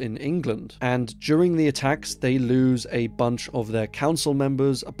couple in England, and during the attacks they lose a bunch of their council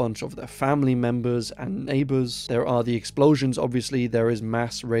members, a bunch of their family members and neighbors. There are the explosions, obviously there is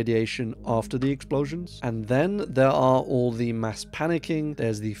mass radiation after the explosions, and then there are all the mass panicking,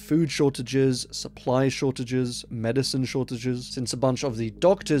 there's the food shortages, supply shortages, medicine shortages. Since a bunch of the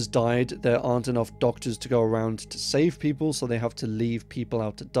doctors died, there aren't enough doctors to go around to save people, so they have to leave people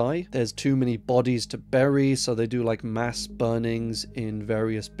out to die. There's too many bodies to bury, so they do like mass burnings in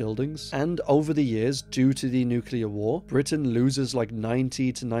various buildings. And over the years, due to the nuclear war, Britain loses like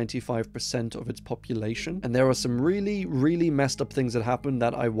 90 to 95% of its population. And there are some really, really messed up things that happen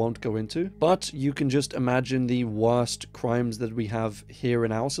that I won't go into. But you can just imagine the worst crimes that we have here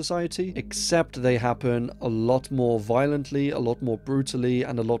in our society, except they happen a lot more violently, a lot more brutally,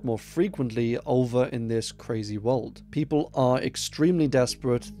 and a lot more frequently over in this crazy world. People are extremely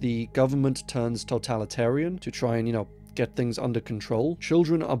desperate. The government turns totalitarian to try and, get things under control.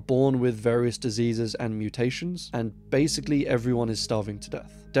 Children are born with various diseases and mutations, and basically everyone is starving to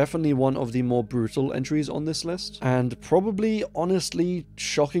death. Definitely one of the more brutal entries on this list, and probably, honestly,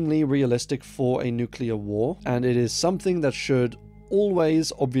 shockingly realistic for a nuclear war, and it is something that should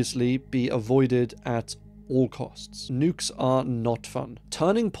always, obviously, be avoided at all costs. Nukes are not fun.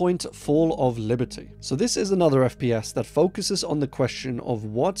 Turning point: Fall of Liberty. So this is another FPS that focuses on the question of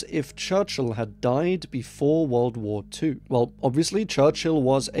what if Churchill had died before World War II? Well, obviously Churchill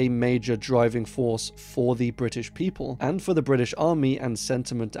was a major driving force for the British people and for the British Army and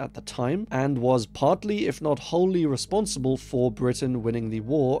sentiment at the time, and was partly, if not wholly, responsible for Britain winning the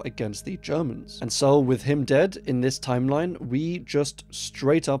war against the Germans. And so with him dead in this timeline, we just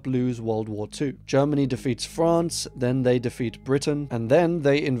straight up lose World War II. Germany defeats France, then they defeat Britain, and then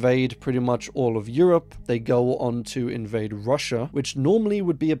they invade pretty much all of Europe. They go on to invade Russia, which normally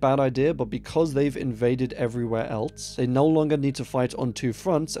would be a bad idea, but because they've invaded everywhere else, they no longer need to fight on two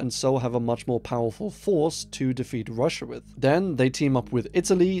fronts, and so have a much more powerful force to defeat Russia with. Then they team up with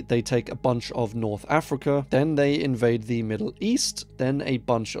Italy, they take a bunch of North Africa, then they invade the Middle East, then a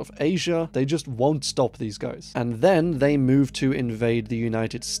bunch of Asia. They just won't stop, these guys. And then they move to invade the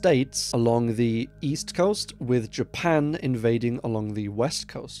United States along the east coast, with Japan invading along the west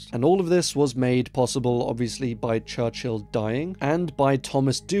coast. And all of this was made possible, obviously, by Churchill dying and by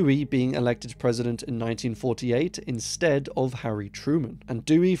Thomas Dewey being elected president in 1948 instead of Harry Truman. And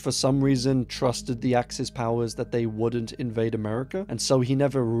Dewey, for some reason, trusted the Axis powers that they wouldn't invade America, and so he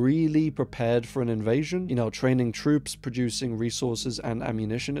never really prepared for an invasion, training troops, producing resources and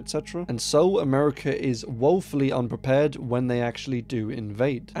ammunition, etc. And so America is woefully unprepared when they actually do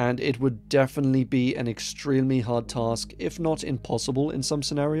invade. And it would definitely be an extremely hard task, if not impossible in some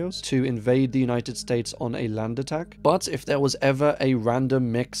scenarios, to invade the United States on a land attack. But if there was ever a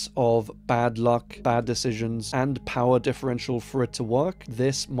random mix of bad luck, bad decisions, and power differential for it to work,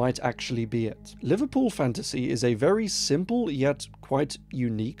 this might actually be it. Liverpool fantasy is a very simple yet quite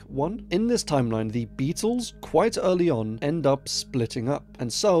unique one. In this timeline, the Beatles, quite early on, end up splitting up,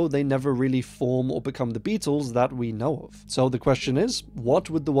 and so they never really form or become the Beatles that we know of. So the question is, what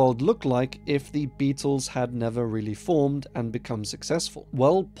would the world look like if the Beatles Beatles had never really formed and become successful?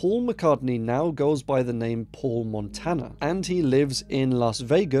 Well, Paul McCartney now goes by the name Paul Montana, and he lives in Las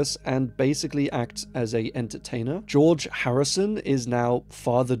Vegas and basically acts as a entertainer. George Harrison is now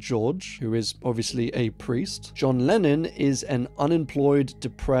Father George, who is obviously a priest. John Lennon is an unemployed,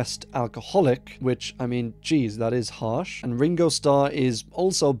 depressed alcoholic, which, I mean, geez, that is harsh. And Ringo Starr is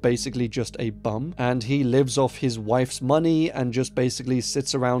also basically just a bum, and he lives off his wife's money and just basically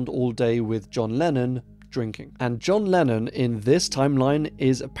sits around all day with John Lennon drinking. And John Lennon in this timeline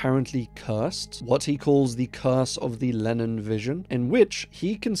is apparently cursed, what he calls the curse of the Lennon vision, in which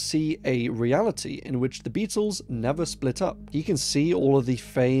he can see a reality in which the Beatles never split up. He can see all of the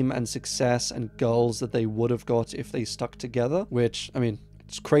fame and success and girls that they would have got if they stuck together, which, I mean,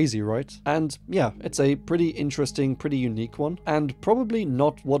 it's crazy, right? And yeah, it's a pretty interesting, pretty unique one, and probably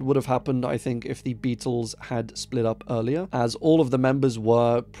not what would have happened, I think, if the Beatles had split up earlier, as all of the members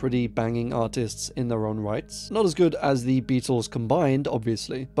were pretty banging artists in their own rights. Not as good as the Beatles combined,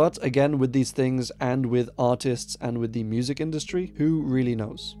 obviously, but again, with these things and with artists and with the music industry, who really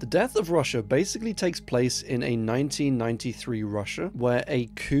knows? The death of Russia basically takes place in a 1993 Russia, where a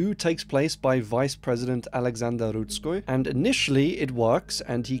coup takes place by Vice President Alexander Rutskoy, and initially it works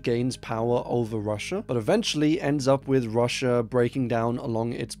and he gains power over Russia, but eventually ends up with Russia breaking down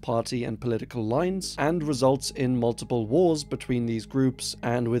along its party and political lines, and results in multiple wars between these groups,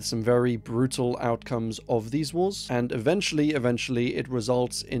 and with some very brutal outcomes of these wars, and eventually it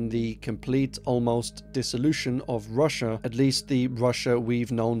results in the complete, almost dissolution of Russia, at least the Russia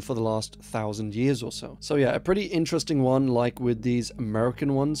we've known for the last 1,000 years or so. So yeah, a pretty interesting one, like with these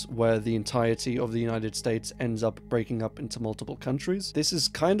American ones, where the entirety of the United States ends up breaking up into multiple countries. This is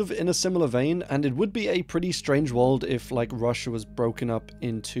kind of in a similar vein, and it would be a pretty strange world if, like, Russia was broken up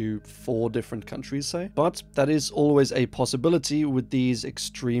into 4 different countries, say. But that is always a possibility with these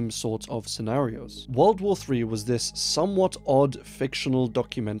extreme sorts of scenarios. World War III was this somewhat odd fictional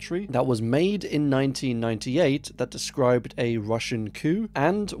documentary that was made in 1998 that described a Russian coup,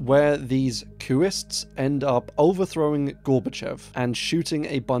 and where these coupists end up overthrowing Gorbachev and shooting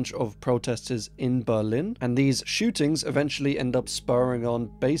a bunch of protesters in Berlin, and these shootings eventually end up spurring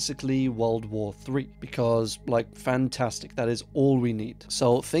on basically World War III, because, like, fantastic, that is all we need.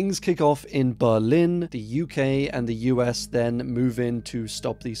 So things kick off in Berlin, the UK and the US then move in to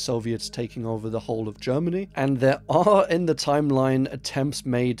stop the Soviets taking over the whole of Germany, and there are in the timeline attempts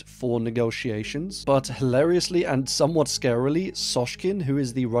made for negotiations, but hilariously and somewhat scarily, Soshkin, who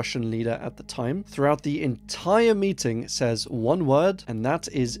is the Russian leader at the time, throughout the entire meeting says one word, and that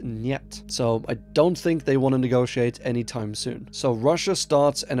is "niet." So I don't think they want to negotiate anytime soon. So Russia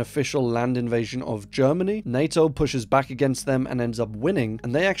starts an official land invasion of Germany, NATO pushes back against them and ends up winning,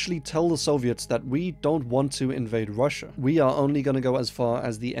 and they actually tell the Soviets that we don't want to invade Russia. We are only going to go as far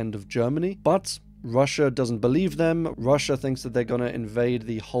as the end of Germany, but Russia doesn't believe them. Russia thinks that they're going to invade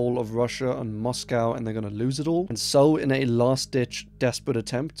the whole of Russia and Moscow and they're going to lose it all. And so in a last-ditch desperate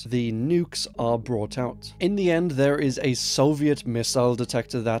attempt, the nukes are brought out. In the end, there is a Soviet missile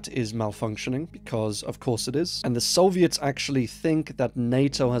detector that is malfunctioning, because of course it is. And the Soviets actually think that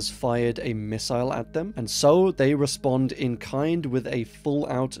NATO has fired a missile at them, and so they respond in kind with a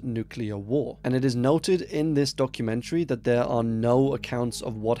full-out nuclear war. And it is noted in this documentary that there are no accounts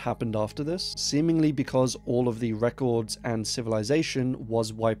of what happened after this, seemingly because all of the records and civilization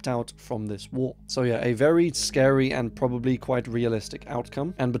was wiped out from this war. So yeah, a very scary and probably quite realistic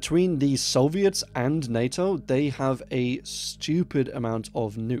outcome. And between the Soviets and NATO, they have a stupid amount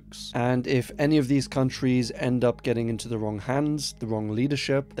of nukes. And if any of these countries end up getting into the wrong hands, the wrong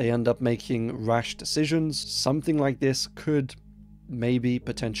leadership, they end up making rash decisions, something like this could maybe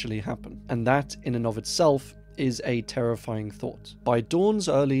potentially happen. And that in and of itself is a terrifying thought. By Dawn's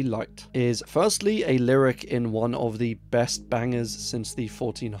Early Light is firstly a lyric in one of the best bangers since the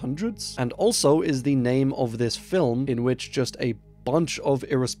 1400s, and also is the name of this film in which just a bunch of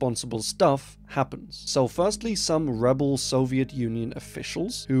irresponsible stuff happens. So firstly, some rebel Soviet Union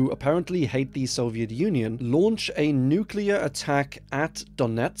officials, who apparently hate the Soviet Union, launch a nuclear attack at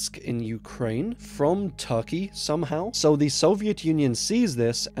Donetsk in Ukraine from Turkey somehow. So the Soviet Union sees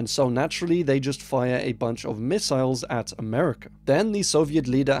this, and so naturally they just fire a bunch of missiles at America. Then the Soviet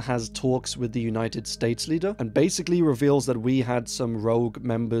leader has talks with the United States leader and basically reveals that we had some rogue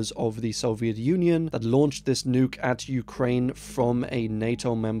members of the Soviet Union that launched this nuke at Ukraine from a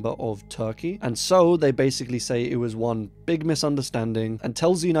NATO member of Turkey. And so they basically say it was one big misunderstanding, and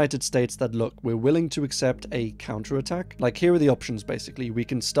tells the United States that, look, we're willing to accept a counterattack. Like, here are the options basically. We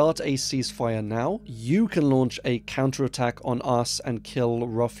can start a ceasefire now. You can launch a counterattack on us and kill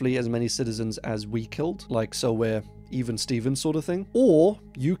roughly as many citizens as we killed. Like, so we're even Steven sort of thing. Or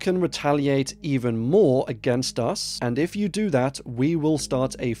you can retaliate even more against us, and if you do that, we will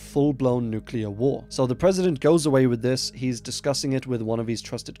start a full-blown nuclear war. So the president goes away with this, he's discussing it with one of his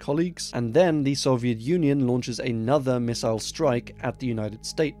trusted colleagues, and then the Soviet Union launches another missile strike at the United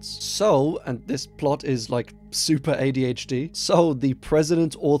States. So, and this plot is like super ADHD, so the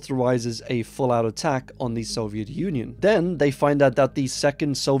president authorizes a full-out attack on the Soviet Union. Then they find out that the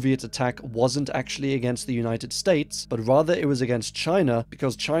second Soviet attack wasn't actually against the United States, but rather it was against China,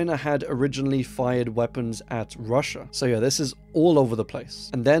 because China had originally fired weapons at Russia. So yeah, this is all over the place.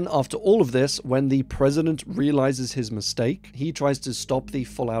 And then after all of this, when the president realizes his mistake, he tries to stop the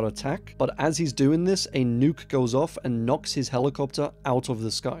full-out attack, but as he's doing this, a nuke goes off and knocks his helicopter out of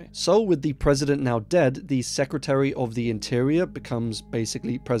the sky. So with the president now dead, the Secretary of the Interior becomes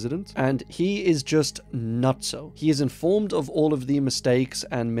basically president, and he is just nutso. He is informed of all of the mistakes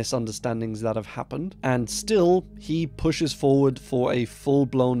and misunderstandings that have happened, and still he pushes forward for a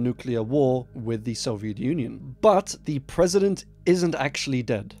full-blown nuclear war with the Soviet Union. But the president isn't actually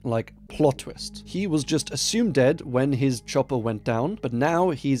dead. Like, plot twist. He was just assumed dead when his chopper went down, but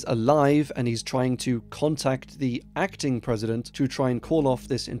now he's alive and he's trying to contact the acting president to try and call off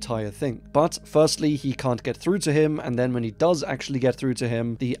this entire thing. But firstly, he can't get through to him, and then when he does actually get through to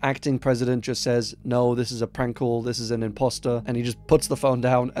him, the acting president just says, no, this is a prank call, this is an imposter, and he just puts the phone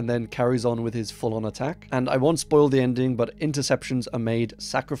down and then carries on with his full-on attack. And I won't spoil the ending, but interceptions are made,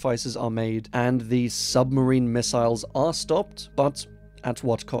 sacrifices are made, and the submarine missiles are stopped, but at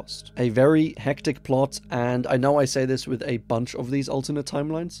what cost? A very hectic plot, and I know I say this with a bunch of these alternate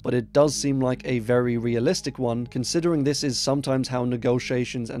timelines, but it does seem like a very realistic one, considering this is sometimes how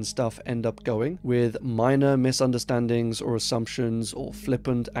negotiations and stuff end up going, with minor misunderstandings or assumptions or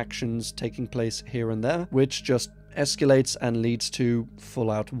flippant actions taking place here and there, which just escalates and leads to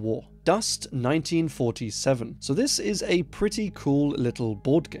full-out war. Dust 1947. So this is a pretty cool little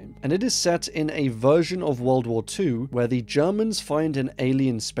board game, and it is set in a version of World War II where the Germans find an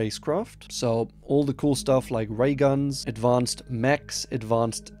alien spacecraft, so all the cool stuff like ray guns, advanced mechs,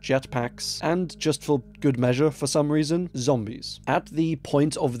 advanced jetpacks, and just for good measure for some reason, zombies. At the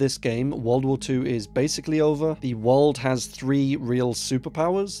point of this game, World War II is basically over. The world has three real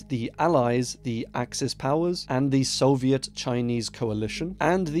superpowers: the Allies, the Axis powers, and the Soviet-Chinese coalition,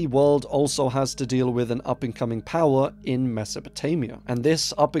 and the world also has to deal with an up-and-coming power in Mesopotamia. And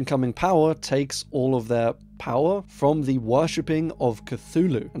this up-and-coming power takes all of their power from the worshipping of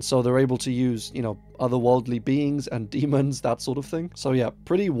Cthulhu, and so they're able to use, you know, otherworldly beings and demons, that sort of thing. So yeah,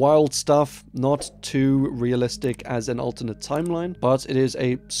 pretty wild stuff, not too realistic as an alternate timeline, but it is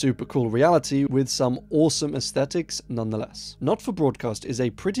a super cool reality with some awesome aesthetics nonetheless. Not for Broadcast is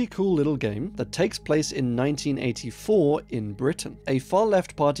a pretty cool little game that takes place in 1984 in Britain. A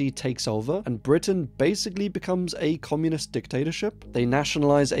far-left party takes over, and Britain basically becomes a communist dictatorship. They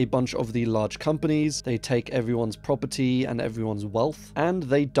nationalize a bunch of the large companies, they take everyone's property and everyone's wealth, and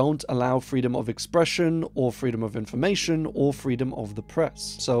they don't allow freedom of expression or freedom of information or freedom of the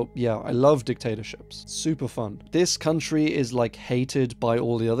press. So yeah, I love dictatorships. Super fun. This country is like hated by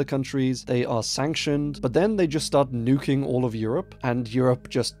all the other countries. They are sanctioned, but then they just start nuking all of Europe, and Europe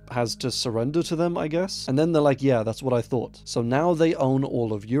just has to surrender to them, I guess. And then they're like, yeah, that's what I thought. So now they own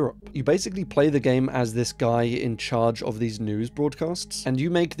all of Europe. You basically play the game as this guy in charge of these news broadcasts, and you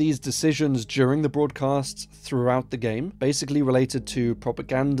make these decisions during the broadcasts throughout the game, basically related to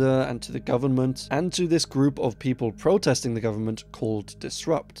propaganda and to the government, and to this group of people protesting the government called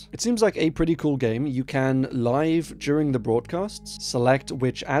Disrupt. It seems like a pretty cool game. You can live during the broadcasts, select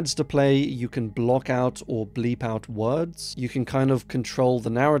which ads to play, you can block out or bleep out words, you can kind of control the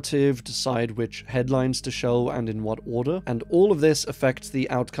narrative, decide which headlines to show and in what order, and all of this affects the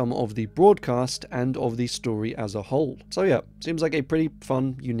outcome of the broadcast and of the story as a whole. So yeah, seems like a pretty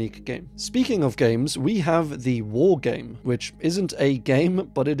fun, unique game. Speaking of games, we have the War game, which isn't a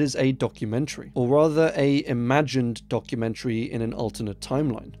game, but it is a documentary, or rather a imagined documentary in an alternate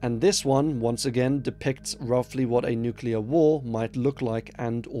timeline. And this one, once again, depicts roughly what a nuclear war might look like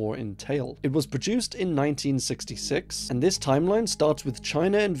and or entail. It was produced in 1966, and this timeline starts with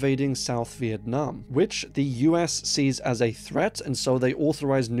China invading South Vietnam, which the US sees as a threat, and so they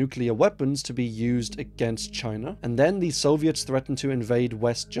authorize nuclear weapons to be used against China. And then the Soviets threaten to invade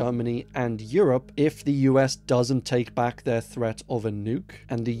West Germany and Europe if the US doesn't take back their threat of a nuke.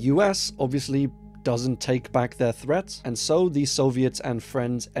 And the US obviously doesn't take back their threat, and so the Soviets and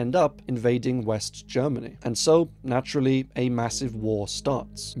friends end up invading West Germany. And so, naturally, a massive war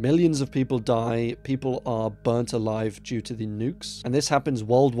starts. Millions of people die, people are burnt alive due to the nukes, and this happens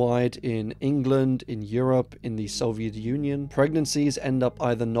worldwide in England, in Europe, in the Soviet Union. Pregnancies end up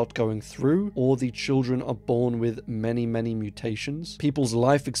either not going through, or the children are born with many mutations. People's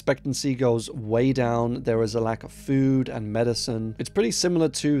life expectancy goes way down, there is a lack of food and medicine. It's pretty similar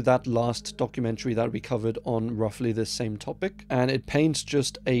to that last documentary that we covered on roughly the same topic, and it paints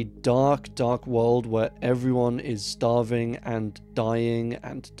just a dark world where everyone is starving and dying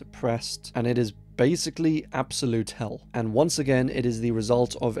and depressed, and it is basically absolute hell. And once again, it is the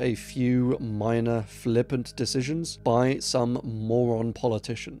result of a few minor flippant decisions by some moron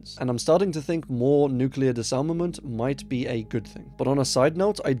politicians. And I'm starting to think more nuclear disarmament might be a good thing. But on a side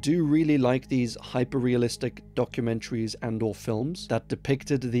note, I do really like these hyper-realistic documentaries and/or films that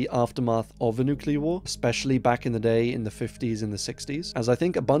depicted the aftermath of a nuclear war, especially back in the day in the 50s and the 60s, as I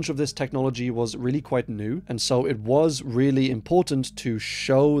think a bunch of this technology was really quite new, and so it was really important to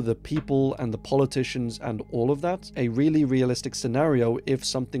show the people and the politicians and all of that a really realistic scenario if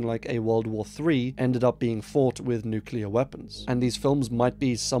something like a World War III ended up being fought with nuclear weapons. And these films might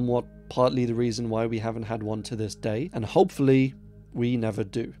be somewhat partly the reason why we haven't had one to this day, and hopefully we never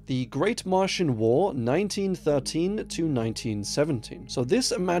do. The Great Martian War, 1913 to 1917. So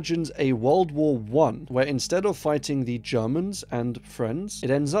this imagines a World War I, where instead of fighting the Germans and friends, it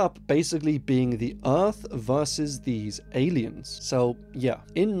ends up basically being the Earth versus these aliens. So yeah,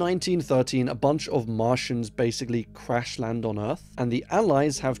 in 1913, a bunch of Martians basically crash land on Earth, and the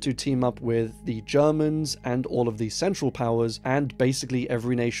Allies have to team up with the Germans and all of the Central Powers and basically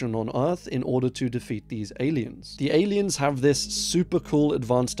every nation on Earth in order to defeat these aliens. The aliens have this super cool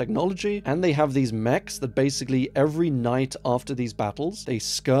advanced technology, and they have these mechs that basically every night after these battles, they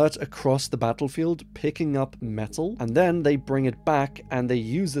skirt across the battlefield picking up metal, and then they bring it back and they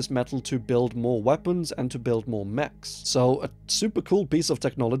use this metal to build more weapons and to build more mechs. So a super cool piece of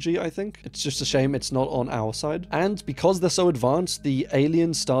technology, I think. It's just a shame it's not on our side. And because they're so advanced, the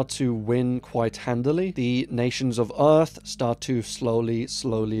aliens start to win quite handily. The nations of Earth start to slowly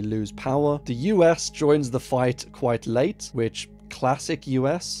lose power. The US joins the fight quite late, which classic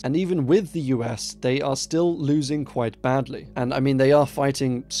US, and even with the US, they are still losing quite badly. And I mean, they are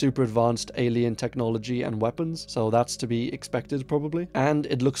fighting super advanced alien technology and weapons, so that's to be expected probably. And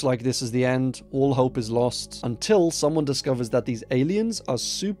it looks like this is the end, all hope is lost, until someone discovers that these aliens are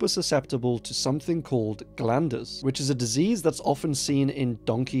super susceptible to something called glanders, which is a disease that's often seen in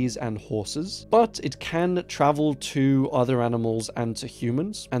donkeys and horses, but it can travel to other animals and to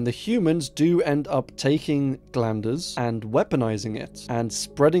humans, and the humans do end up taking glanders and weaponizing it and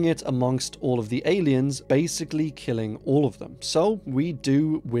spreading it amongst all of the aliens, basically killing all of them. So we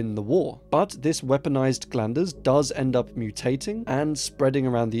do win the war. But this weaponized glanders does end up mutating and spreading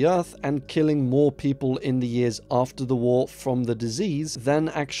around the Earth and killing more people in the years after the war from the disease than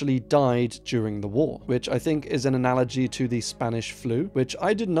actually died during the war, which I think is an analogy to the Spanish flu, which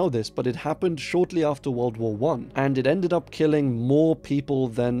I didn't know this, but it happened shortly after World War I, and it ended up killing more people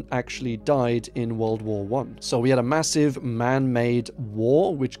than actually died in World War I. So we had a massive man-made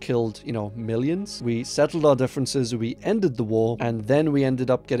war which killed, millions. We settled our differences, we ended the war, and then we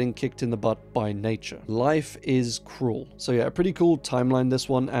ended up getting kicked in the butt by nature. Life is cruel. So yeah, a pretty cool timeline, this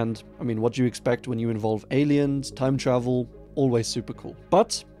one, and I mean, what do you expect when you involve aliens, time travel? Always super cool.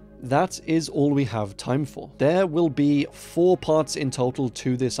 But that is all we have time for. There will be 4 parts in total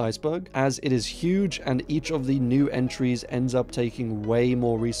to this iceberg, as it is huge and each of the new entries ends up taking way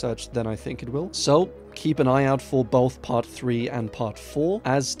more research than I think it will. So keep an eye out for both part 3 and part 4,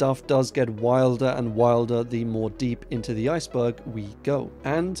 as stuff does get wilder and wilder the more deep into the iceberg we go.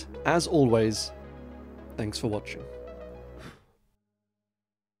 And as always, thanks for watching.